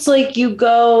then it's like you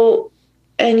go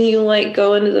and you, like,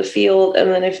 go into the field,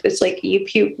 and then if it's like you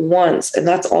puke once and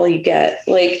that's all you get.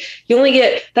 Like, you only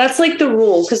get, that's like the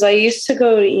rule, because I used to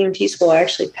go to EMT school. I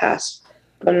actually passed.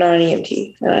 I'm not an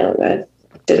EMT, and I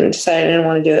didn't decide I didn't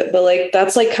want to do it. But, like,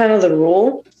 that's, like, kind of the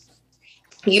rule.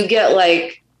 You get,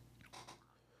 like,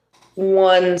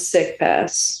 one sick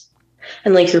pass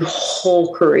and, like, your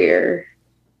whole career,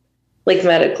 like,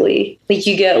 medically. Like,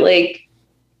 you get, like,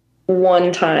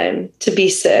 one time to be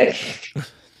sick.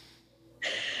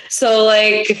 So,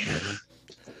 like,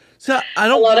 See,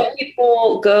 a lot of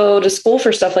people go to school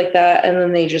for stuff like that, and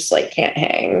then they just, like, can't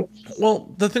hang.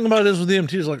 Well, the thing about it is with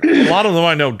EMTs, like, a lot of them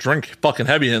I know drink fucking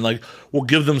heavy and, like, will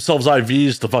give themselves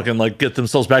IVs to fucking, like, get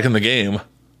themselves back in the game.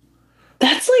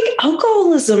 That's like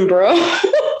alcoholism, bro.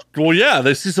 Well, yeah,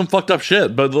 they see some fucked up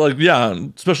shit, but, like, yeah,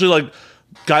 especially, like,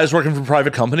 guys working for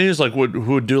private companies, like, who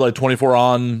would do, like, 24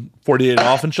 on, 48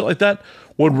 off and shit like that,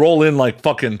 would roll in, like,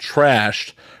 fucking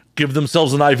trashed, give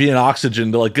themselves an IV and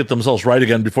oxygen to, like, get themselves right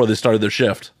again before they started their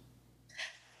shift.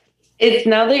 It's,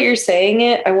 now that you're saying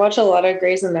it, I watch a lot of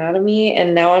Grey's Anatomy,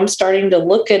 and now I'm starting to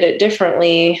look at it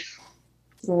differently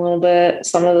a little bit.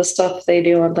 Some of the stuff they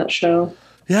do on that show.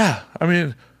 Yeah, I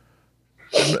mean,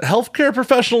 healthcare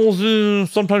professionals,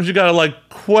 sometimes you gotta, like,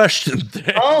 question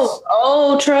things.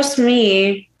 Oh, trust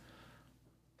me.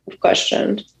 I've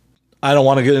questioned. I don't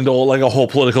want to get into, like, a whole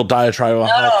political diatribe on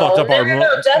how fucked up our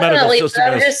definitely. medical system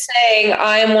I'm is. just saying,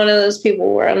 I'm one of those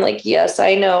people where I'm like, yes,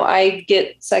 I know. I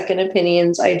get second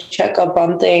opinions. I check up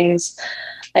on things.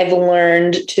 I've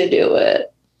learned to do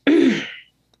it.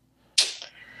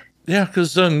 Yeah,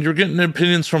 because you're getting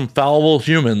opinions from fallible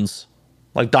humans.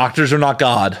 Like, doctors are not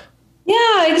God.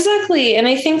 Yeah, exactly. And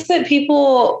I think that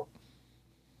people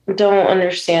don't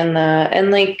understand that.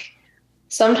 And, like,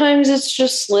 sometimes it's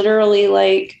just literally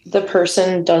like the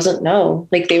person doesn't know,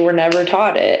 like they were never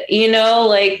taught it, you know,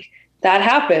 like that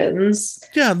happens.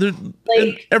 Yeah, like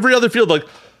in every other field, like,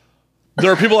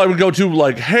 there are people I would go to,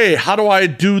 like, hey, how do I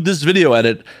do this video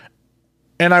edit?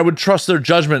 And I would trust their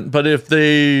judgment. But if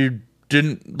they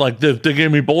didn't, like, they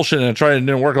gave me bullshit and I tried and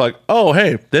it didn't work, like, oh,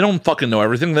 hey, they don't fucking know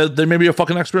everything. They may be a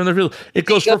fucking expert in their field. It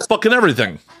goes for fucking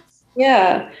everything.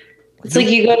 Yeah. It's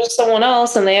like you go to someone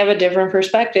else and they have a different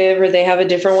perspective or they have a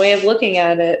different way of looking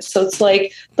at it. So it's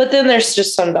like, but then there's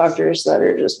just some doctors that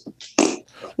are just.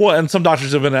 Well, and some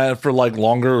doctors have been at it for, like,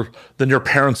 longer than your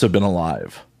parents have been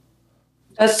alive.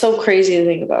 That's so crazy to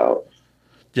think about.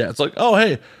 Yeah, it's like, oh,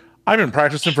 hey, I've been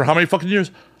practicing for how many fucking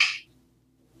years?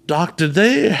 Doc, did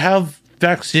they have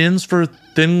vaccines for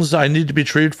things I need to be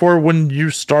treated for when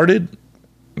you started?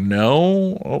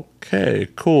 No? Okay,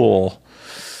 cool.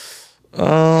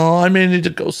 I may need to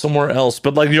go somewhere else.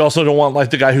 But like, you also don't want like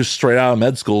the guy who's straight out of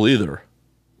med school either.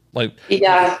 Like,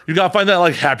 Yeah. you gotta find that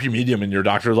like happy medium in your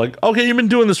doctor. Like, okay, you've been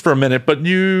doing this for a minute, but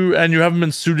you haven't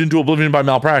been sued into oblivion by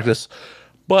malpractice,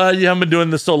 but you haven't been doing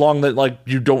this so long that like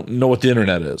you don't know what the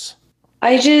internet is.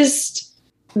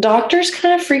 Doctors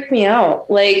kind of freak me out.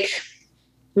 Like,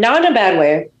 not in a bad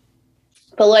way,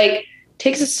 but like,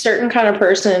 takes a certain kind of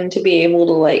person to be able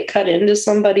to like cut into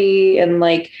somebody. And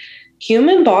like,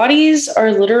 human bodies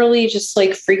are literally just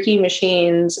like freaky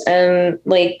machines. And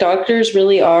like, doctors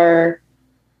really are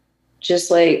just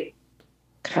like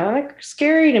kind of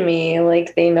scary to me.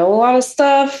 Like, they know a lot of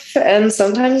stuff, and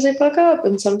sometimes they fuck up,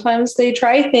 and sometimes they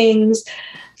try things,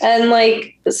 and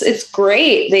like, it's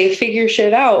great. They figure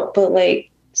shit out, but like,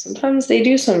 sometimes they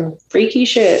do some freaky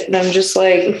shit. And I'm just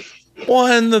like, well,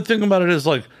 and the thing about it is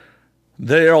like,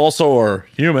 they also are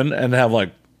human and have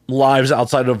like lives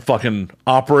outside of fucking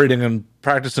operating and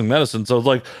practicing medicine. So it's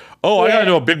like, oh, I got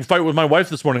into a big fight with my wife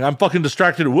this morning. I'm fucking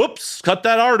distracted. Whoops, cut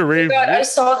that artery. Oh God, I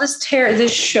saw this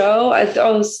show.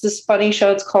 It's this funny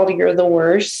show. It's called You're the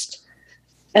Worst.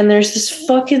 And there's this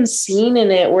fucking scene in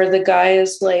it where the guy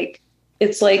is like,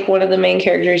 it's like one of the main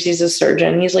characters, he's a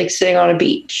surgeon. He's like sitting on a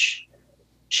beach,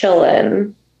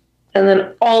 chilling. And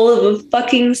then all of a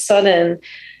fucking sudden,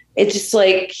 it's just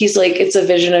like, he's like, it's a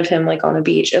vision of him like on a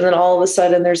beach. And then all of a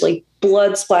sudden there's like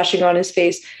blood splashing on his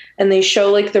face. And they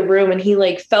show like the room, and he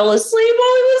like fell asleep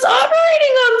while he was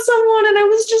operating on someone. And I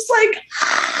was just like,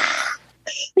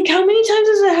 how many times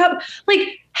does it happen?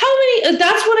 Like, how many,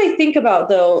 that's what I think about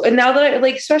though. And now that I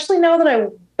like, especially now that I'm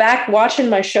back watching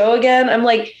my show again, I'm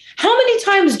like, how many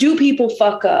times do people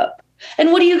fuck up?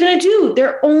 And what are you going to do?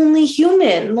 They're only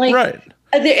human. Like, right.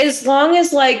 As long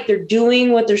as like they're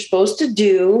doing what they're supposed to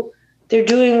do, they're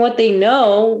doing what they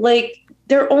know, like,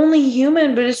 they're only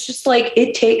human. But it's just like,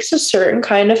 it takes a certain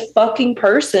kind of fucking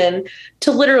person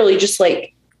to literally just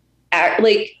like act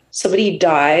like somebody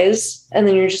dies, and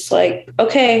then you're just like,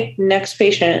 okay, next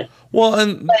patient. Well,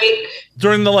 and like,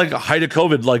 during the like height of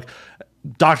COVID, like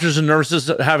doctors and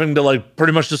nurses having to like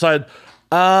pretty much decide,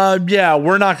 yeah,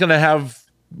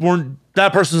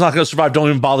 that person's not going to survive. Don't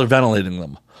even bother ventilating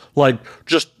them. Like,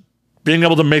 just being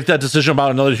able to make that decision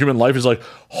about another human life is like,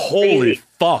 holy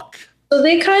fuck. So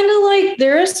they kind of like,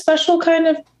 they're a special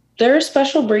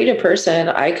breed of person.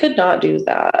 I could not do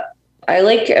that. I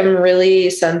like am really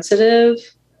sensitive,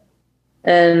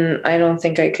 and I don't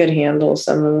think I could handle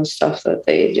some of the stuff that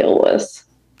they deal with.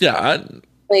 Yeah.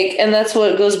 And that's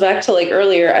what goes back to like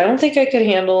earlier. I don't think I could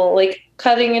handle like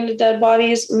cutting into dead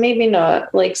bodies. Maybe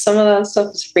not. Like, some of that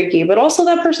stuff is freaky, but also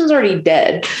that person's already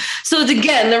dead. So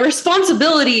again, the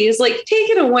responsibility is like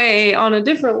taken away on a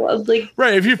different level. Like,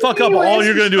 right. If you fuck up, all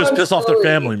you're going to do is piss off their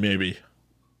family, maybe.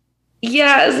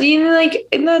 Yeah. You know, like,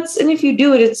 and if you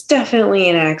do it, it's definitely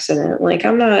an accident. Like,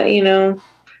 I'm not,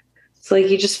 it's like,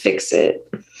 you just fix it.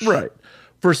 Right.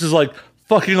 Versus like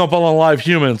fucking up on a live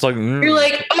human. It's like, you're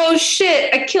like, oh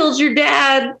shit, I killed your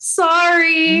dad.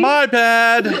 Sorry. My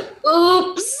bad.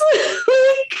 Oops.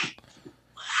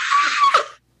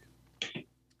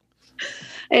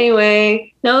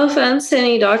 Anyway, no offense to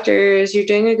any doctors. You're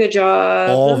doing a good job.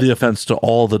 All the offense to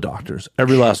all the doctors.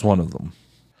 Every last one of them.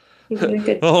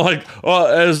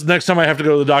 As next time I have to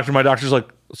go to the doctor, my doctor's like,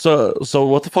 so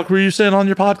what the fuck were you saying on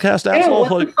your podcast, asshole?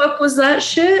 What the fuck was that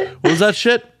shit? What was that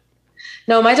shit?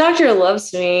 No, my doctor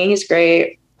loves me. He's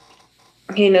great.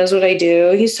 He knows what I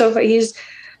do. He's so he's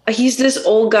this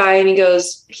old guy, and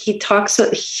he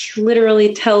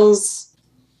literally tells,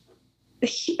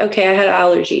 okay, I had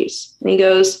allergies. And he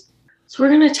goes, so we're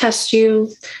going to test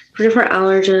you for different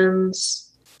allergens.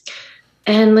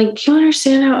 And like, do you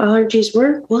understand how allergies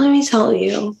work? Well, let me tell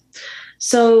you.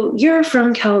 So you're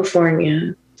from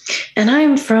California, and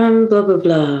I'm from blah, blah,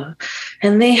 blah.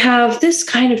 And they have this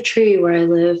kind of tree where I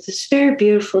live, this very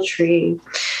beautiful tree.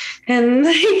 And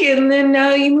then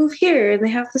now you move here, and they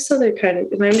have this other kind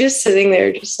of, and I'm just sitting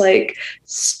there just like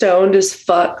stoned as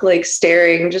fuck, like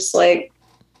staring, just like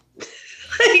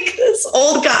this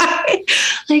old guy.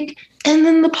 Like, and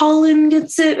then the pollen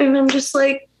gets it, and I'm just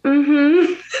like,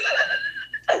 mm-hmm.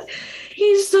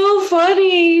 He's so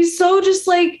funny. He's just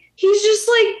like,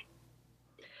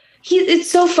 it's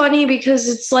so funny because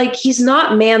it's like, he's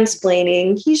not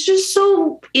mansplaining. He's just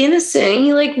so innocent.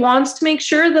 He like wants to make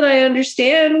sure that I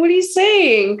understand what he's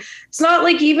saying. It's not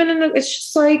like it's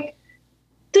just like,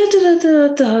 da, da, da,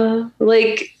 da, da,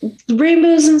 like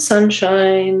rainbows and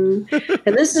sunshine.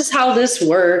 And this is how this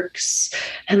works.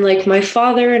 And like my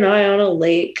father and I on a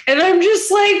lake. And I'm just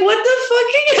like, what the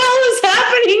fucking hell is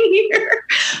happening here?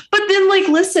 But then like,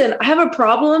 listen, I have a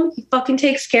problem. He fucking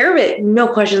takes care of it. No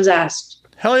questions asked.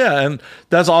 Hell yeah. And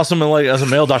that's awesome. And like, as a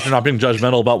male doctor, not being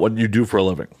judgmental about what you do for a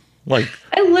living. Like,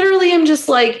 I literally am just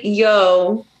like,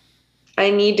 yo,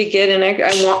 I need to get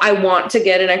I want to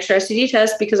get an extra STD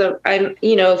test because I'm,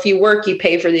 you know, if you work, you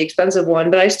pay for the expensive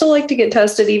one, but I still like to get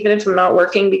tested even if I'm not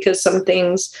working because some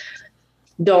things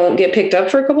don't get picked up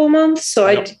for a couple of months.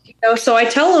 So so I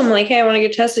tell them like, hey, I want to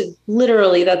get tested.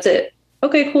 Literally, that's it.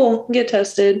 Okay, cool. Get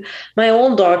tested. My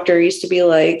old doctor used to be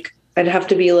like, I'd have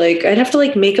to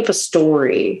make up a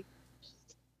story.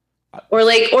 Or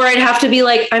I'd have to be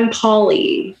like, I'm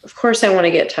poly. Of course I want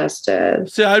to get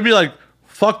tested. See, I'd be like,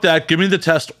 fuck that. Give me the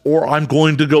test or I'm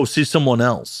going to go see someone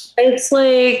else. It's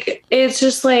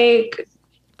just like,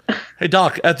 hey,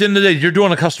 doc, at the end of the day, you're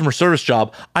doing a customer service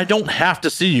job. I don't have to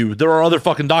see you. There are other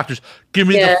fucking doctors. Give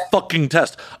me the fucking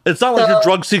test. It's not like you're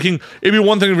drug seeking. It'd be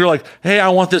one thing if you're like, hey, I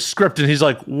want this script. And he's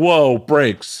like, whoa,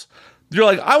 breaks. You're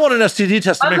like, I want an STD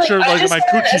test to make sure like my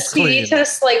coochie's clean. STD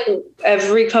test like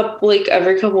every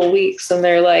couple of weeks, and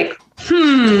they're like,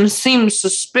 seems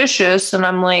suspicious, and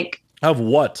I'm like, of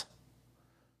what?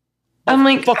 I'm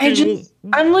like, what are you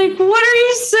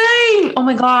saying? Oh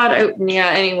my god,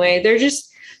 Anyway, they're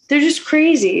just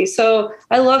crazy. So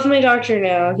I love my doctor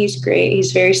now. He's great.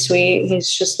 He's very sweet. He's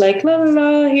just like,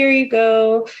 no, here you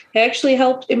go. He actually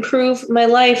helped improve my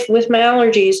life with my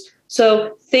allergies.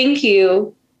 So thank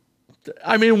you.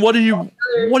 I mean, what do you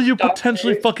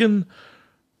potentially fucking,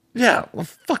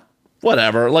 fuck,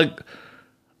 whatever. Like,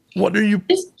 what are you?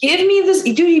 Just give me this,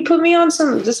 dude.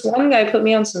 This one guy put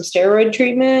me on some steroid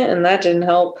treatment, and that didn't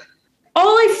help. All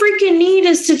I freaking need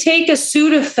is to take a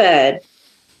Sudafed.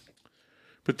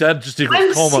 But that just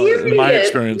equals coma in my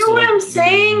experience. You know what I'm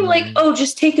saying? Like,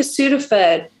 just take a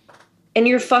Sudafed, and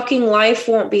your fucking life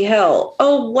won't be hell.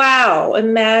 Oh wow!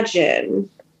 Imagine.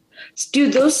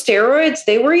 Dude, those steroids,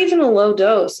 they were even a low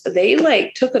dose. They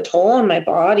like took a toll on my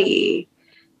body.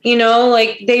 You know,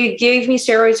 like they gave me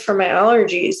steroids for my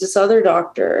allergies, this other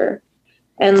doctor.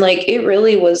 And like, it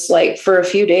really was like for a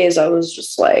few days, I was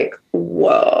just like,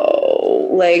 whoa,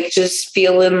 like just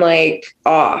feeling like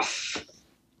off.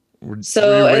 Were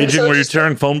you raging? Were you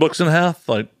tearing phone books in half?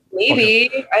 Like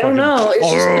maybe, I don't know.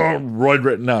 It's just roid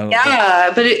written down.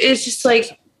 Yeah, but it's just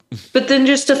like, but then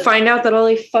just to find out that all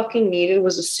I fucking needed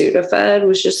was a Sudafed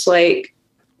was just like,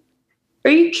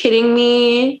 are you kidding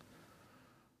me?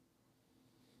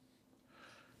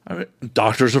 I mean,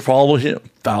 doctors are fallible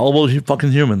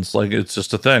fucking humans. Like, it's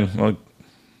just a thing. Like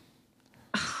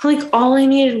all I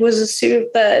needed was a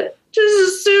Sudafed.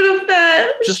 Just a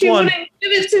Sudafed. Just one. Wouldn't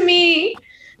give it to me.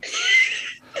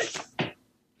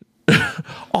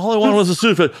 All I wanted was a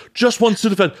Sudafed. Just one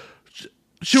Sudafed.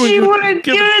 She wouldn't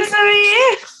give it to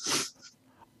me.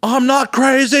 I'm not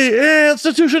crazy.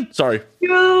 Institution. Sorry.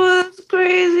 You was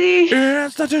crazy.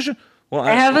 Institution. Well,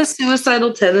 I have a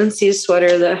suicidal tendencies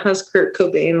sweater that has Kurt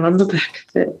Cobain on the back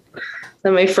of it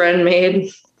that my friend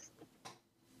made.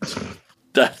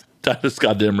 That is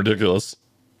goddamn ridiculous.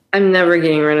 I'm never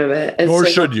getting rid of it. It's Nor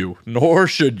should you.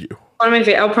 One of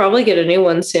my I'll probably get a new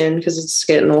one soon because it's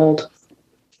getting old.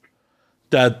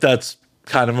 That's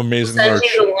kind of amazing. I'll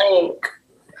send you the link.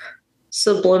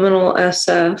 Subliminal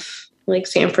SF, like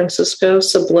San Francisco.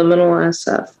 Subliminal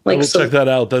SF. Like, we'll check that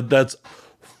out. That's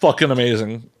fucking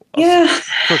amazing. Yeah.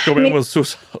 Kurt Cobain was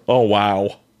suicide. Oh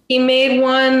wow. He made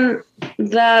one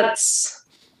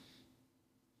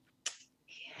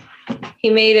he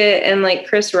made it, and like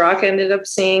Chris Rock ended up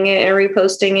seeing it and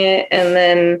reposting it, and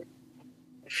then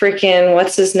freaking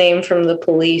what's his name from the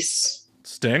Police?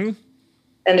 Sting?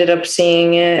 Ended up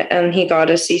seeing it, and he got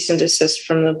a cease and desist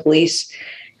from the Police.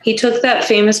 He took that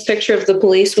famous picture of the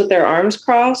Police with their arms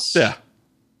crossed. Yeah.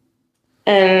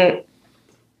 And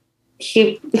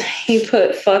he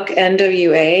put fuck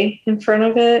NWA in front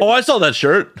of it. Oh, I saw that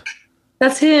shirt.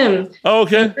 That's him. Oh,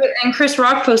 okay. And Chris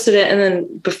Rock posted it, and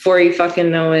then before you fucking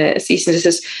know it, cease and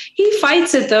desist. He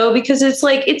fights it though because it's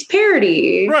like it's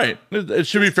parody. Right. It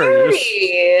should be fair.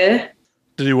 Did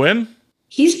he win?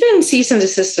 He's been cease and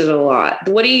desisted a lot.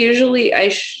 What he usually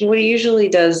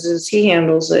does is he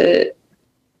handles it.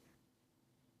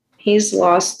 He's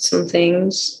lost some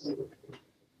things.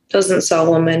 Doesn't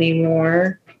sell them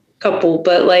anymore. Couple,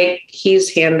 but like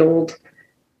he's handled.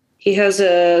 He has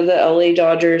the LA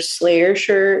Dodgers Slayer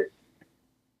shirt.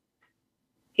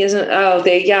 He hasn't. Oh,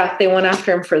 they went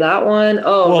after him for that one.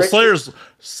 Oh, well,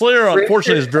 Slayer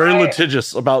unfortunately is very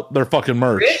litigious about their fucking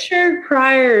merch. Richard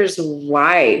Pryor's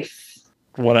wife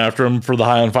went after him for the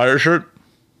High on Fire shirt.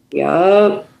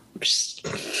 Yup.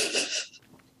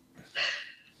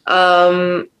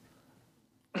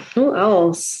 Who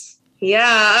else? Yeah,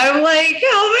 I'm like,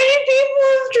 how many people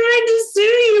have tried to sue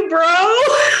you, bro?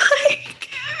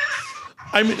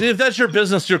 I mean, if that's your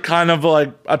business, you're kind of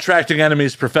like attracting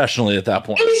enemies professionally at that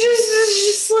point.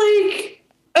 It's just like,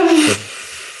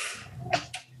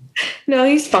 no,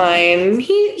 he's fine.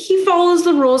 He follows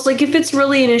the rules. Like, if it's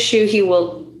really an issue, he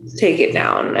will take it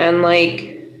down. And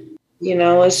like,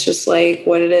 it's just like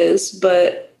what it is.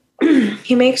 But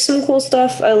he makes some cool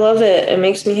stuff. I love it. It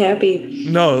makes me happy.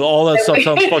 No, all that stuff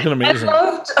sounds fucking amazing.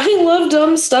 I love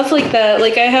dumb stuff like that.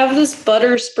 Like, I have this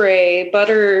butter spray.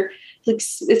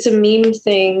 It's a meme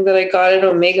thing that I got at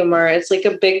Omega Mart. It's like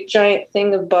a big giant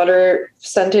thing of butter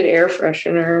scented air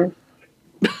freshener.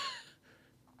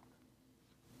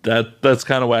 That's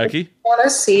kind of wacky. Want to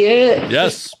see it?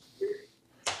 Yes.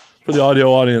 For the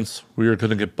audio audience, we are going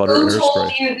to get butter air spray. Who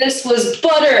told you this was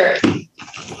butter?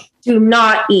 Do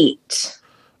not eat.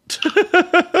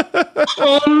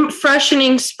 Home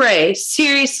freshening spray.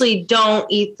 Seriously,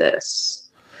 don't eat this.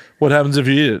 What happens if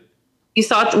you eat it? You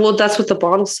thought, well, that's what the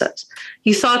bottle says.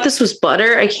 You thought this was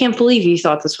butter? I can't believe you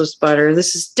thought this was butter.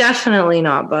 This is definitely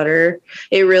not butter.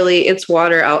 It's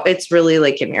water out. It's really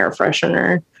like an air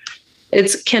freshener.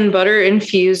 Can butter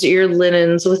infuse your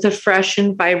linens with a fresh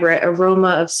and vibrant aroma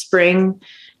of spring?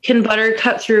 Can butter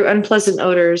cut through unpleasant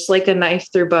odors like a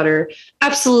knife through butter?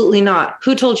 Absolutely not.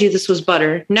 Who told you this was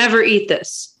butter? Never eat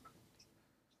this.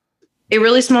 It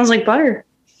really smells like butter.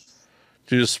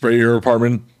 Do you just spray your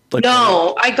apartment?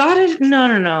 No, I got it.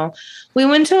 No. We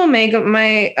went to Omega.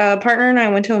 My partner and I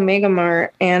went to Omega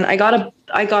Mart, and I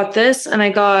got this, and I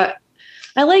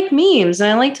like memes,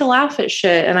 and I like to laugh at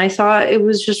shit, and I thought it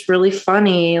was just really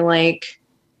funny, like,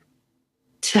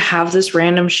 to have this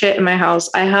random shit in my house.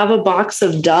 I have a box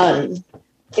of Done.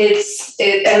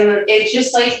 It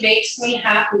just like makes me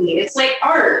happy. It's like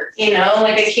art,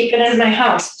 like I keep it in my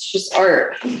house. It's just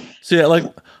art. So yeah, like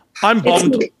I'm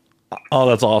bummed. Oh,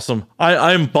 that's awesome.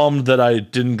 I'm bummed that I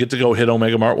didn't get to go hit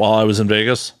Omega Mart while I was in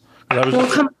Vegas.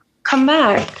 Come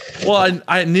back. Well,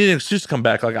 I need an excuse to come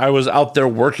back. Like, I was out there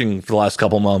working for the last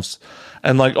couple months,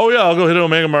 and like, oh yeah, I'll go hit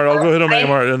Omega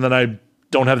Mart. And then I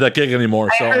don't have that gig anymore.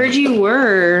 So. I heard you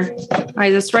were.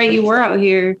 That's right, you were out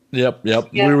here. Yep. Yeah.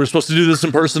 We were supposed to do this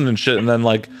in person and shit, and then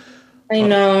like. I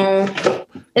know.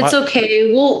 It's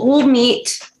okay. We'll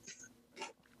meet.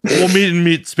 We'll meet in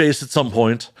meet space at some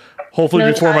point. Hopefully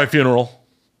before my funeral.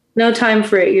 No time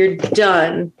for it. You're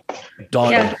done.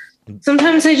 Done. Yeah.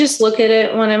 Sometimes I just look at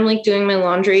it when I'm like doing my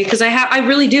laundry because I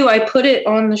really do. I put it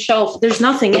on the shelf. There's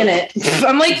nothing in it.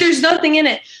 I'm like, there's nothing in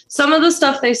it. Some of the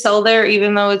stuff they sell there,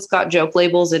 even though it's got joke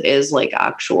labels, it is like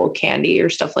actual candy or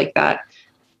stuff like that.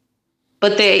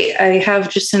 But I have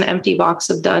just an empty box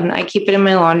of Done. I keep it in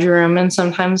my laundry room. And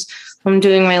sometimes when I'm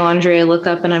doing my laundry, I look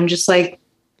up and I'm just like,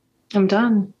 I'm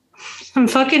done. I'm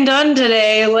fucking done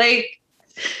today. Like,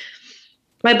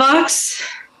 my box,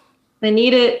 I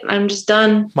need it. I'm just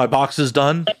done. My box is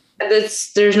done.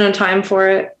 There's no time for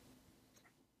it.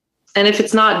 And if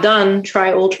it's not done,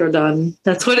 try Ultra Done.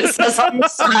 That's what it says on the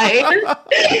side.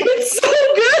 It's so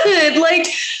good. Like,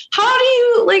 how do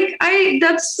you like?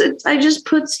 I just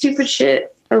put stupid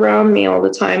shit around me all the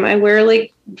time. I wear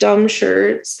like dumb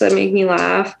shirts that make me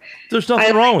laugh. There's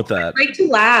nothing wrong with that. I like to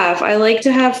laugh. I like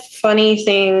to have funny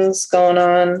things going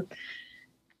on.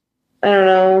 I don't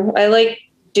know. I like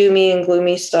doomy and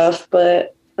gloomy stuff,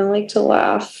 but I like to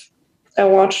laugh. I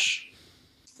watch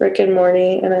Rick and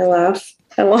Morty and I laugh.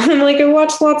 I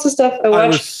watch lots of stuff. I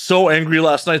was so angry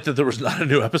last night that there was not a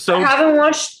new episode. I haven't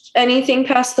watched anything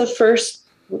past the first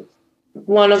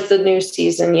one of the new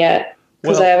season yet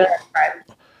because I haven't had time.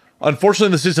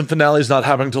 Unfortunately, the season finale is not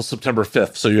happening until September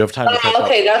 5th, so you have time to catch up.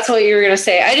 Okay, that's what you were going to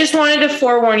say. I just wanted to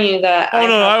forewarn you that.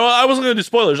 I wasn't going to do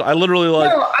spoilers. I literally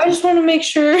I just want to make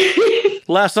sure.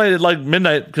 Last night at like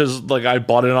midnight, because like I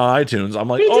bought it on iTunes. I'm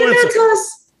like, They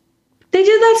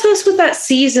did that to us with that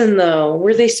season, though,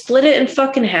 where they split it in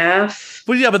fucking half.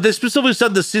 But yeah, but they specifically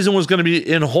said the season was going to be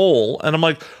in whole, and I'm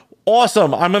like,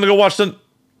 awesome. I'm going to go watch the.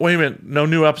 Wait a minute, no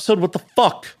new episode. What the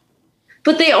fuck?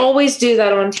 But they always do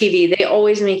that on TV. They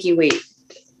always make you wait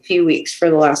a few weeks for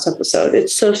the last episode.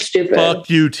 It's so stupid. Fuck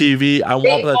you, TV. I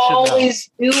want that shit now. They always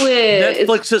do it.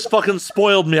 Netflix has fucking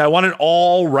spoiled me. I want it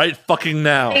all right fucking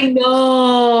now. I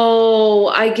know.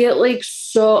 I get like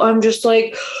I'm just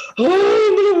like, I'm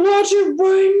going to watch it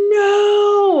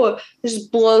right now.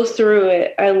 Just blow through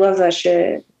it. I love that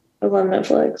shit. I love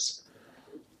Netflix.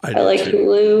 I like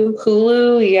Hulu.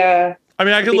 Hulu, yeah. I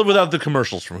mean, I could live without the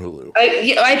commercials from Hulu.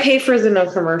 I pay for the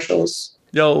no commercials.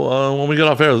 Yo, when we get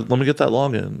off air, let me get that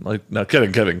login. Like, no,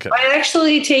 kidding. I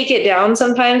actually take it down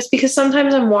sometimes because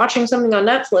sometimes I'm watching something on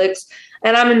Netflix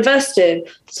and I'm invested.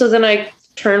 So then I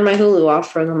turn my Hulu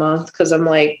off for the month because I'm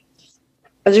like,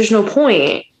 there's no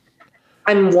point.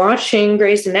 I'm watching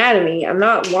Grey's Anatomy. I'm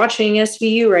not watching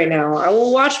SVU right now. I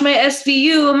will watch my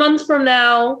SVU a month from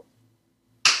now.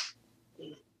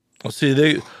 Well,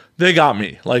 see, they got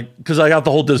me, like, because I got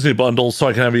the whole Disney bundle, so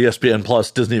I can have ESPN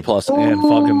Plus, Disney Plus, and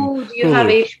fucking. Do you have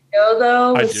HBO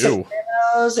though? I with do.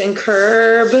 Sopranos and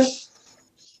Curb.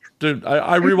 Dude,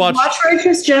 I rewatched. Watch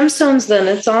Righteous Gemstones. Then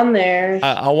it's on there.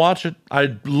 I'll watch it.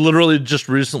 I literally just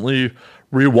recently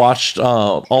rewatched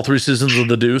all 3 seasons of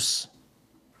The Deuce.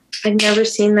 I've never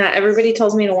seen that. Everybody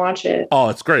tells me to watch it. Oh,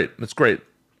 it's great. It's great.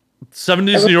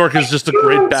 70s New York is just a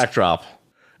great backdrop.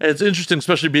 And it's interesting,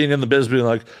 especially being in the biz, being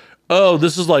like, oh,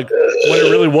 this is like when it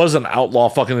really was an outlaw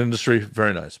fucking industry.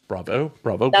 Very nice. Bravo.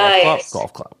 Bravo. Nice.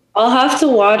 Golf clap. I'll have to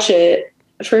watch it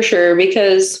for sure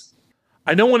because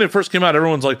I know when it first came out,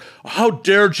 everyone's like, how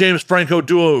dare James Franco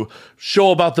do a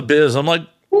show about the biz? I'm like,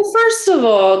 well, first of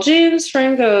all, James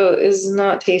Franco is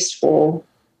not tasteful.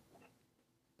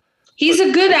 He's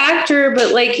a good actor,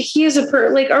 but like he is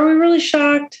are we really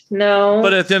shocked? No.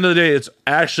 But at the end of the day, it's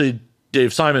actually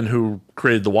Dave Simon who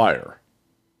created The Wire.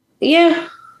 Yeah.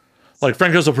 Like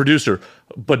Franco's a producer,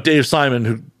 but Dave Simon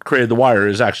who created The Wire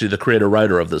is actually the creator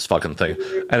writer of this fucking thing,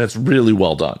 and it's really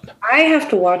well done. I have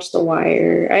to watch The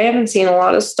Wire. I haven't seen a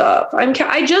lot of stuff.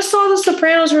 I just saw The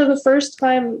Sopranos for the first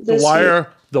time this year.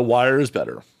 The Wire is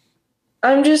better.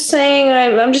 I'm just saying.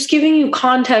 I'm just giving you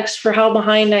context for how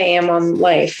behind I am on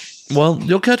life. Well,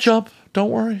 you'll catch up.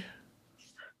 Don't worry.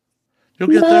 You'll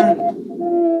get there.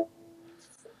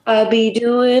 I'll be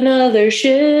doing other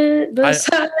shit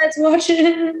besides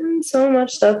watching so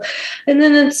much stuff. And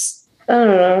then I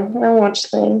don't know. I watch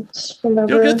things.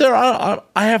 Whenever. You'll get there. I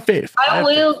have faith. I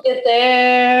will get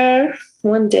there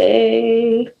one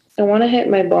day. I want to hit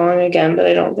my bong again, but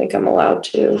I don't think I'm allowed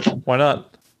to. Why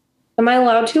not? Am I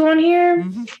allowed to on here?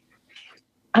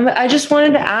 Mm-hmm. I just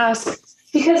wanted to ask.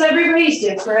 Because everybody's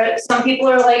different. Some people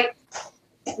are like,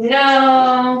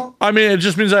 no. I mean, it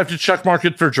just means I have to check mark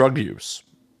it for drug use.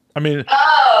 I mean.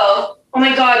 Oh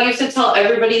my God. You have to tell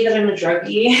everybody that I'm a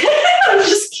druggie. I'm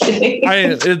just kidding.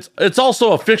 It's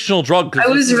also a fictional drug. I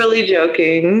was really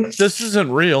joking. This isn't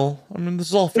real. I mean, this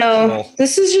is all fictional. No,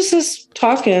 this is just us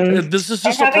talking. This is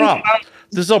just a prop.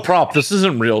 This is a prop. This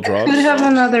isn't real drugs. I could have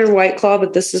another White Claw,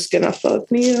 but this is going to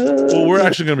fuck me up. Well, we're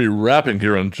actually going to be wrapping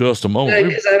here in just a moment.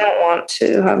 Because I don't want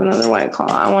to have another White Claw.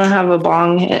 I want to have a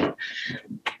bong hit.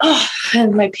 Oh,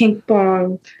 and my pink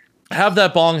bong. Have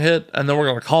that bong hit, and then we're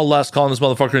going to call last call on this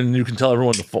motherfucker, and you can tell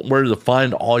everyone where to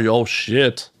find all your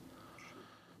shit.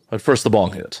 But first, the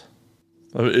bong hit.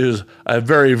 It is a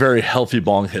very, very healthy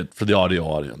bong hit for the audio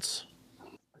audience.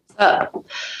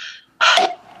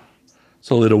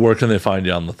 So, Lita, where can they find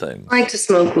you on the thing? I like to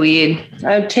smoke weed.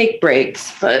 I would take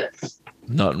breaks, but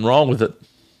nothing wrong with it.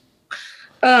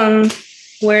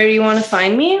 Where do you want to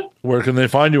find me? Where can they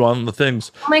find you on the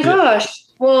things? Oh my gosh.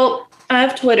 Well, I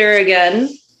have Twitter again.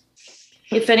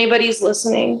 If anybody's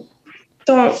listening,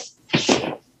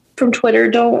 from Twitter,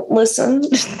 don't listen.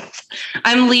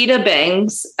 I'm Lita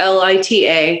Bangs,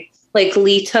 Lita, like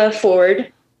Lita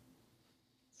Ford.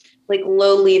 Like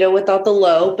Lolita without the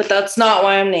low, but that's not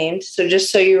why I'm named. So just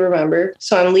so you remember.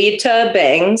 So I'm Lita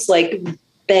Bangs, like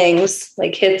bangs,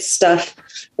 like hit stuff,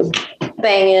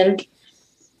 banging,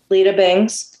 Lita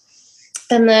Bangs.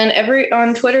 And then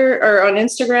on Twitter or on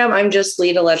Instagram, I'm just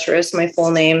Lita Lecherous, my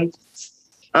full name.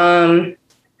 I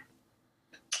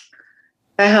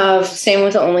have same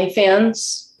with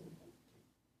OnlyFans.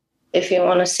 If you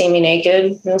want to see me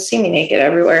naked, you'll see me naked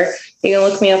everywhere. You can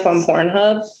look me up on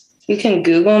Pornhub. You can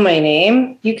Google my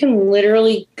name. You can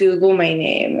literally Google my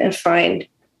name and find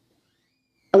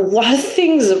a lot of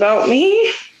things about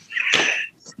me.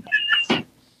 You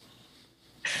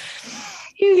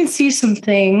can see some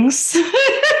things.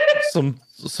 some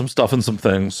stuff and some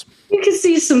things. You can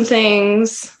see some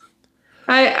things.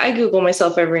 I Google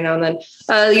myself every now and then.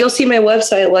 You'll see my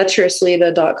website,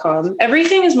 lecherouslita.com.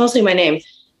 Everything is mostly my name.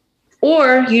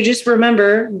 Or you just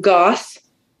remember goth-gf.com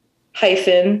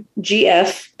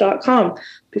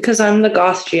because I'm the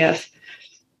goth GF.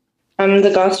 I'm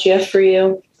the goth GF for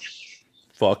you.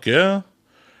 Fuck yeah.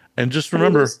 And just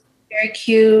remember, very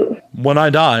cute. When I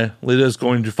die, Lita is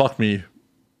going to fuck me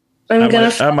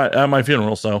at my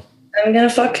funeral, so I'm gonna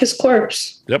fuck his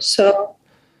corpse. Yep. So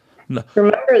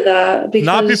remember that. Because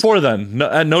not before then. No,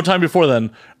 at no time before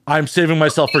then. I'm saving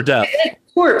myself for death.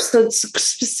 Corpse, that's a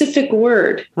specific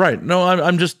word. Right. No,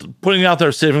 I'm just putting it out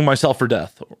there, saving myself for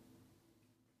death.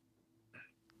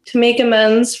 To make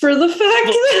amends for the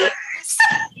fact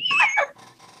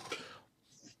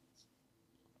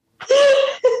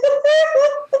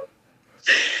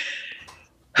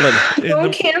that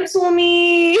don't cancel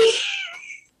me.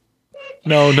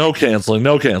 No canceling.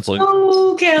 No cancels.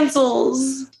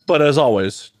 But as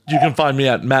always, you can find me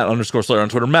at Matt_Slayer on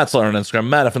Twitter, Matt Slayer on Instagram,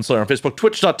 Matt F. and Slayer on Facebook,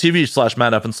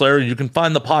 twitch.tv/Matt F. and Slayer. You can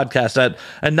find the podcast at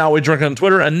And Now We Drink on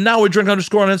Twitter, and Now We Drink _ on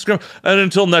Instagram. And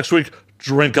until next week,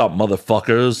 drink up,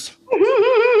 motherfuckers.